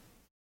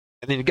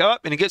 and then you go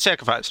up and you get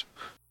sacrificed.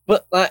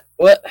 But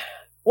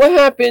what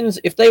happens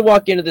if they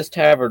walk into this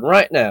tavern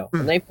right now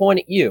and they point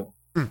at you?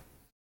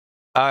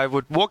 I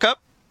would walk up,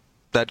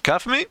 they'd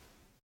cuff me,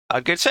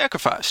 I'd get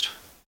sacrificed.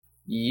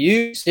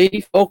 You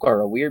city folk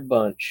are a weird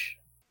bunch.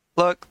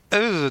 Look,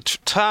 this is a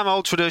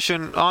time-old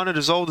tradition, honored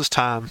as old as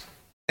time.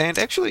 And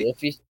actually,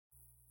 If you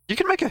you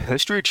can make a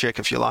history check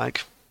if you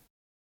like.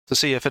 to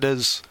see if it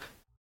is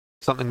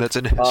something that's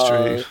in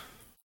history.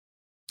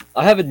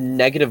 I have a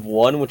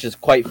 -1, which is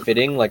quite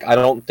fitting. Like, I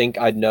don't think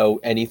I'd know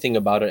anything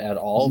about it at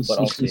all, but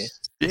I'll see.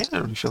 Yeah,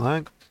 if you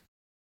like.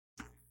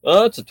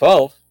 It's a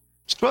 12.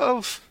 It's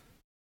 12.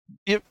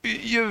 You've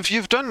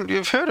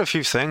heard a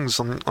few things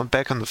on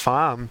back on the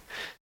farm,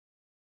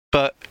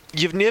 but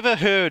you've never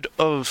heard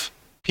of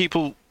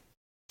people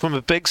from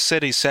a big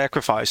city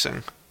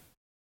sacrificing.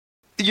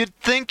 You'd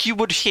think you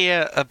would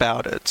hear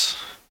about it.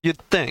 You'd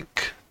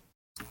think.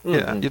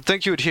 Yeah, you'd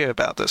think you would hear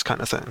about this kind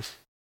of thing.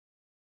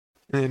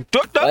 And,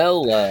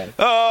 Well,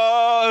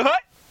 hi!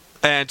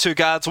 And 2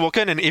 guards walk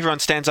in and everyone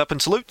stands up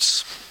and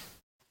salutes.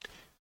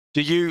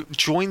 Do you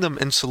join them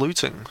in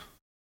saluting?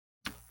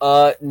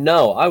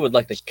 no, I would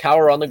like to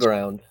cower on the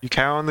ground. You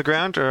cower on the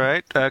ground,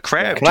 alright.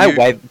 Crab. Can I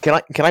wave?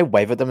 Can I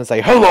wave at them and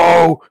say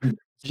hello?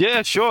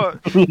 Yeah, sure.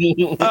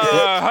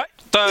 Hi.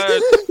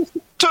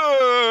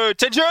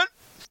 Attention!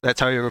 That's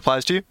how he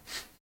replies to you.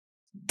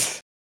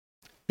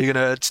 You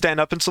gonna stand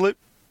up and salute?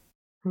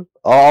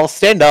 I'll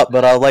stand up,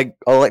 but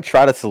I'll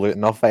try to salute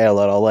and I'll fail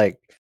it. I'll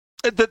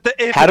The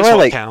effort How do is I,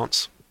 what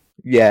counts.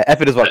 yeah,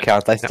 effort is what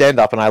counts. I stand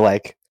up and I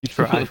You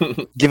try.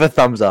 give a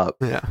thumbs up.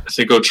 Yeah. I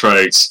think I'll try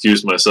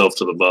excuse myself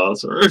to the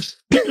bathroom.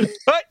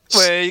 Right,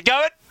 where you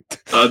going?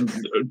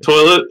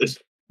 Toilet.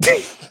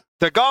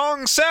 The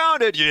gong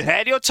sounded. You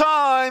had your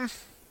time.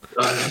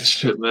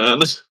 Shit,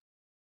 man.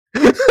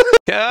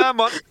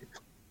 Come on.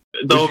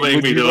 Don't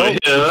make me do it. Would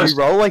Yeah. you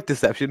roll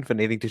deception for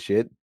needing to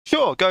shit?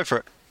 Sure, go for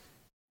it.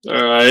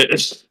 All right.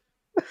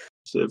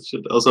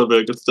 Deception. I was hoping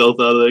I could stealth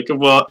out of there.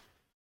 Come on.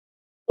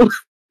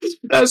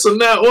 That's a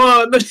nat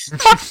 1.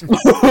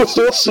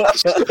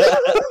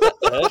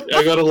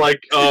 I gotta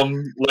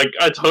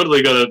I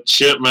totally gotta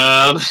shit,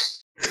 man.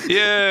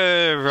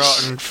 Yeah,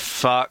 rotten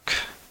fuck.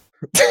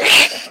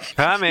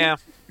 Come here.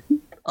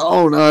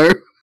 Oh no!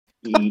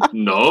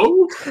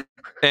 No.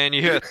 And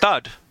you hear a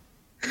thud.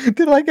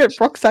 Did I get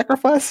Brock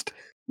sacrificed?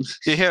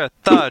 You hear a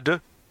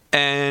thud,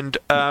 and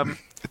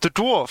the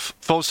dwarf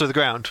falls to the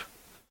ground.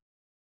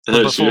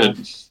 Oh, Before-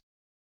 shit.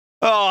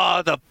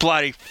 Oh, the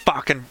bloody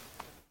fucking...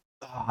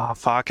 Oh,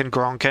 fucking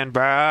Gronkin,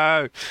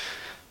 bro.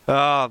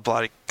 Oh,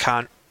 bloody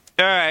cunt.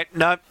 Alright,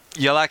 nope.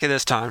 You're lucky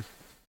this time.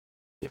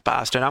 You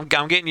bastard. I'm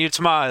getting you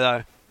tomorrow,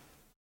 though.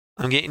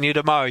 I'm getting you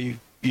tomorrow, you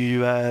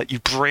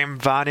Brim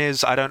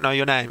Varnes. I don't know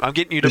your name. I'm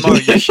getting you tomorrow.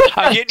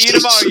 I'm getting you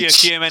tomorrow, you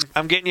human.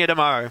 I'm getting you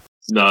tomorrow.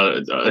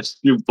 No,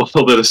 you're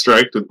all that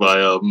distracted by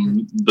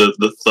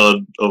the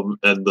thud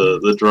and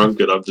the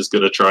drunkard. I'm just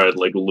gonna try and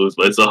lose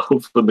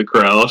myself in the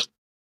crowd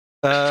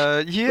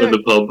Yeah. in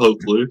the pub.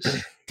 Hopefully,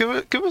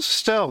 Give us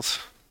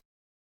stealth.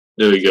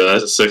 there we go.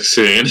 That's a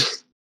 16.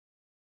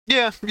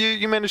 Yeah,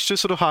 you managed to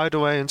sort of hide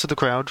away into the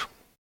crowd.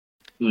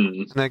 Hmm.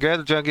 And they grab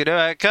the drunkard.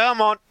 Alright, come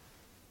on.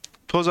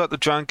 Pulls out the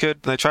drunkard.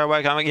 And they try to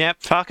wake up. I'm like, yep,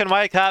 fucking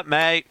wake up,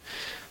 mate.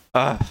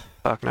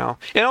 Fuck no.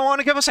 You don't want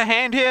to give us a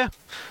hand here?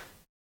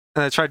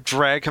 And they try to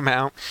drag him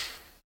out.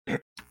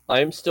 I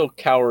am still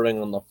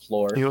cowering on the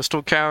floor. You're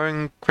still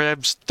cowering.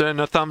 Crab's doing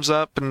a thumbs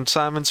up, and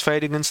Simon's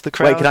fading into the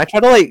crowd. Wait, can I try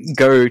to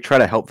go try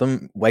to help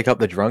them wake up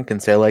the drunk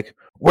and say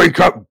Wake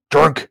up,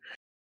 drunk!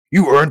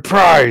 You earned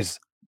prize!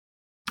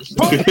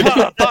 Sorry,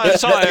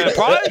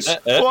 prize?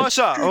 What's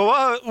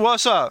up?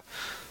 What's up?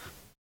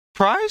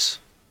 Prize?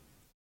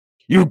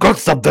 You got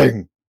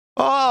something!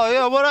 Oh,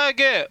 yeah, what'd I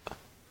get?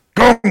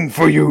 Going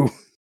for you!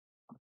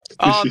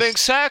 Oh, big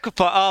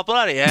sacrifice. Oh,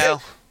 bloody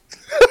hell.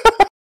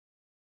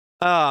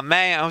 Oh,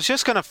 man, I was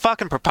just gonna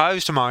fucking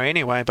propose tomorrow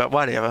anyway, but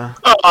whatever.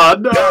 Oh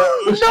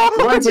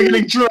no! Why is he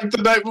getting drunk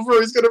the night before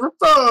he's gonna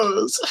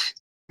propose?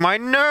 My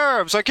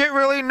nerves! I get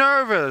really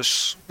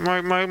nervous.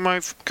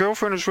 My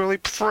girlfriend is really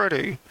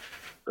pretty.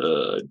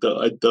 I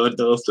don't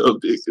know if that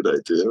would be a good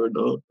idea or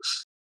not.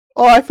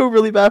 Oh, I feel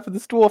really bad for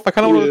this dwarf. I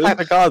kind of want to Yeah. attack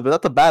the guard, but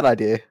that's a bad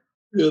idea.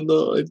 Yeah,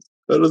 no, I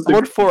don't I'm think.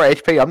 on 4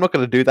 HP. I'm not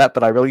going to do that,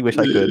 but I really wish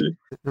I could.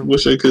 Yeah,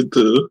 wish I could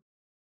too.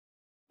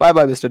 Bye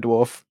bye, Mr.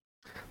 Dwarf.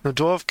 The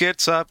dwarf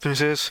gets up and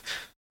says,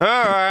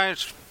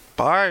 alright,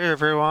 bye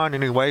everyone,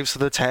 and he waves to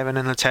the tavern,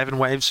 and the tavern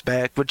waves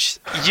back, which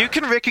you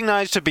can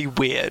recognize to be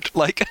weird.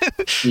 Like,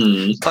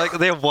 Hmm. like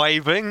they're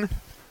waving.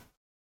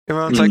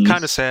 Everyone's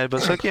kind of sad, but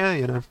it's like, yeah,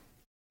 you know.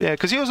 Yeah,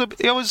 because he was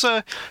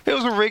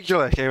a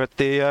regular here at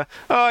the,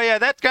 oh yeah,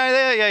 that guy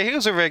there, yeah, he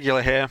was a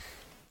regular here.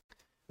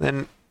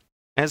 Then,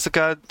 as the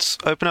guards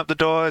open up the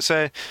door, I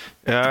say,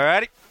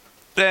 alrighty,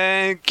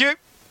 thank you,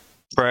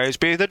 praise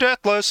be the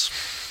deathless.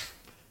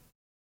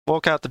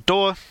 Walk out the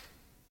door,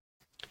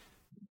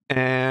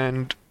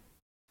 and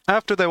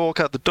after they walk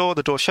out the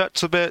door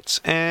shuts a bit,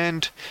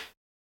 and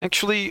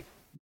actually,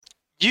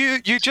 you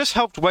just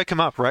helped wake him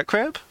up, right,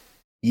 Crab?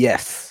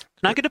 Yes.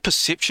 Can I get a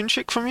perception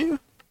check from you?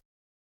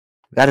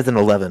 That is an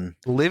 11.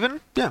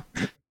 11? Yeah.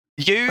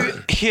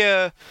 You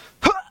hear,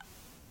 "Huh!"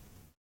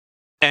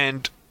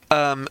 and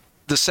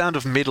the sound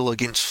of metal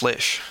against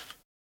flesh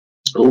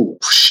Oh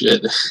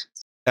shit!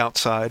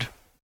 outside.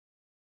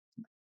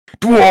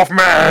 Dwarf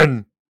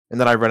man! And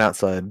then I run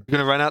outside. You're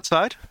gonna run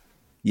outside?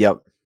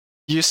 Yep.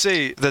 You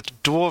see that the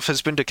dwarf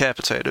has been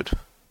decapitated.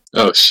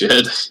 Oh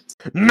shit!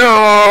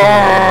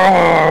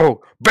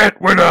 No! Bet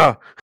winner!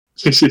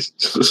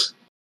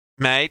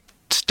 Mate,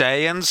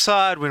 stay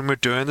inside when we're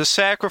doing the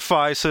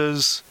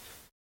sacrifices.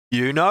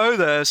 You know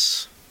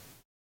this.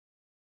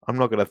 I'm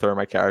not gonna throw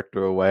my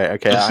character away.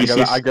 Okay,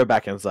 I go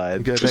back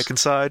inside. Go back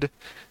inside.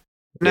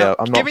 Yeah, Now,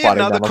 I'm not give me fighting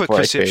another them, I'm quick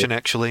like, perception,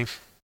 actually.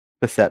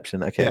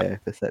 Perception. Okay,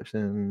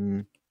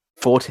 perception.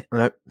 14.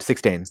 No,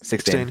 16.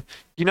 16.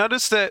 You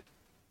notice that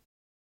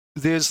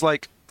there's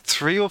like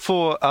 3 or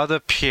 4 other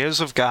pairs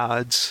of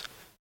guards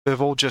who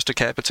have all just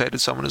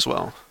decapitated someone as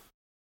well.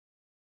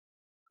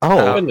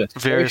 Oh, Goodness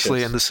Variously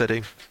gracious. in the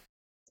city.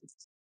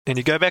 And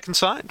you go back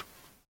inside.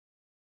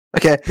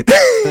 okay.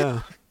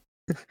 Yeah.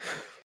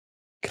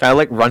 Can I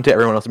like run to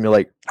everyone else and be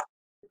like,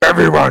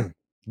 Everyone!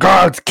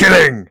 God's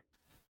killing!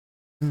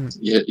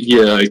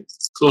 yeah, I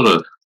sort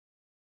of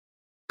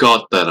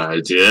got that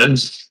idea.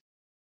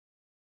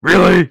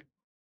 Really?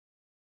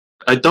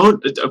 I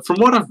don't. From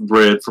what I've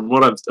read, from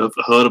what I've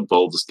heard of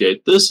Baldur's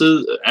Gate, this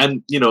is,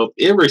 and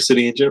every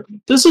city in general,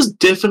 this is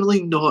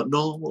definitely not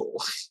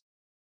normal.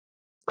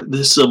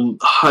 There's some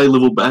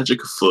high-level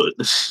magic afoot.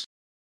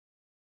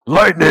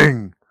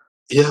 Lightning!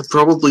 Yeah,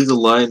 probably the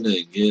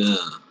lightning. Yeah.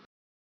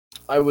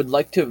 I would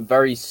like to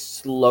very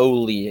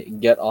slowly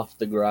get off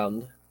the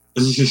ground.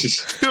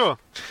 Sure.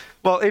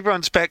 Well,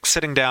 everyone's back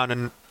sitting down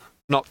and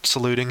not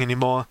saluting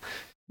anymore.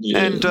 Yeah.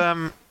 And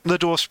the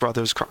Dwarf's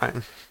brother's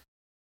crying.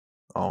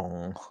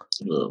 oh,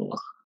 Oh.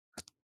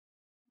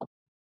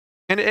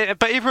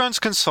 But everyone's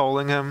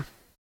consoling him.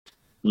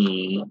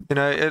 Hmm.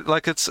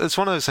 It's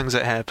one of those things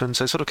that happens.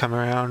 They sort of come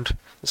around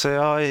and say,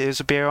 "Oh, here's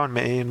a beer on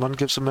me," and one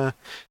gives them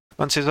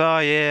one says, "Oh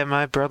yeah,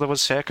 my brother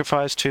was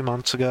sacrificed 2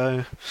 months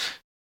ago.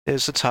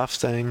 It's a tough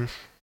thing."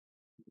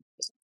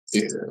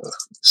 Yeah.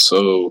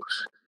 So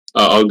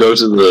I'll go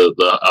to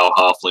our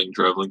halfling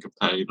traveling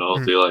companion.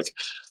 I'll be like,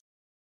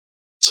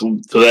 so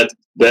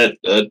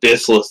that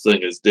deathless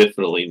thing is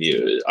definitely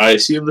new. I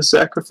assume the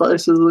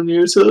sacrifices are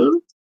new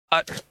too.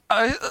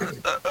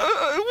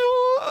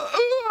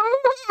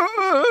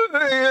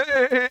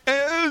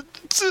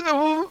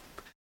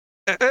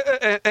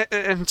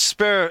 And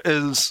Spirit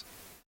is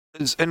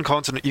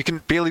incontinent. You can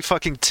barely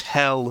fucking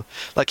tell.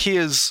 Like he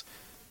is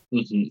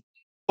Mm-hmm.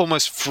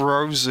 almost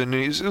frozen.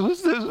 He's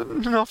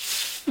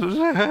enough.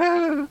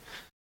 Normal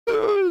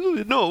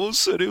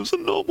city. It was a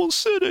normal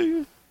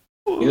city.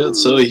 Yeah.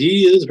 So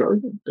he is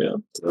hurting. Yeah.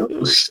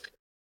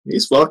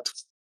 He's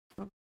fucked.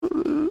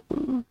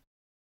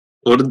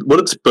 What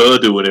did Spur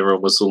do when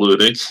everyone was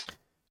saluting?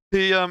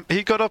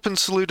 He got up and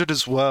saluted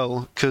as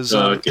well because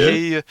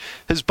Okay.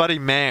 his buddy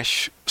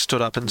Mash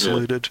stood up and Yeah.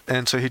 saluted,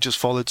 and so he just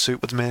followed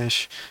suit with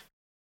Mash.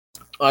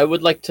 I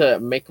would like to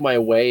make my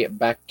way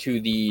back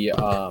to the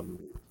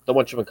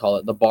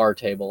whatchamacallit, the bar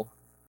table.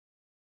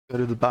 Go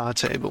to the bar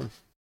table.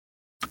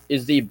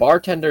 Is the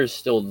bartender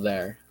still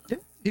there?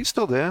 He's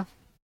still there.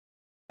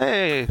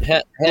 Hey,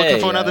 Hey, Looking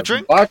for another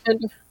drink?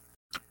 Bartender?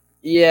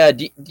 Yeah,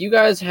 do you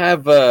guys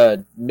have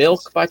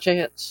milk by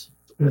chance?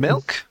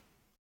 milk?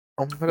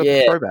 oh my god,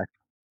 Yeah. throwback.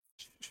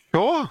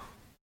 Sure.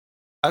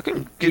 I can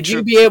Would get you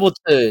you. be able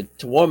to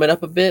warm it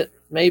up a bit,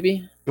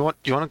 maybe? You want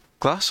a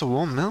glass of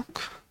warm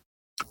milk?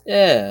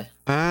 Yeah.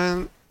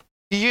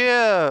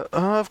 Yeah.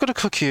 I've got a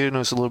cook here who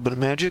knows a little bit of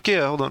magic.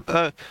 Yeah, hold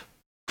on.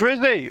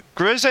 Grizzy.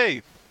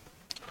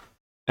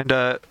 And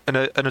a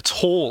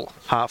tall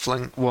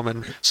halfling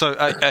woman. So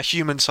a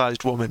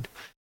human-sized woman,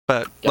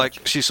 but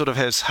like she sort of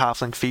has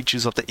halfling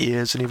features of the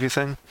ears and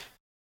everything.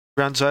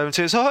 Runs over and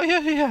says, "Oh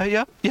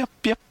yeah.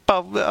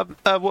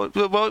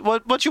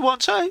 What you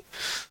want, say?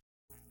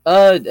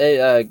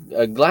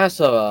 A glass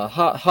of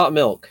hot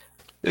milk.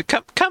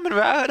 Coming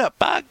right up.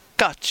 I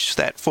got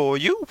that for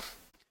you."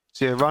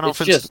 So you run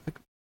off It's and just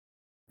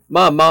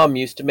my mom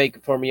used to make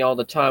it for me all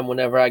the time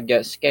whenever I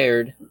get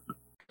scared.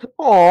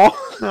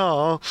 Oh,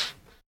 oh,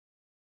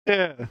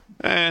 yeah.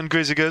 And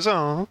Grizzy goes,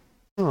 "Oh,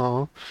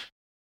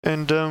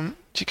 and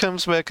she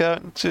comes back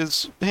out and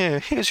says,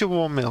 here's your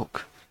warm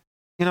milk.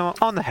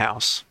 On the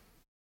house.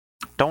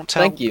 Don't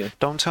tell. Thank you.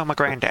 Don't tell my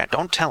granddad.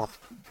 Don't tell him.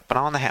 But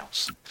on the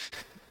house.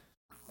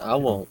 I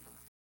won't.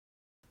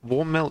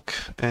 Warm milk,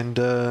 and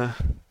a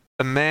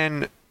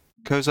man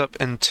goes up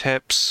and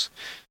taps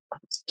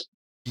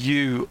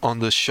you on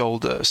the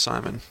shoulder,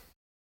 Simon.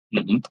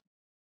 Mm-hmm.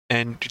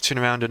 And you turn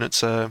around and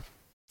it's an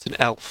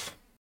elf.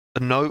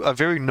 A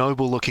very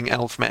noble-looking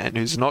elf man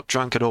who's not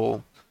drunk at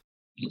all.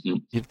 Mm-hmm.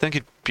 You'd think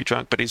he'd be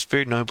drunk, but he's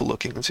very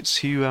noble-looking. And says,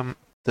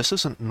 this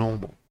isn't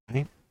normal,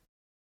 right?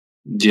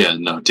 Yeah,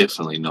 no,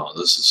 definitely not.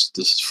 This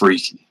is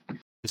freaky.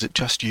 Is it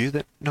just you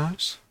that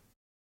knows?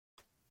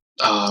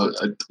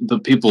 The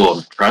people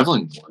I'm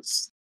traveling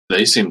with,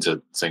 they seem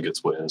to think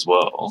it's weird as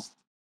well.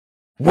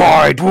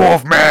 Why,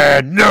 dwarf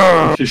man?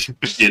 No!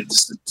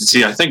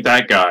 See, I think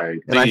that guy.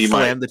 and I he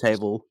slammed might, the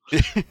table.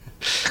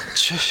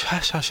 Shush,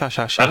 hush, hush, hush,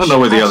 hush. I don't know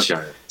where the other hush,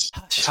 guy is.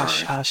 Hush,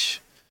 hush,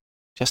 hush.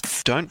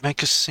 Just don't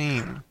make a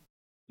scene.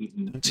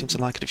 Mhm. Don't seem to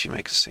like it if you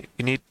make a scene.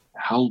 You need.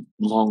 How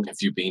long have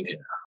you been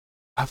here?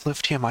 I've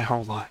lived here my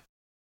whole life.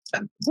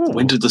 And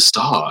when did this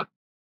start?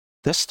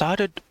 This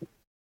started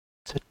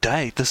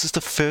today. This is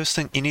the first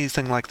thing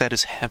anything like that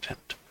has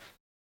happened.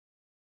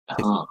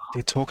 Huh.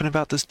 They're talking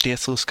about this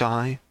deathless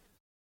guy.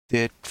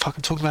 They're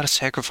fucking talking about a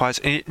sacrifice,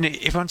 and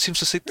everyone seems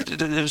to think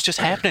that it was just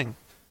happening.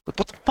 But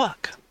what the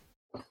fuck?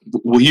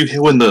 Were you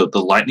here when the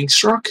lightning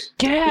struck?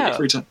 Yeah,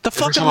 Every time, the every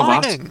fucking time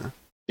I've asked- lightning.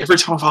 Every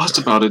time I've asked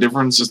about it,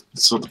 everyone's just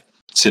sort of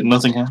said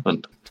nothing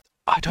happened.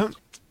 I don't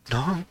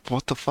know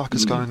what the fuck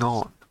is Mm. going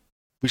on.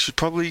 We should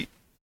probably.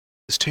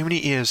 There's too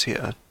many ears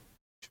here.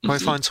 Should probably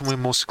Mhm. find somewhere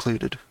more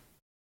secluded.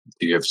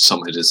 Do you have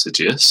somewhere to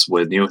suggest?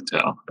 We're new in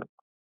town.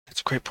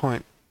 That's a great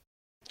point.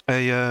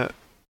 I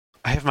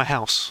have my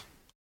house.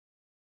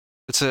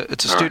 It's a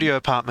Alright. studio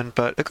apartment,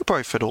 but it could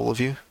probably fit all of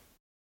you.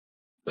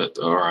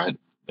 All right.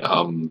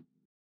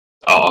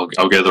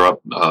 I'll gather up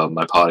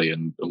my party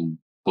and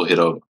we'll head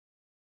over.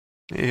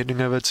 You're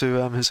heading over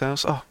to his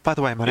house. Oh, by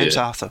the way, my name's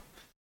Yeah. Arthur.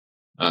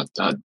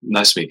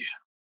 Nice to meet you.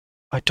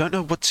 I don't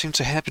know what seemed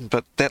to happen,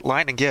 but that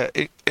lightning, yeah,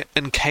 it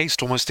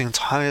encased almost the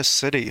entire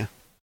city.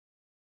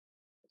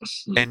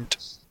 And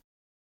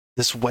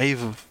this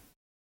wave of...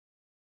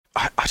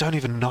 I don't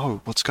even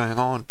know what's going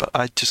on, but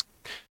I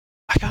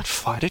can't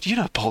fight it. You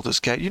know Baldur's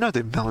Gate, you know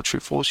the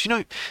military force, you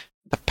know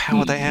the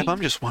power they have.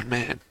 I'm just one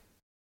man.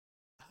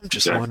 I'm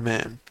just Okay. one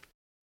man.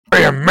 I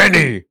am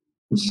many.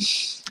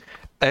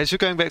 As you're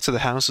going back to the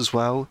house as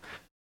well,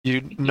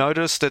 you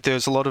notice that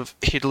there's a lot of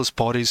headless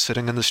bodies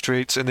sitting in the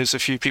streets, and there's a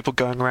few people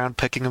going around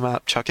picking them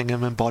up, chucking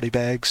them in body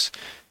bags.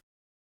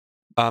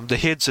 The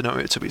heads are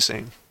nowhere to be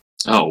seen.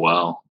 Oh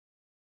wow.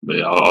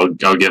 Yeah, I'll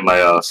get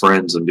my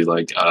friends and be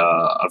like,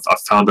 I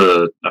found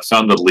a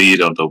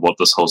lead onto what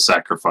this whole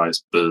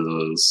sacrifice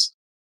is.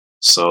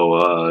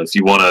 So if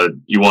you wanna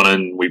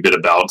in, we better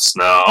bounce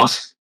now.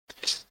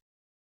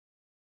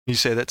 You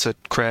say that's a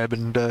Crab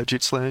and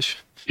Jet Slash.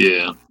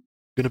 Yeah.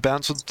 Gonna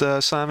bounce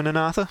with Simon and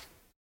Arthur?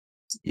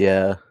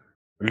 Yeah,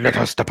 Let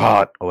us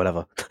depart. or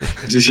whatever.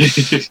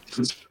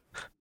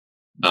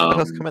 Um, Let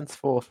us commence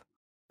forth.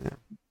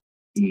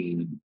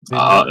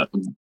 While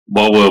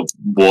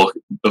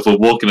if we're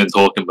walking and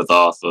talking with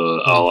Arthur,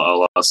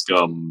 I'll ask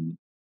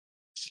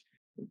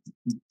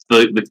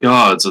the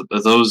guards,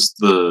 are those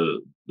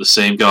the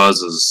same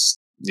guards as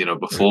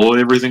before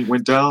everything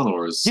went down,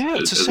 or is Yeah,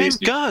 it's the are same these-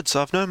 guards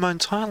I've known my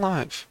entire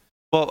life.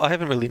 Well, I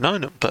haven't really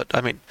known them, but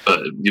I mean,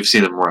 you've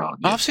seen them around?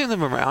 Yeah. I've seen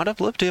them around.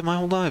 I've lived here my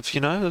whole life, you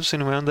know. I've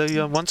seen them around.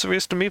 They once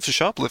arrested me for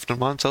shoplifting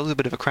once. I was a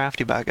bit of a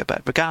crafty bagger,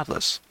 but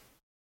regardless,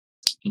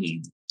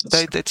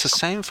 That's- it's the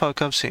same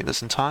folk I've seen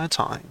this entire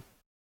time.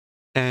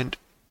 And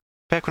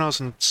back when I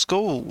was in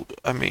school,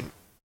 I mean,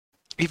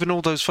 even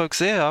all those folks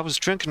there, I was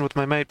drinking with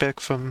my mate back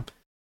from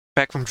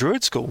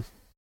Druid school.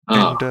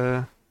 Ah,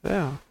 And,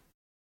 yeah.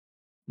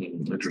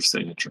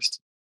 interesting.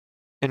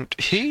 And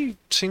he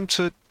seemed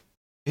to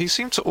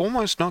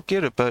almost not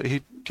get it, but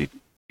he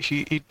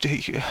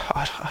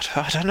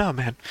I don't know,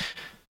 man.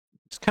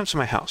 Just come to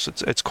my house.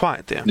 It's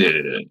quiet there.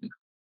 Yeah.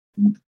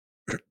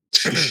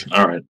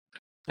 All right.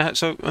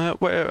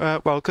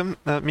 Welcome,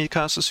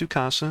 Mikasa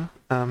Sukasa.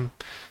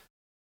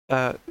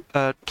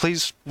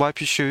 Please wipe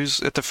your shoes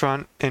at the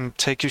front and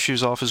take your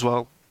shoes off as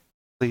well,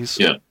 please.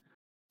 Yeah.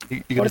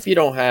 You What if you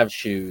don't have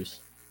shoes?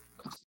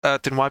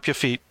 then wipe your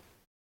feet.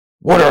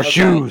 What are Okay.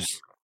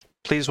 shoes?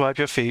 Please wipe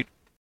your feet,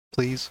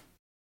 please.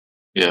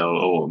 Yeah.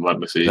 Oh, my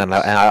feet. And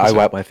I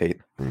wipe my feet.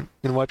 You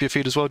gonna wipe your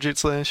feet as well, Jet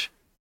Slash?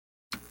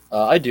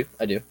 I do.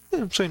 Yeah,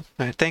 sweet.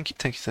 All right, thank you.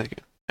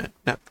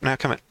 Now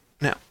come in.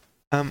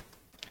 Now,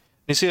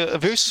 you see a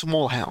very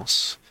small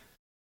house.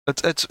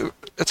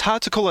 It's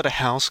hard to call it a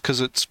house because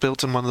it's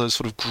built in one of those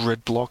sort of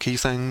grid blocky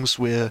things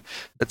where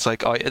it's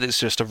like, oh, it's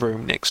just a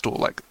room next door.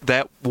 Like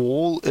that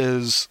wall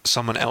is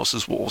someone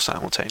else's wall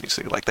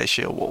simultaneously. Like they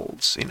share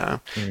walls, you know,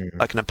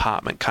 like an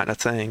apartment kind of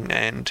thing.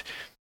 And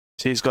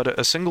so he's got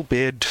a single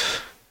bed,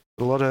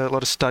 a lot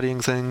of studying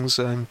things,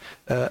 a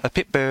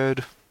pet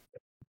bird,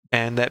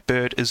 and that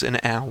bird is an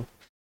owl.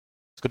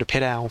 He's got a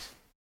pet owl,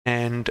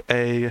 and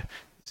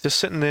just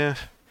sitting there.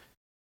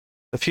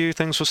 A few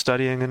things for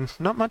studying and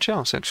not much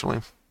else actually.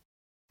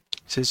 He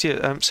says,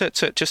 "Yeah, sit.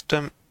 Just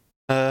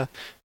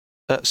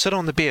sit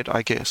on the bed,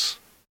 I guess.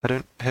 I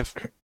don't have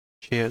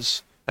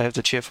chairs. I have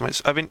the chair for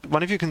myself. I mean,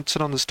 one of you can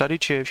sit on the study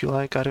chair if you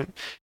like. I don't.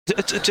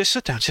 Just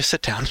sit down. Just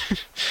sit down.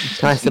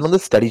 Can I sit on the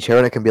study chair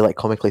and it can be like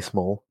comically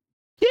small?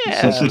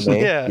 Yeah, For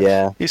me? yeah.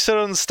 Yeah. You sit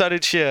on the study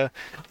chair,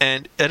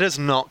 and it is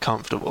not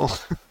comfortable.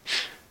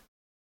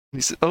 He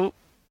said, "Oh,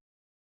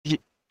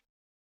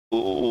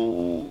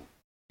 oh,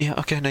 yeah.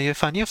 Okay, no, you're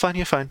fine.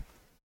 You're fine.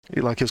 He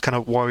was kind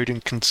of worried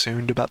and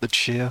concerned about the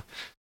chair.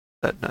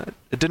 But no,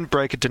 it didn't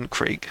break. It didn't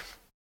creak.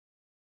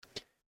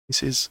 He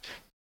says,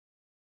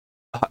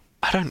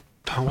 "I don't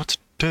know what to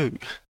do.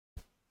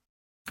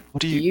 What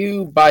do Do you?"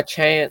 you, by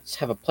chance,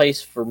 have a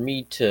place for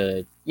me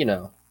to,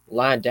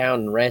 lie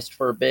down and rest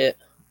for a bit?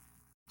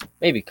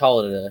 Maybe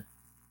call it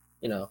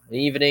an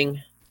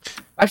evening.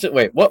 Actually,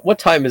 wait. What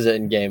time is it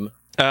in game?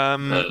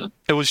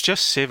 It was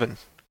just 7.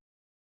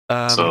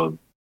 So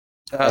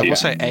We'll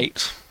say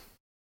 8.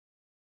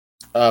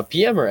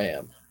 PM or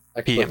AM?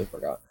 I completely PM.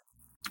 forgot.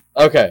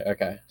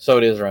 Okay. So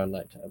it is around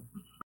nighttime.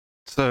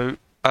 So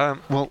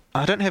Well,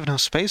 I don't have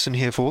enough space in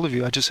here for all of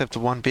you. I just have the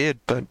one bed,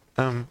 but,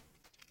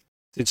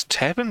 it's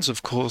taverns,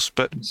 of course,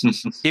 but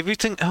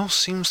everything else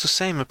seems the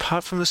same,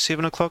 apart from the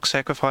 7 o'clock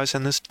sacrifice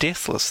and this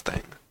deathless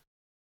thing.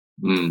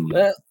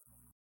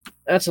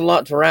 That's a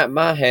lot to wrap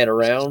my head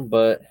around,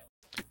 but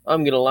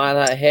I'm gonna lie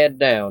that head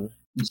down.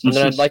 And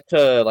then I'd like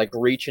to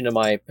reach into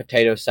my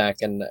potato sack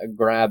and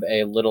grab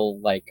a little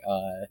like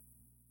a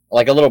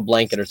little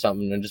blanket or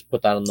something and just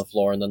put that on the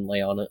floor and then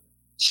lay on it.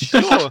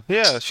 Sure,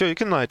 yeah, sure, you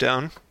can lie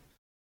down.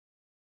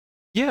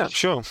 Yeah,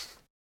 sure.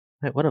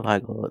 Wait, what have I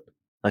got?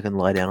 I can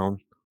lie down on.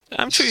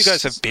 I'm sure you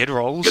guys have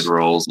bedrolls. Good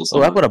rolls or Oh,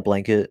 something. I've got a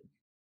blanket.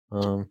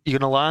 You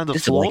gonna lie on the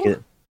Just floor? a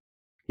blanket.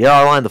 Yeah,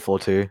 I'll lie on the floor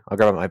too. I'll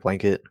grab my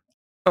blanket.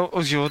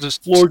 Oh, you're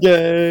just... Floor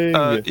gang!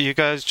 Are you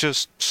guys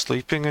just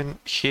sleeping in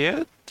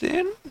here,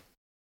 then?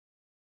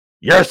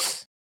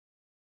 Yes!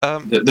 They're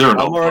I'm not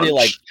already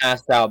much.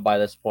 passed out by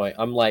this point.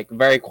 I'm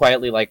very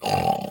quietly but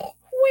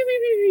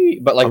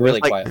I'm really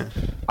just, quiet.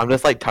 I'm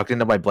just tucked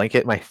into my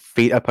blanket. My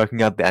feet are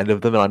poking out the end of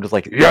them, and I'm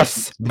just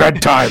Yes!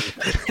 Bedtime!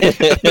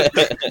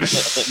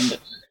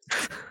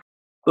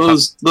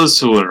 Those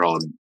two are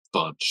on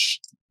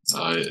bunch.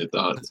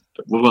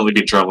 We've only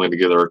been traveling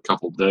together a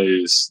couple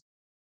days.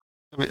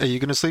 I mean, are you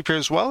gonna sleep here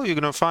as well, or are you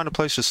gonna find a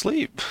place to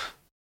sleep?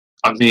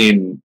 I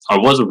mean, I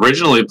was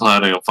originally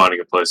planning on finding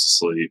a place to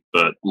sleep,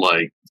 but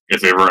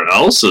if everyone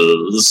else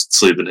is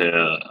sleeping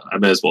here, I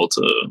may as well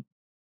too.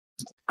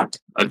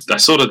 I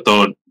sort of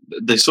thought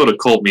they sort of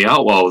called me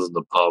out while I was in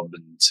the pub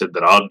and said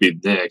that I'd be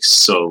next.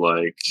 So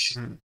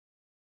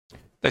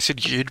They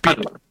said you'd be...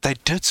 They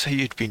did say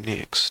you'd be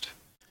next.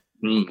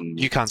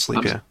 You can't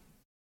sleep here.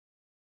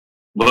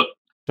 What?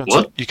 Don't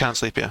What? sleep- You can't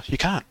sleep here. You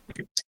can't.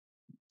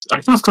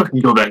 I can't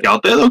fucking go back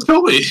out there. They'll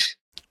kill me.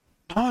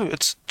 No,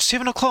 it's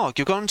 7 o'clock.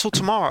 You're going until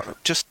tomorrow.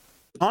 Just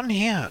not in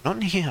here. Not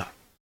in here.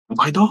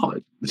 Why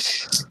not?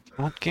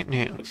 Not getting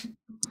here.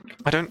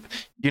 I don't...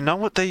 You know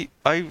what they...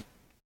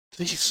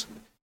 These...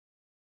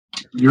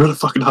 You're gonna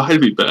fucking hide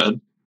me,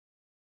 man.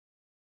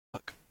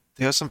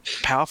 There are some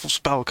powerful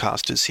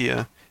spellcasters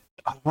here.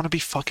 I want to be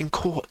fucking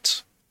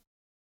caught.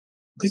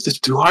 Neither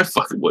do I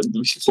fucking want to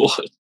be caught.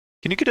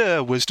 Can you get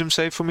a wisdom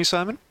save for me,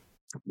 Simon?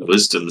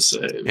 Wisdom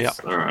save. Yeah.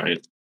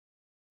 Alright.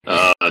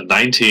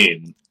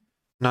 19.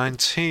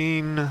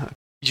 19.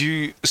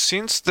 You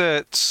sense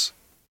that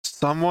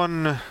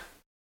someone...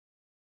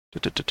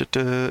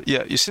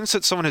 Yeah, you sense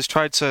that someone has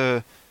tried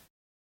to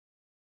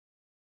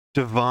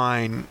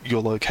divine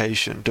your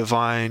location,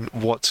 divine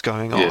what's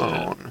going Yeah.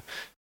 on,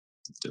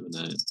 Doing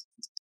that.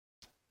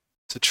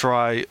 to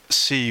try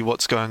see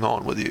what's going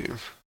on with you.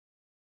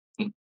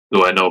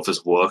 Do I know if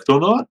it's worked or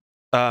not?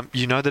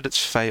 You know that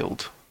it's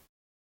failed.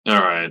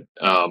 Alright.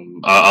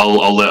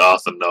 I'll let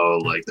Arthur know,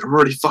 they're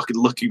already fucking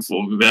looking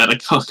for me, man. I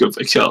can't go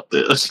back out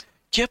there.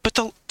 Yeah, but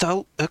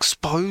they'll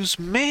expose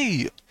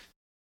me.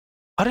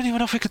 I don't even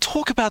know if we could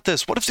talk about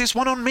this. What if there's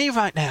one on me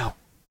right now?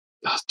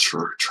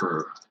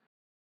 True.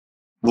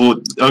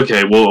 Well,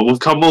 okay, well, we've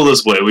come all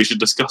this way. We should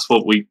discuss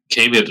what we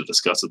came here to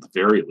discuss at the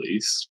very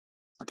least.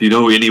 Do you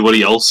know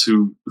anybody else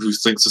who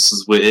thinks this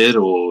is weird,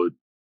 or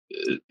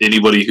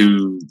anybody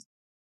who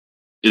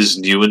is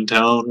new in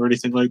town or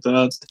anything like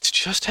that? It's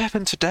just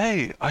happened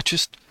today. I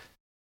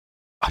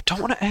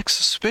don't want to act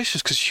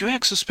suspicious, because you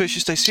act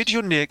suspicious. They said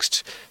you're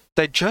next.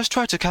 They just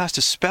tried to cast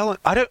a spell.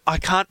 I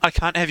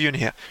can't have you in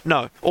here.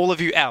 No, all of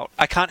you out.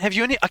 I can't have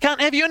you in here. I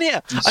can't have you in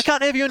here. I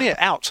can't have you in here.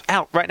 Out,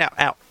 right now,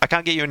 out. I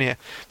can't get you in here.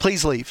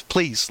 Please leave.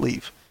 Please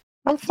leave.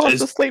 I'm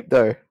fast asleep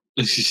though.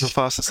 You're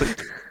fast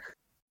asleep.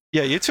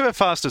 Yeah, you two are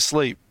fast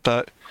asleep,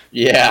 but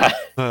Yeah.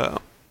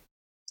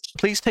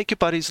 please take your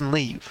buddies and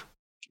leave.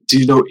 Do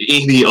you know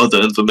any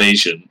other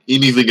information?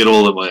 Anything at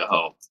all in my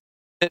home?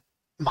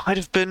 Might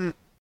have been...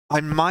 I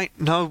might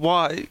know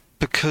why,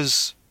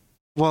 because,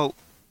 well,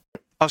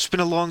 I've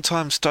spent a long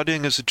time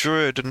studying as a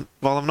druid, and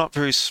while I'm not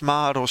very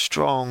smart or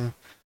strong,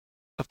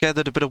 I've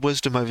gathered a bit of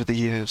wisdom over the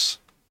years.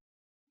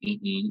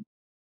 Mm-hmm.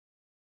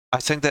 I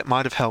think that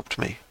might have helped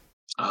me.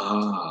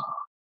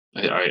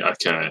 Okay.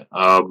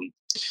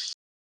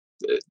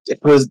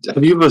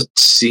 Have you ever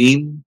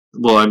seen?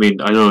 Well, I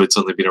mean, I know it's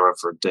only been around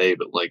for a day,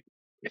 but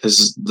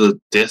has the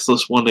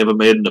Deathless One ever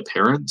made an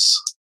appearance?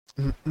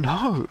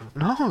 No.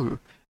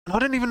 I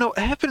didn't even know what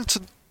happened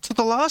to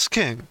the last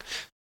king.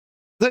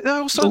 They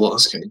all The started,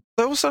 Lost King.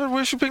 they all started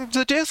worshipping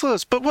the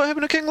Deathless, but what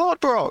happened to King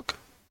Lodbrok?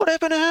 What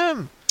happened to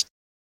him?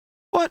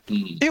 What?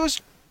 Hmm. He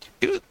was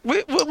I don't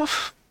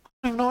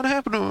even know what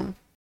happened to him.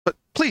 But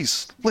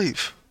please,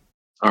 leave.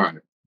 All right.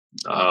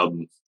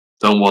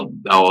 Don't want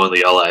our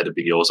only ally to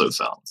be also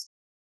found.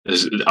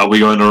 Are we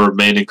going to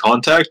remain in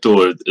contact,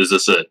 or is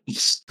this it?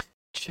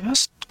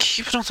 Just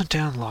keep it on the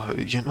down low,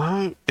 you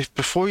know? If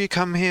before you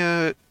come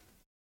here,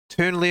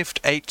 turn left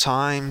 8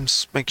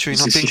 times, make sure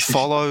you're not being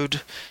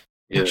followed.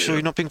 Make sure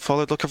you're not being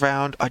followed, look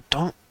around. I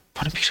don't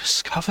want to be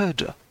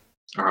discovered.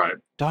 All right.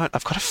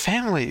 I've got a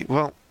family.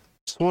 Well,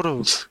 sort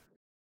of.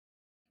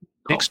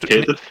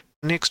 Complicated?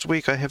 Next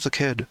week I have the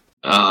kid.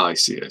 Ah, I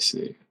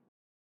see.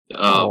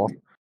 Aw.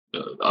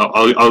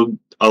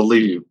 I'll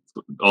leave you.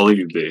 I'll leave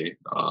you be.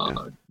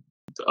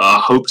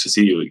 hope to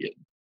see you again.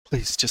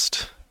 Please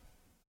just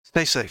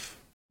stay safe.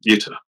 You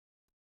too.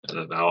 And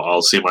then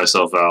I'll see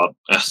myself out.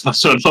 I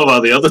don't know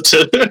about the other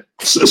two.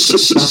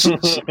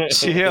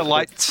 You hear a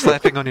light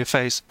slapping on your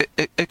face.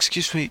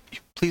 Excuse me,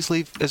 please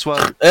leave as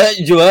well.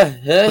 Please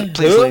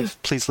Please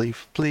leave. Please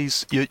leave.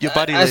 Please, your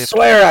buddy I left.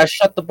 swear I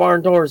shut the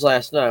barn doors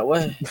last night.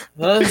 What?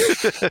 Huh?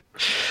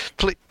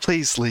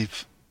 Please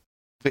leave.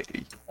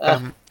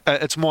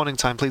 It's morning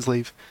time. Please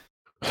leave.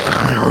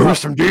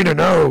 Who's indeed to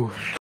know?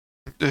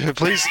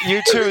 Please,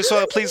 you too as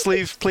well. Please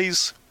leave.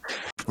 Please.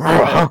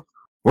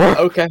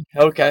 Okay.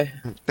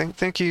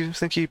 Thank you.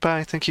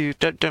 Bye. Thank you.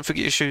 Don't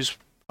forget your shoes.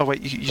 Oh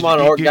wait, you Come on,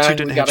 orc two guy,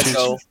 didn't we have gotta shoes.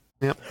 go.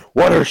 Yep.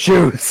 What are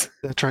shoes?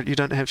 That's right. You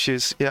don't have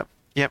shoes. Yep.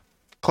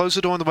 Close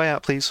the door on the way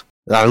out, please.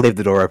 I'll leave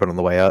the door open on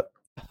the way out.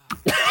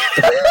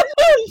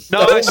 No,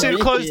 I said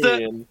close the.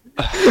 mean.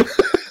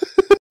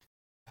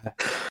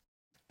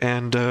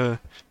 And do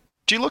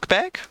you look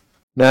back?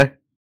 No. I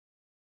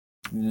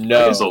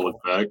No. guess I'll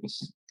look back.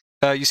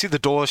 You see the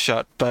door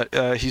shut, but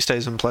he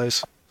stays in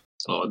place.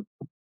 Oh,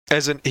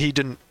 As in, he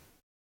didn't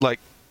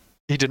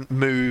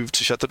move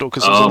to shut the door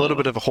because there's a little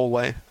bit of a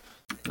hallway.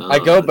 I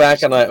go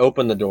back and I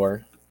open the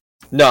door.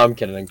 No, I'm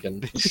kidding.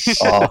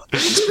 Oh.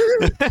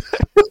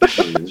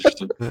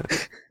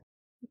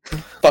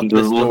 Fuck Does it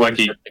this look door like in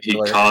he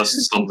particular.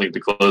 cast something to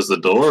close the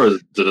door, or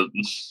did it?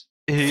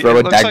 Throw a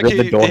it looks dagger like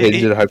at the door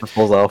hinge and hope it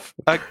falls off.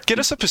 Get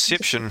us a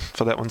perception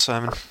for that one,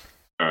 Simon.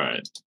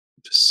 Alright.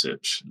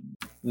 Perception.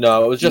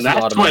 No, it was just an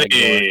Nat automatic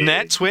 20. door.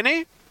 Nat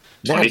 20?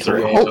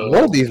 23.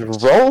 What are these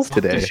rolls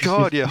today?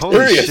 God, yeah,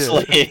 holy shit.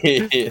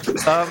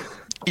 Seriously.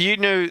 You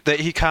knew that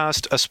he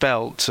cast a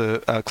spell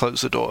to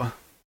close the door.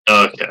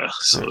 Okay,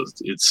 so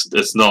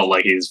it's not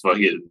like he's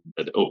fucking.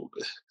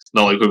 It's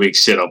not like we're being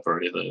shit up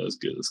or anything. That's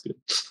good.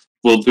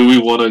 Well, do we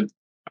want to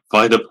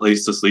find a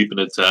place to sleep in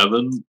a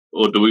tavern,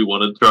 or do we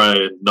want to try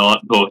and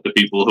not talk to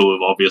people who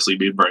have obviously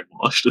been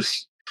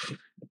brainwashed?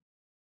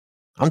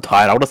 I'm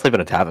tired. I want to sleep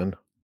in a tavern.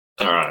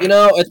 All right. You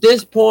know, at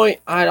this point,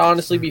 I'd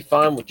honestly be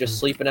fine with just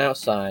sleeping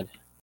outside.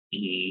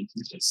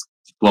 Just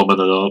slumming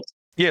it up.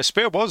 Yeah,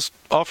 Spear was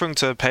offering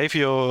to pay for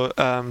your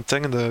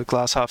thing in the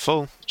glass half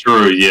full.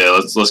 True. Yeah.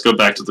 Let's go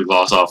back to the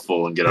glass half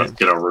full and get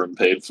our room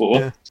paid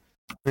for.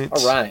 Yeah.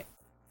 All right.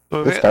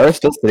 Well, The sparrow's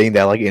still sitting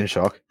there, like in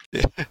shock.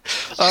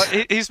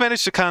 he's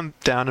managed to calm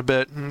down a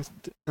bit, and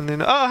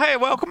then, oh, hey,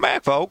 welcome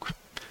back, folk.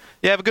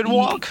 You have a good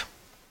walk.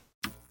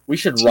 We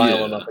should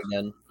rile him up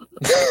again.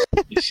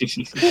 We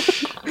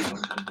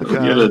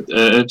had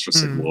an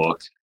interesting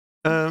walk.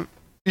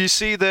 You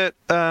see that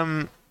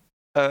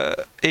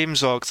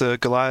Aimzog, the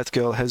Goliath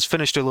girl, has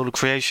finished her little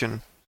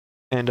creation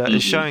and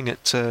is showing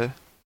it to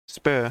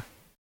Spur.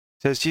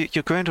 Says,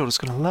 your granddaughter's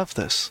going to love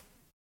this.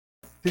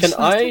 Can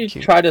I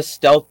try to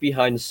stealth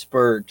behind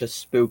Spur to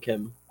spook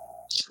him?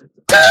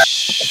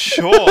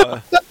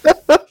 Sure.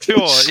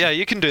 Yeah,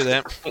 you can do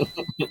that.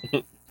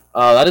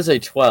 That is a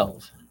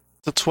 12.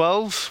 The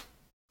 12?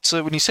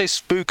 So when you say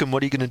spook him,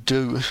 what are you going to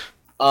do?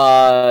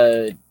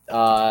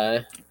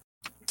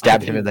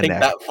 Stab him in the think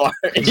neck. that far.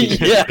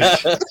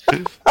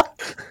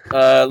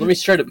 Yeah. Let me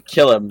straight up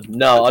kill him.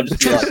 No, I'll just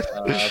be like,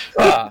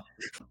 I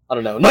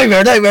don't know.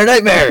 Nightmare!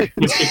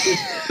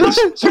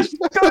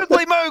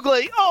 Mowgli,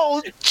 Mowgli!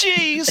 Oh,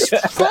 jeez!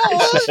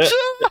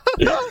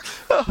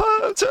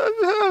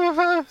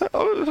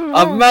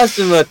 I'm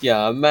messing with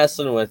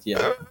you.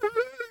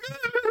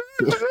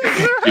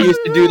 I used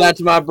to do that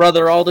to my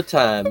brother all the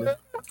time.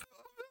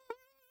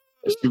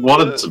 If we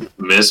wanted to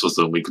mess with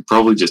him, we could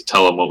probably just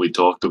tell him what we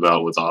talked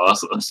about with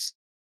Arthur.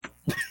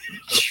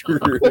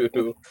 True.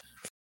 You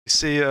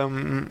see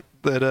that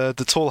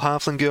the tall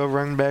halfling girl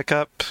rang back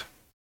up.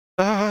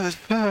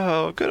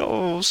 Oh, good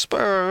old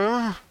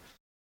Spur.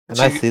 And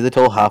I see the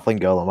tall halfling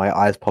girl, and my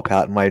eyes pop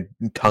out, and my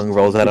tongue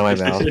rolls out of my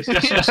mouth.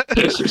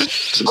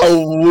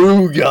 Oh,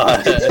 woo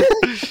god.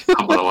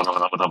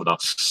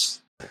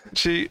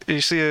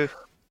 You see a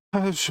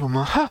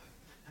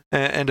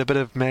and a bit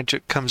of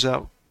magic comes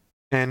out,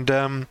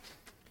 and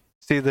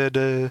see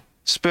that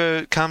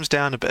Spur calms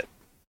down a bit,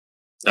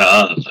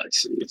 I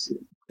see.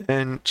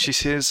 and she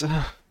says,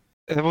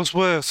 "It was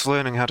worth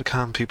learning how to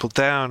calm people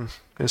down,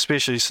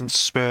 especially since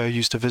Spur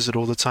used to visit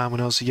all the time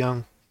when I was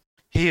young.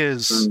 He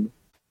is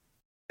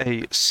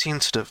a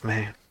sensitive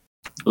man."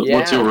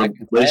 What's your I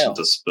can relation tell.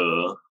 to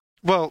Spur?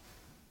 Well,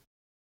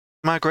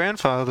 my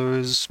grandfather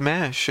is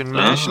Mash, and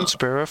Mash and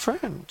Spur are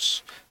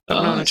friends. They've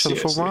known I each other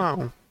see, for I a see.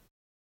 while.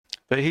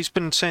 But he's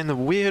been saying the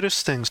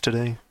weirdest things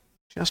today.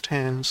 Just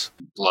hands.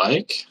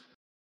 Like?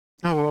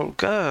 Oh, well,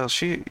 gosh,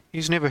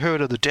 he's never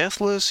heard of the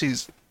Deathless.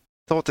 He's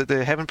thought that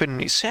there haven't been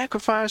any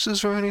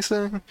sacrifices or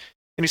anything.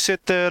 And he said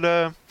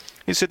that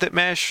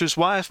Mash's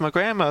wife, my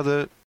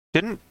grandmother,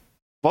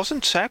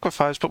 wasn't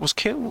sacrificed but was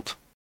killed.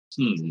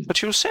 But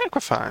she was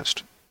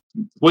sacrificed.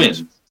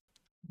 When?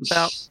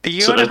 About a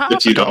year So and a half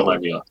if you don't ago.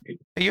 mind me asking.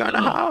 A year and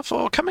a half,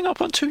 or coming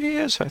up on 2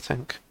 years, I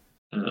think.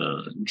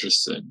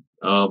 Interesting.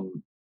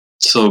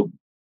 So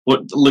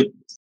what? Like,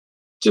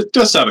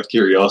 just out of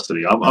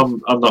curiosity,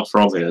 I'm not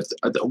from here.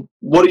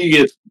 What do you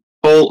get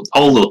told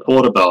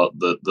about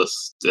the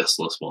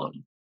Deathless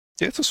one?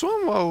 Death is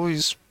one. Well,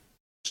 he's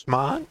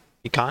smart.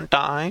 He can't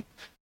die.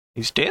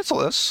 He's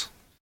deathless.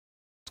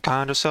 It's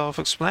kind of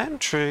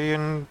self-explanatory,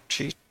 and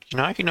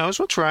he knows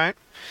what's right.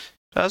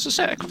 Does the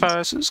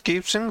sacrifices,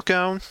 keeps things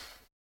going.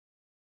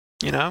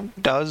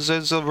 Does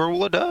as a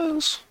ruler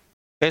does.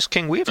 Best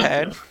king we've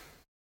had.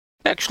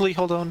 Actually,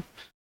 hold on.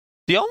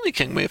 The only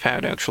king we've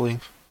had, actually.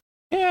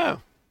 Yeah.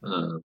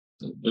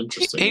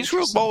 Interesting. He's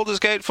ruled Baldur's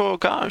Gate for,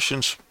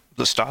 since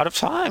the start of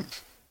time.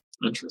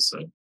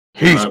 Interesting.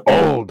 He's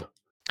old.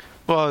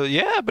 Well,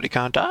 yeah, but he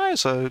can't die,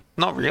 so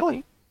not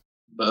really.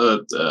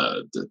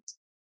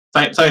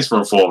 Thanks for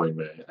informing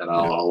me, and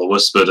I'll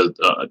whisper to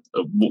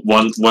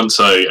once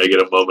I get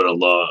a moment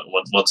alone.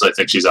 Once I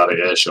think she's out of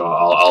earshot,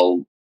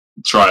 I'll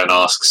try and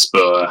ask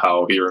Spur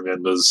how he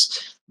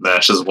remembers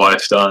Nash's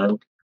wife dying.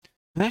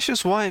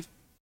 Nash's wife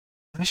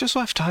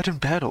died in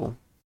battle.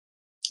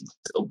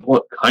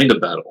 What kind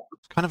of battle?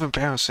 It's kind of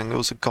embarrassing. It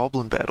was a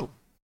goblin battle.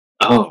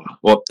 Oh,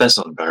 well, that's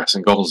not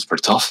embarrassing. Goblins are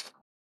pretty tough.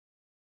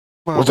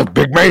 Well, Was it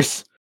Big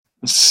Mace?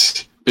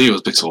 He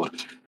was big sword.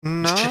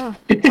 no,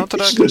 not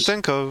that I can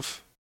think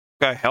of.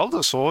 Guy held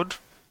a sword.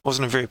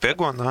 Wasn't a very big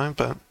one though,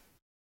 but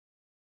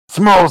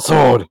Small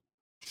sword.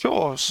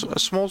 sure, a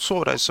small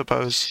sword, I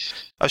suppose.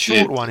 A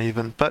short one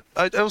even. But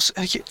it was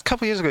a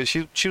couple of years ago.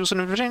 She was an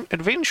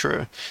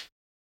adventurer.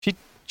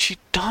 She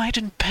died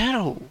in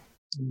battle.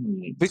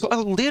 We got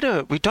a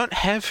letter. We don't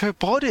have her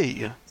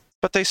body,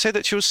 but they say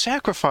that she was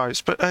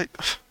sacrificed. But I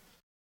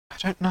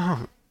don't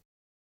know.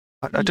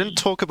 I didn't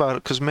talk about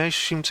it because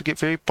Mesh seemed to get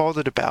very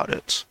bothered about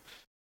it.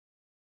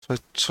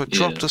 So I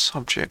dropped the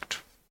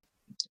subject.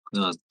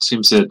 It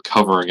seems that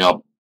covering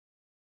up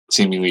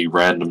seemingly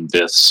random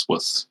deaths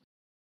with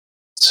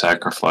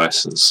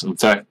sacrifices. In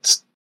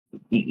fact,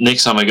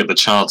 next time I get the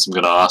chance, I'm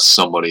going to ask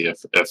somebody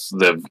if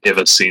they've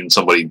ever seen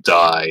somebody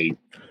die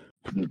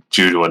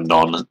due to in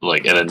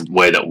a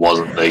way that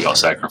wasn't they got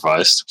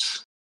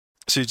sacrificed.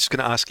 So you're just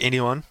going to ask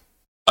anyone?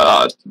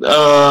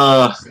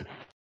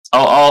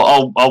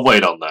 I'll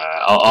wait on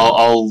that.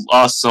 I'll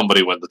ask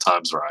somebody when the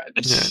time's right.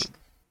 Yeah.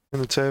 In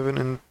the tavern,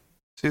 and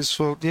says,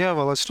 "Well, yeah,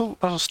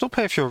 I'll still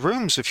pay for your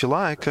rooms if you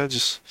like. I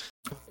just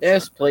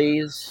Yes,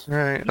 please.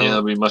 right. Yeah,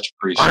 that'd be much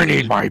appreciated. I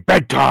need my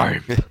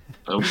bedtime.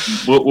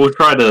 We'll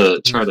try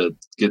to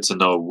get to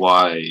know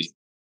why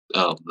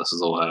this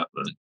is all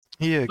happening.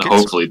 Yeah, And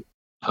hopefully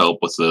help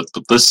with it.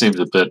 But this seems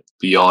a bit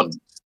beyond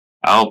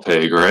our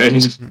pay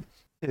grade.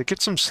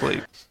 get some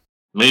sleep.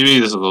 Maybe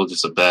this is all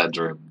just a bad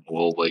dream.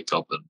 We'll wake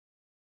up and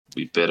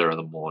be better in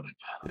the morning.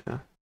 Yeah.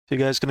 You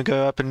guys gonna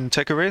go up and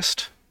take a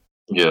rest?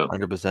 Yeah.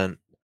 100%.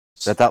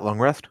 Is that long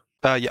rest?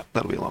 Yeah,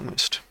 that'll be a long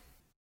rest.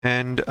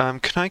 And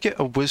can I get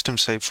a wisdom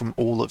save from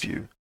all of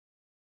you?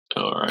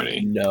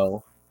 Alrighty.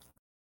 No.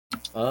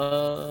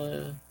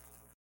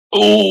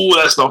 Oh,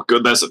 that's not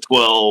good. That's a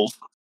 12.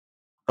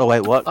 Oh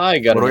wait, what? I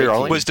got What an are you 18.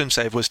 rolling? Wisdom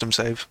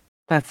save.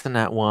 That's the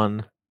nat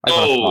one. I got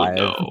a Oh 5.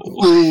 no.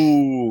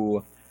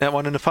 Ooh. That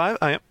one and a 5?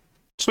 Oh, yep.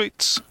 Sweet.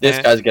 This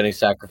and, guy's getting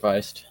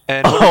sacrificed.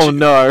 and what Oh did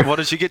no. you, what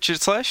did you get,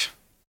 Jet Slash?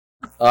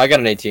 I got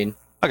an 18.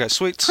 Okay,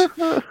 sweet.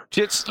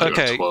 Jets, I got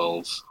okay.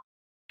 12.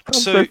 I'm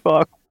So so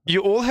fucked.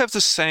 you all have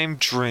the same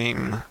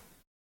dream,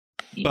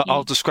 but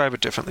I'll describe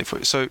it differently for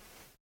you. So,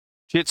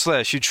 Jet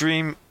Slash, you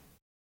dream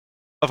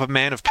of a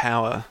man of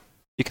power.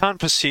 You can't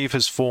perceive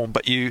his form,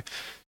 but you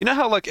know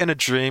how like in a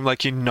dream,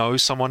 like you know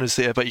someone is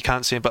there, but you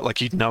can't see him, but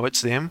like you know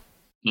it's them.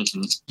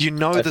 Mhm. You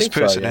know I this think so,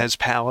 person yeah. has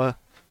power,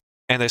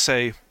 and they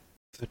say,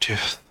 "The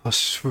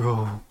deathless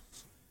rule,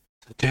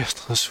 the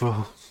deathless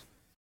rules,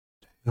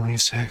 daily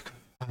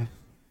sacrifice,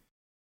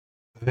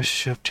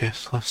 worship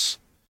deathless."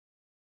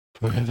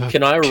 Forever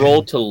Can I king."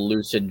 roll to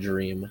lucid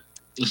dream?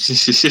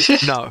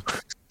 No,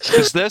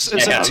 because this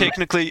isn't Damn.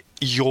 technically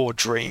your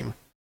dream.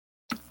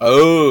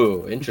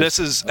 Oh, interesting. This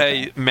is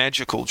Okay. a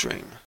magical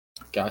dream.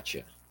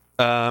 Gotcha.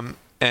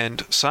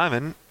 And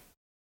Simon,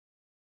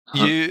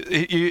 Huh?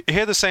 you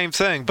hear the same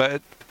thing,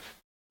 but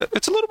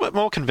it's a little bit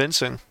more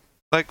convincing.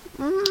 Like,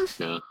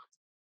 Yeah.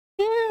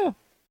 yeah,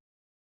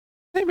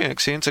 that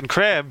makes sense. And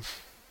Crab,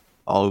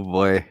 Oh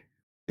boy.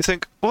 you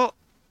think, well,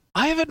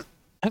 I haven't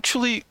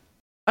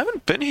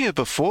been here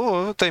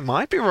before. They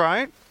might be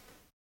right,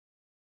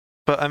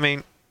 but I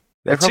mean,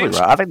 They're It probably seems-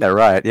 right. I think they're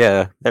right.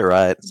 Yeah, they're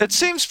right. it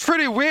seems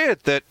pretty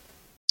weird that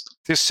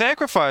they're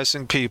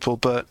sacrificing people.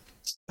 But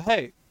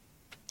hey,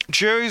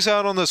 jury's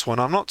out on this one.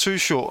 I'm not too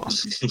sure.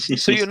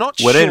 So you're not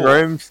When sure. in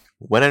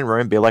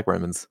Rome, be like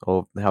Romans,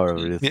 or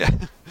however it is. Yeah.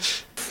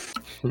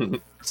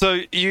 So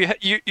you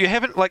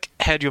haven't like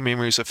had your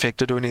memories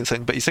affected or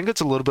anything, but you think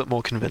it's a little bit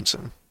more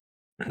convincing.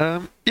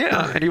 Yeah,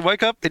 and you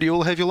wake up and you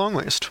all have your long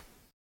rest.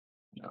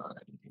 Alright.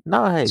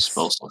 Nice.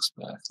 Spells looks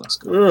back. That's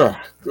good.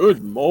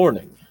 Good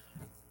morning.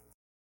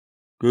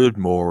 Good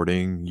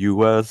morning,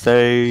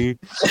 USA.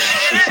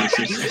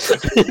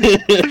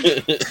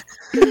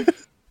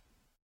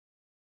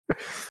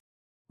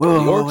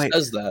 Whoa, The orc wait.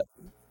 says that.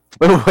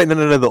 Wait,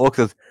 no. The orc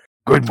says,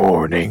 Good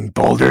morning,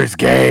 Baldur's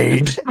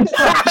Gate.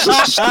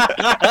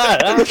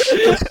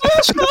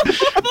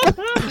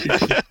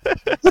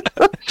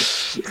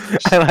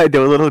 And I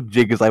do a little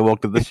jig as I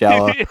walk to the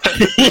shower.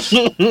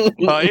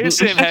 Oh, you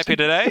seem happy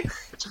today.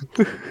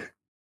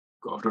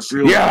 Got a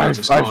feeling Yeah,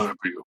 it's I've- going to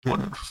be a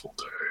wonderful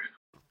day.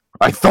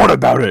 I thought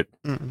about it.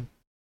 Mm.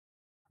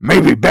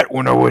 Maybe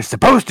Betwinner was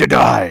supposed to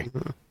die.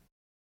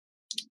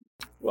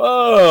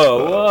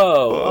 Whoa,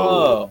 whoa,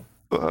 whoa!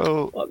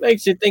 Oh, What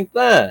makes you think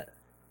that?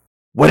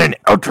 When an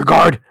Elder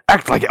Guard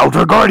act like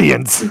Elder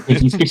Guardians.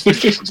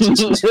 that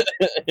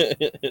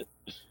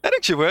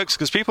actually works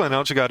because people in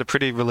Ultragard are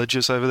pretty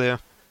religious over there.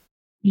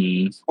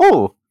 Hmm.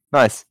 Oh,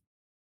 nice.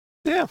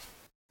 You've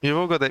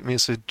all got that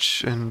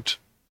message, and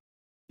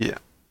yeah,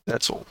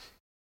 that's all.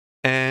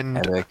 And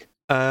Epic.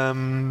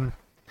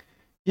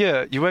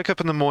 yeah, you wake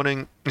up in the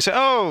morning. You say,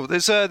 "Oh,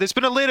 there's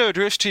been a letter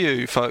addressed to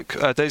you, folk."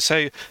 They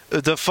say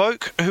the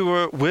folk who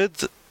were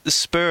with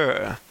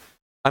Spur.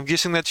 I'm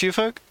guessing that's you,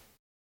 folk.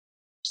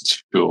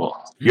 Sure.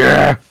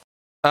 Yeah.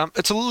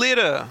 It's a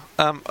letter.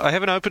 I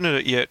haven't opened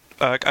it yet.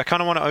 I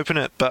kind of want to open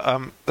it,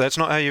 but that's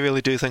not how you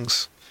really do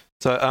things.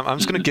 So I'm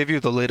just going to give you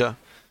the letter,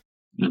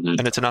 Hmm.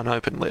 and it's an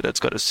unopened letter. It's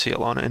got a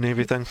seal on it and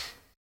everything.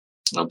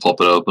 I'll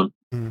pop it open.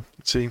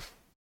 Let's see.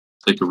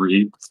 Take a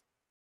read.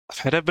 I've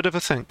had a bit of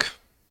a think.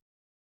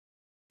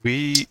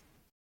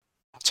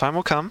 Time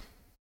will come,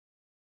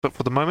 but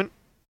for the moment,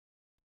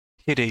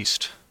 head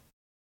east.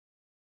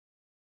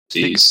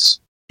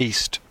 East.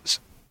 East.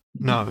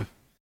 No.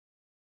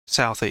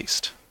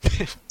 Southeast.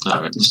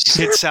 Alright.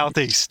 Head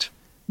southeast.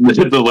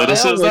 The letter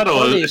says Well, that,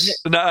 or it's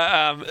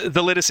No,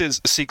 the letter says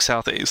seek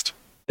southeast.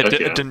 It Okay.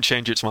 didn't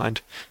change its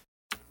mind.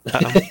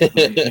 funny.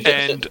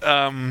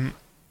 And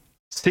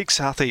seek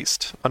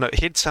southeast. Oh no,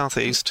 head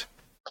southeast.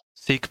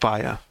 Seek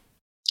buyer.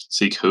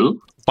 seek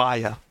who?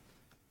 Buyer.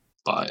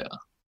 Buyer.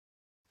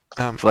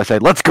 So I say,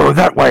 let's go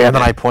that way, and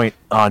then I point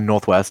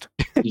northwest.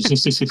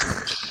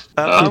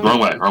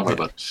 Wrong way,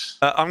 bud.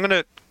 I'm going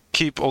to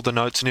keep all the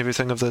notes and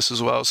everything of this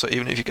as well, so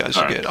even if you guys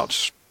Alright. forget, I'll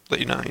just let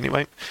you know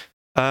anyway.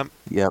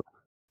 Yep.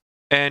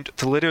 And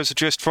the letter is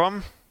addressed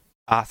from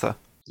Arthur.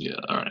 Yeah,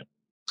 alright.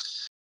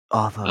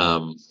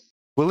 Oh,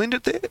 We'll end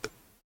it there.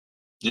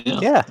 Yeah.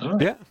 yeah.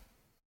 Alright.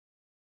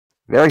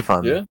 Very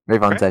fun. Yeah. Very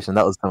fun Great. session.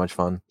 That was so much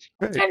fun.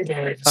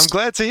 Great. I'm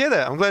glad to hear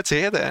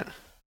that.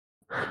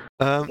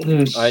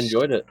 I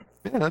enjoyed it.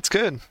 Yeah, that's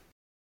good.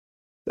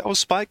 That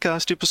was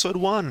Spikecast episode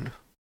 1.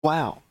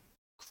 Wow.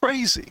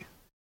 Crazy.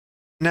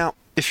 Now,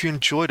 if you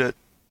enjoyed it,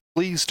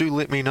 please do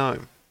let me know.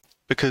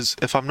 Because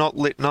if I'm not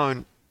let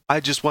known, I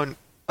just won't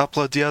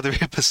upload the other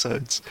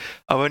episodes.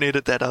 I won't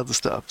edit that other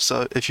stuff.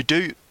 So if you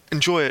do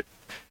enjoy it,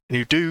 and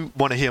you do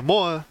want to hear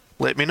more,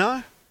 let me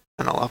know,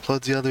 and I'll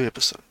upload the other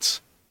episodes.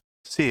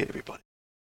 See you, everybody.